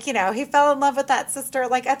 And like, he fell in love with that sister.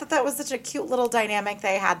 Like, I thought that was such a cute little dynamic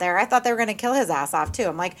they had there. I thought they were going to kill his ass off too.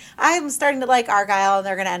 I'm like, I'm starting to like Argyle and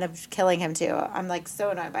they're going to end up killing him too. I'm like so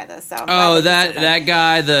annoyed by this. So that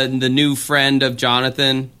guy, the new friend of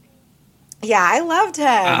Jonathan. Yeah, I loved him.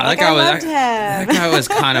 That guy was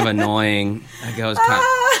kind of annoying. That guy was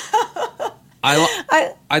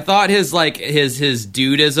I thought his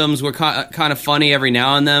dudisms were kind of funny every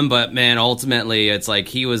now and then, but man, ultimately it's like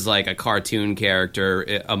he was like a cartoon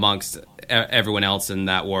character amongst everyone else in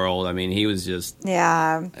that world. I mean, he was just He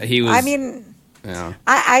was. I mean, yeah.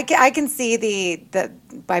 I can see the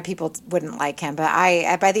why people wouldn't like him, but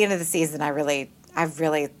by the end of the season, I really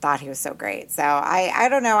thought he was so great. So I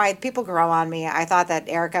don't know. People grow on me. I thought that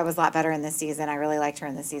Erica was a lot better in this season. I really liked her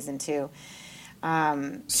in this season too.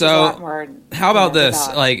 So how about this?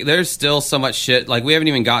 Developed. Like, there's still so much shit. Like, we haven't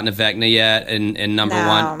even gotten to Vecna yet in number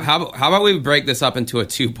one. How about we break this up into a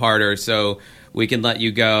two-parter so we can let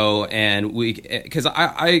you go, and because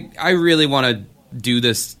I really want to do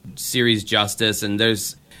this series justice, and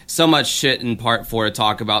there's so much shit in part 4 to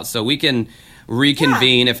talk about, so we can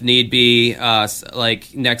reconvene if need be,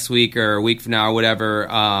 like next week or a week from now or whatever,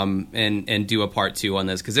 and do a part 2 on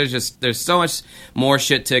this, because there's so much more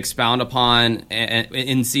shit to expound upon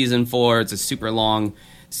in season 4. It's a super long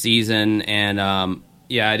season, and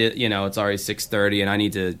it's already 6:30, and I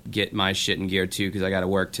need to get my shit in gear too because I got to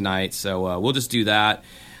work tonight. So we'll just do that.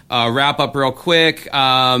 Wrap up real quick.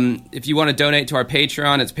 If you want to donate to our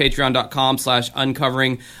Patreon, it's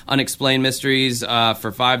patreon.com/uncovering unexplained mysteries.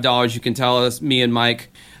 For $5, you can tell us, me and Mike,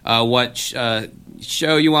 what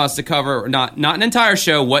show you want us to cover. Not an entire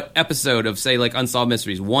show, what episode of, say, like Unsolved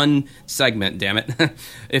Mysteries. One segment, damn it.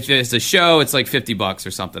 If it's a show, it's like $50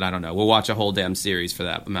 or something. I don't know. We'll watch a whole damn series for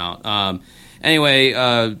that amount. Anyway,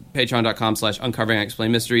 patreon.com/uncovering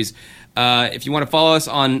unexplained mysteries. If you want to follow us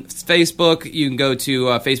on Facebook, you can go to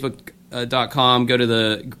facebook.com, go to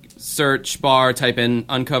the search bar, type in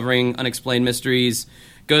Uncovering Unexplained Mysteries,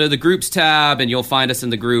 go to the Groups tab, and you'll find us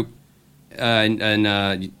in the group.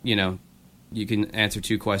 You can answer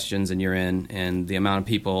 2 questions and you're in. And the amount of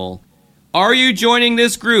people... Are you joining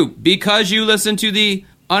this group because you listen to the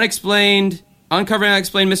Uncovering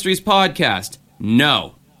Unexplained Mysteries podcast?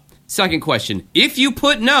 No. Second question, if you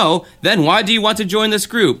put no, then why do you want to join this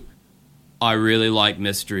group? I really like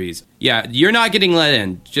mysteries. Yeah, you're not getting let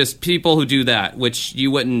in. Just people who do that, which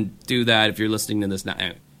you wouldn't do that if you're listening to this now.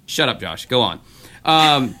 Anyway, shut up, Josh. Go on.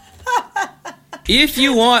 If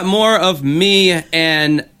you want more of me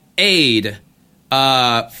and Aid,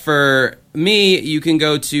 for me, you can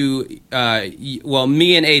go to,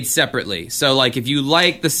 me and Aid separately. So, like, if you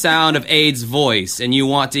like the sound of Aid's voice and you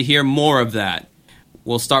want to hear more of that,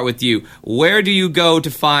 we'll start with you. Where do you go to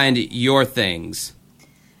find your things?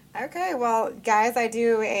 Okay, well, guys, I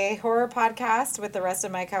do a horror podcast with the rest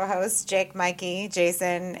of my co-hosts, Jake, Mikey,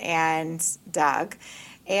 Jason, and Doug.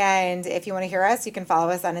 And if you want to hear us, you can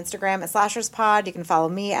follow us on Instagram at SlashersPod. You can follow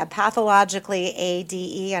me at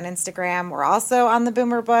PathologicallyADE on Instagram. We're also on the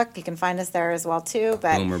Boomer Book. You can find us there as well, too.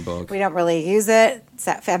 But Boomer Book. We don't really use it.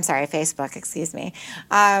 I'm sorry, Facebook, excuse me.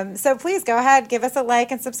 So please go ahead, give us a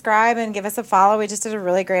like and subscribe and give us a follow. We just did a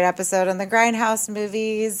really great episode on the Grindhouse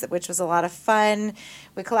movies, which was a lot of fun.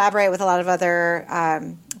 We collaborate with a lot of other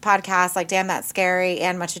podcasts like Damn That's Scary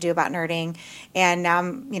and Much Ado About Nerding. And now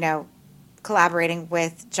I'm, collaborating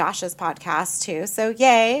with Josh's podcast too. So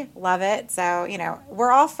yay, love it. So, we're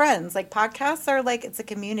all friends. Like, podcasts are like, it's a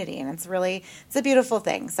community, and it's a beautiful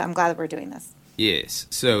thing. So I'm glad that we're doing this. Yes.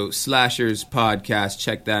 So Slashers Podcast,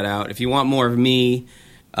 check that out. If you want more of me,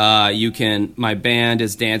 my band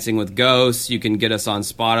is Dancing with Ghosts. You can get us on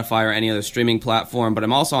Spotify or any other streaming platform, but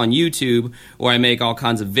I'm also on YouTube where I make all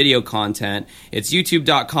kinds of video content. It's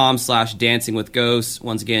youtube.com/dancingwithghosts.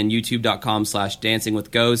 Once again,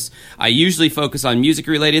 youtube.com/dancingwithghosts. I usually focus on music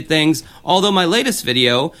related things, although my latest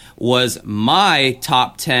video was my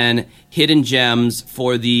top 10 hidden gems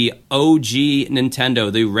for the OG Nintendo,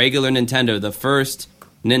 the regular Nintendo, the first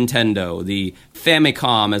Nintendo, the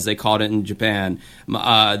Famicom as they called it in Japan.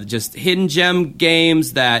 Just hidden gem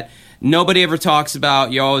games that nobody ever talks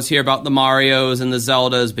about. You always hear about the Marios and the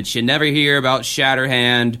Zeldas, but you never hear about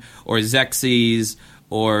Shatterhand or Xerxes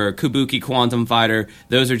or Kabuki Quantum Fighter.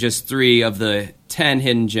 Those are just 3 of the 10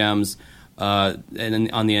 hidden gems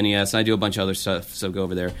and on the NES. I do a bunch of other stuff, so go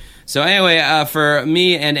over there. So anyway, for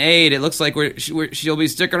me and Aid, it looks like she'll be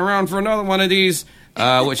sticking around for another one of these.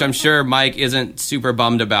 Which I'm sure Mike isn't super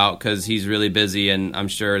bummed about because he's really busy, and I'm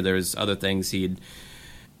sure there's other things he'd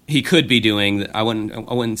he could be doing. I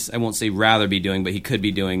won't say rather be doing, but he could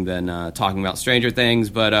be doing than talking about Stranger Things.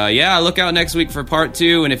 But yeah, look out next week for part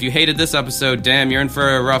 2. And if you hated this episode, damn, you're in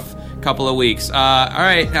for a rough couple of weeks. All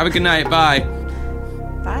right, have a good night. Bye.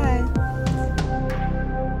 Bye.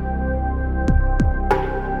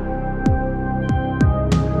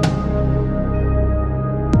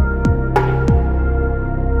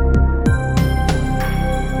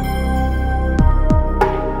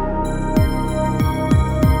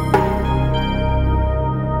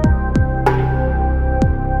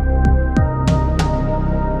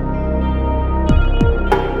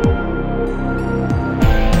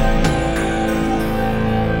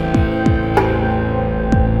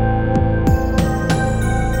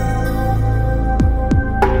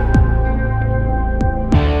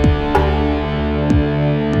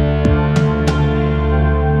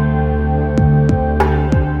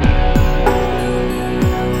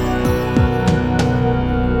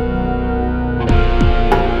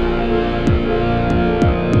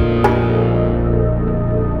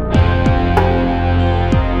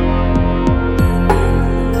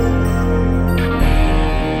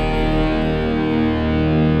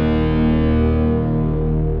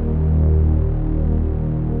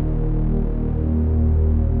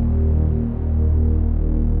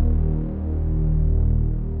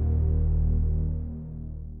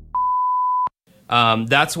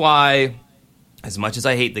 That's why, as much as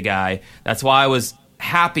I hate the guy, that's why I was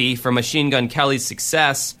happy for Machine Gun Kelly's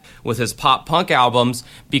success with his pop punk albums,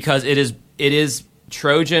 because it is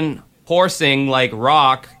Trojan horsing like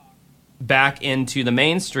rock back into the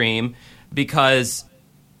mainstream. Because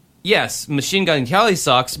yes, Machine Gun Kelly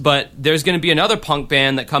sucks, but there's going to be another punk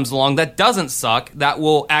band that comes along that doesn't suck, that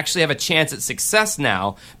will actually have a chance at success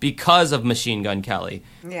now because of Machine Gun Kelly.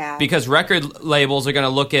 Yeah. Because record labels are going to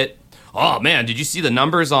look at, oh man, did you see the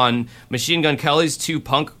numbers on Machine Gun Kelly's 2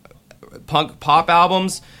 punk pop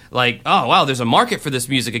albums? Like, oh wow, there's a market for this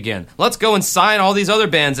music again. Let's go and sign all these other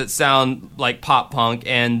bands that sound like pop punk,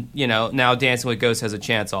 and now Dancing with Ghosts has a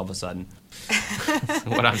chance all of a sudden. That's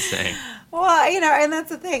what I'm saying. Well, and that's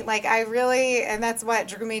the thing. Like, and that's what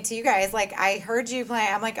drew me to you guys. Like, I heard you play.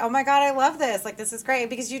 I'm like, oh my God, I love this. Like, this is great,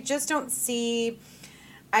 because you just don't see.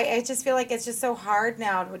 I just feel like it's just so hard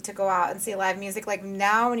now to go out and see live music. Like,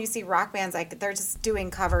 now when you see rock bands, like, they're just doing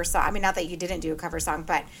cover songs. I mean, not that you didn't do a cover song,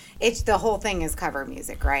 but the whole thing is cover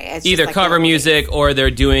music, right? It's either like cover music or they're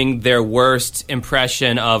doing their worst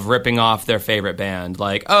impression of ripping off their favorite band.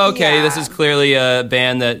 Like, oh, okay, Yeah. This is clearly a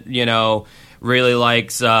band that, really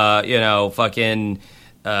likes, fucking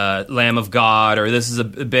Lamb of God, or this is a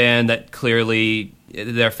band that clearly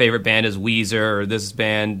their favorite band is Weezer, or this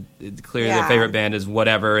band clearly their favorite band is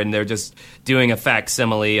whatever, and they're just doing a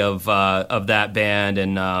facsimile of that band.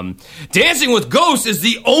 And Dancing with Ghosts is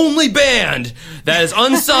the only band that is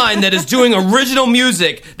unsigned that is doing original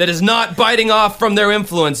music that is not biting off from their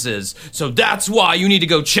influences. So that's why you need to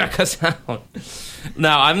go check us out.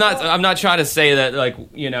 Now, I'm not trying to say that, like,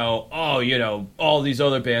 all these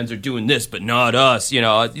other bands are doing this, but not us.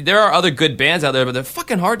 There are other good bands out there, but they're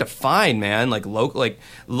fucking hard to find, man. Like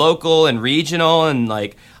local and regional and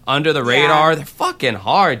like under the radar, they're fucking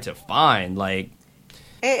hard to find. Like,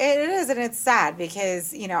 it is, and it's sad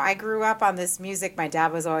because I grew up on this music. My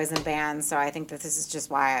dad was always in bands, so I think that this is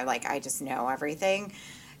just why I just know everything.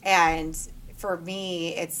 And for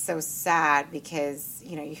me, it's so sad because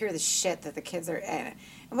you hear the shit that the kids are in,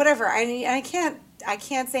 and whatever. I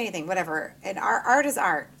can't say anything. Whatever. And art is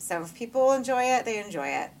art. So if people enjoy it, they enjoy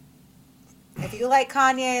it. If you like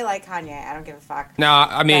Kanye, I don't give a fuck. No,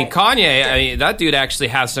 I mean, Kanye, that dude actually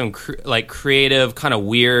has some creative, kind of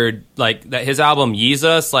weird, like that. His album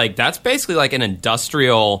Yeezus, like that's basically like an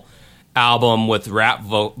industrial album with rap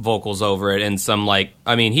vocals over it, and some I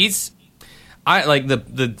like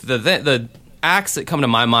the acts that come to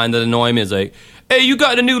my mind that annoy me is like, hey, you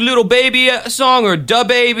got a new Little Baby song, or Da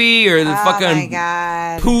Baby, or the fucking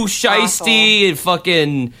Pooh Shiesty, and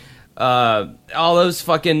fucking all those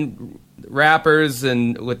fucking rappers,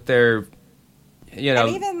 and with their and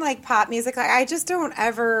even like pop music, like I just don't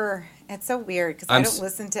ever. It's so weird because I don't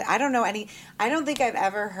listen to. I don't know any. I don't think I've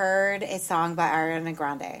ever heard a song by Ariana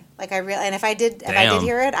Grande. Like and if I did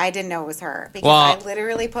hear it, I didn't know it was her because I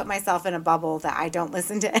literally put myself in a bubble that I don't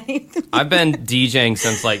listen to anything. I've been DJing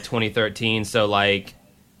since like 2013, so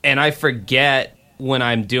and I forget when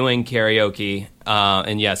I'm doing karaoke.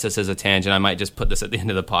 And yes, this is a tangent. I might just put this at the end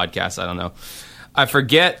of the podcast. I don't know. I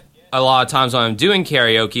forget a lot of times when I'm doing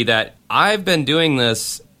karaoke that I've been doing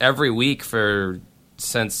this every week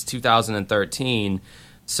since 2013.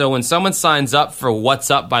 So when someone signs up for What's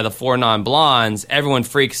Up by the Four Non Blondes, everyone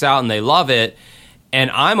freaks out and they love it. And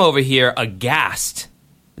I'm over here aghast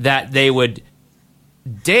that they would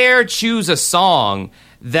dare choose a song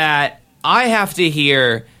that I have to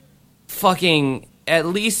hear fucking at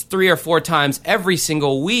least 3 or 4 times every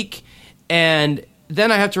single week. And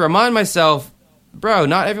then I have to remind myself, bro,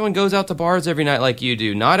 not everyone goes out to bars every night like you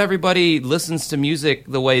do. Not everybody listens to music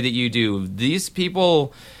the way that you do. These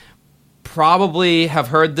people probably have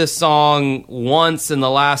heard this song once in the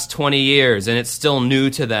last 20 years and it's still new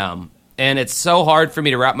to them. And it's so hard for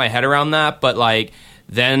me to wrap my head around that. But like,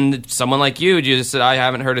 then someone like you just said, I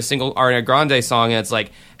haven't heard a single Ariana Grande song. And it's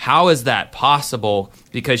like, how is that possible?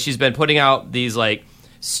 Because she's been putting out these like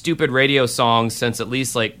stupid radio songs since at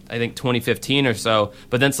least like, I think 2015 or so.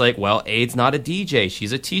 But then it's like, well, Aid's not a DJ.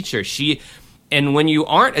 She's a teacher. And when you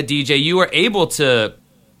aren't a DJ, you are able to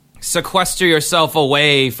sequester yourself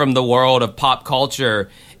away from the world of pop culture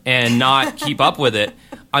and not keep up with it.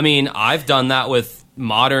 I mean, I've done that with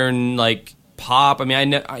modern like pop. I mean, I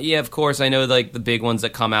know, yeah, of course, I know like the big ones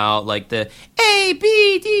that come out, like the A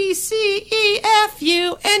B D C E F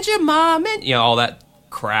U and your mom and all that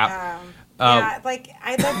crap. Yeah,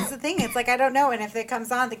 that's the thing. It's like, I don't know. And if it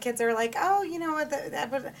comes on, the kids are like, oh, you know what?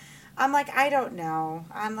 I'm like, I don't know.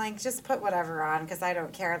 I'm like, just put whatever on because I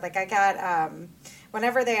don't care. Like I got,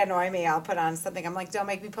 whenever they annoy me, I'll put on something. I'm like, don't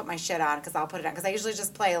make me put my shit on because I'll put it on. Because I usually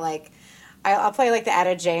just play like, I'll play like the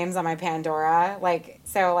Etta James on my Pandora. Like,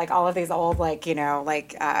 so like all of these old, like, all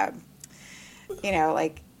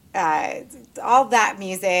that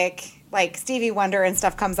music, like Stevie Wonder and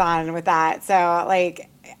stuff comes on with that. So like,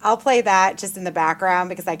 I'll play that just in the background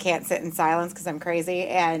because I can't sit in silence because I'm crazy.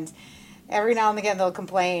 And every now and again, they'll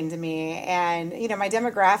complain to me. And, my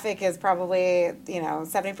demographic is probably,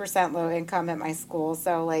 70% low income at my school.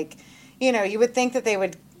 So, like, you would think that they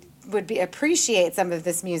would appreciate some of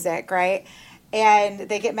this music, right? And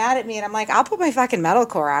they get mad at me, and I'm like, I'll put my fucking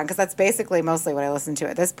metalcore on because that's basically mostly what I listen to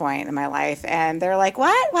at this point in my life. And they're like,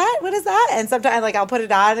 what is that? And sometimes, like, I'll put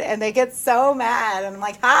it on, and they get so mad. And I'm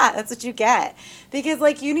like, that's what you get. Because,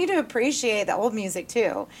 like, you need to appreciate the old music,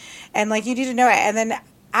 too. And, like, you need to know it. And then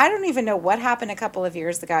I don't even know what happened a couple of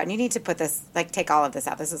years ago. And you need to put this, like, take all of this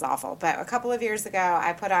out. This is awful. But a couple of years ago,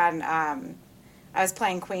 I put on, I was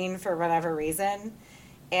playing Queen for whatever reason.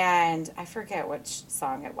 And I forget which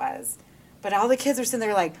song it was. But all the kids are sitting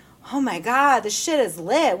there like, oh, my God, this shit is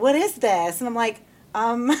lit. What is this? And I'm like,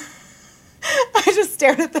 I just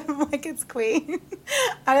stared at them like it's Queen.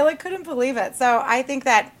 I, like, couldn't believe it. So I think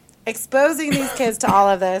that exposing these kids to all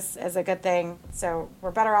of this is a good thing. So we're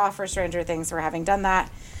better off for Stranger Things for having done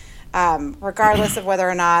that, regardless of whether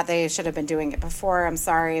or not they should have been doing it before. I'm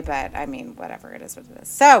sorry, but, I mean, whatever. It is what it is.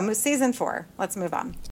 So season 4. Let's move on.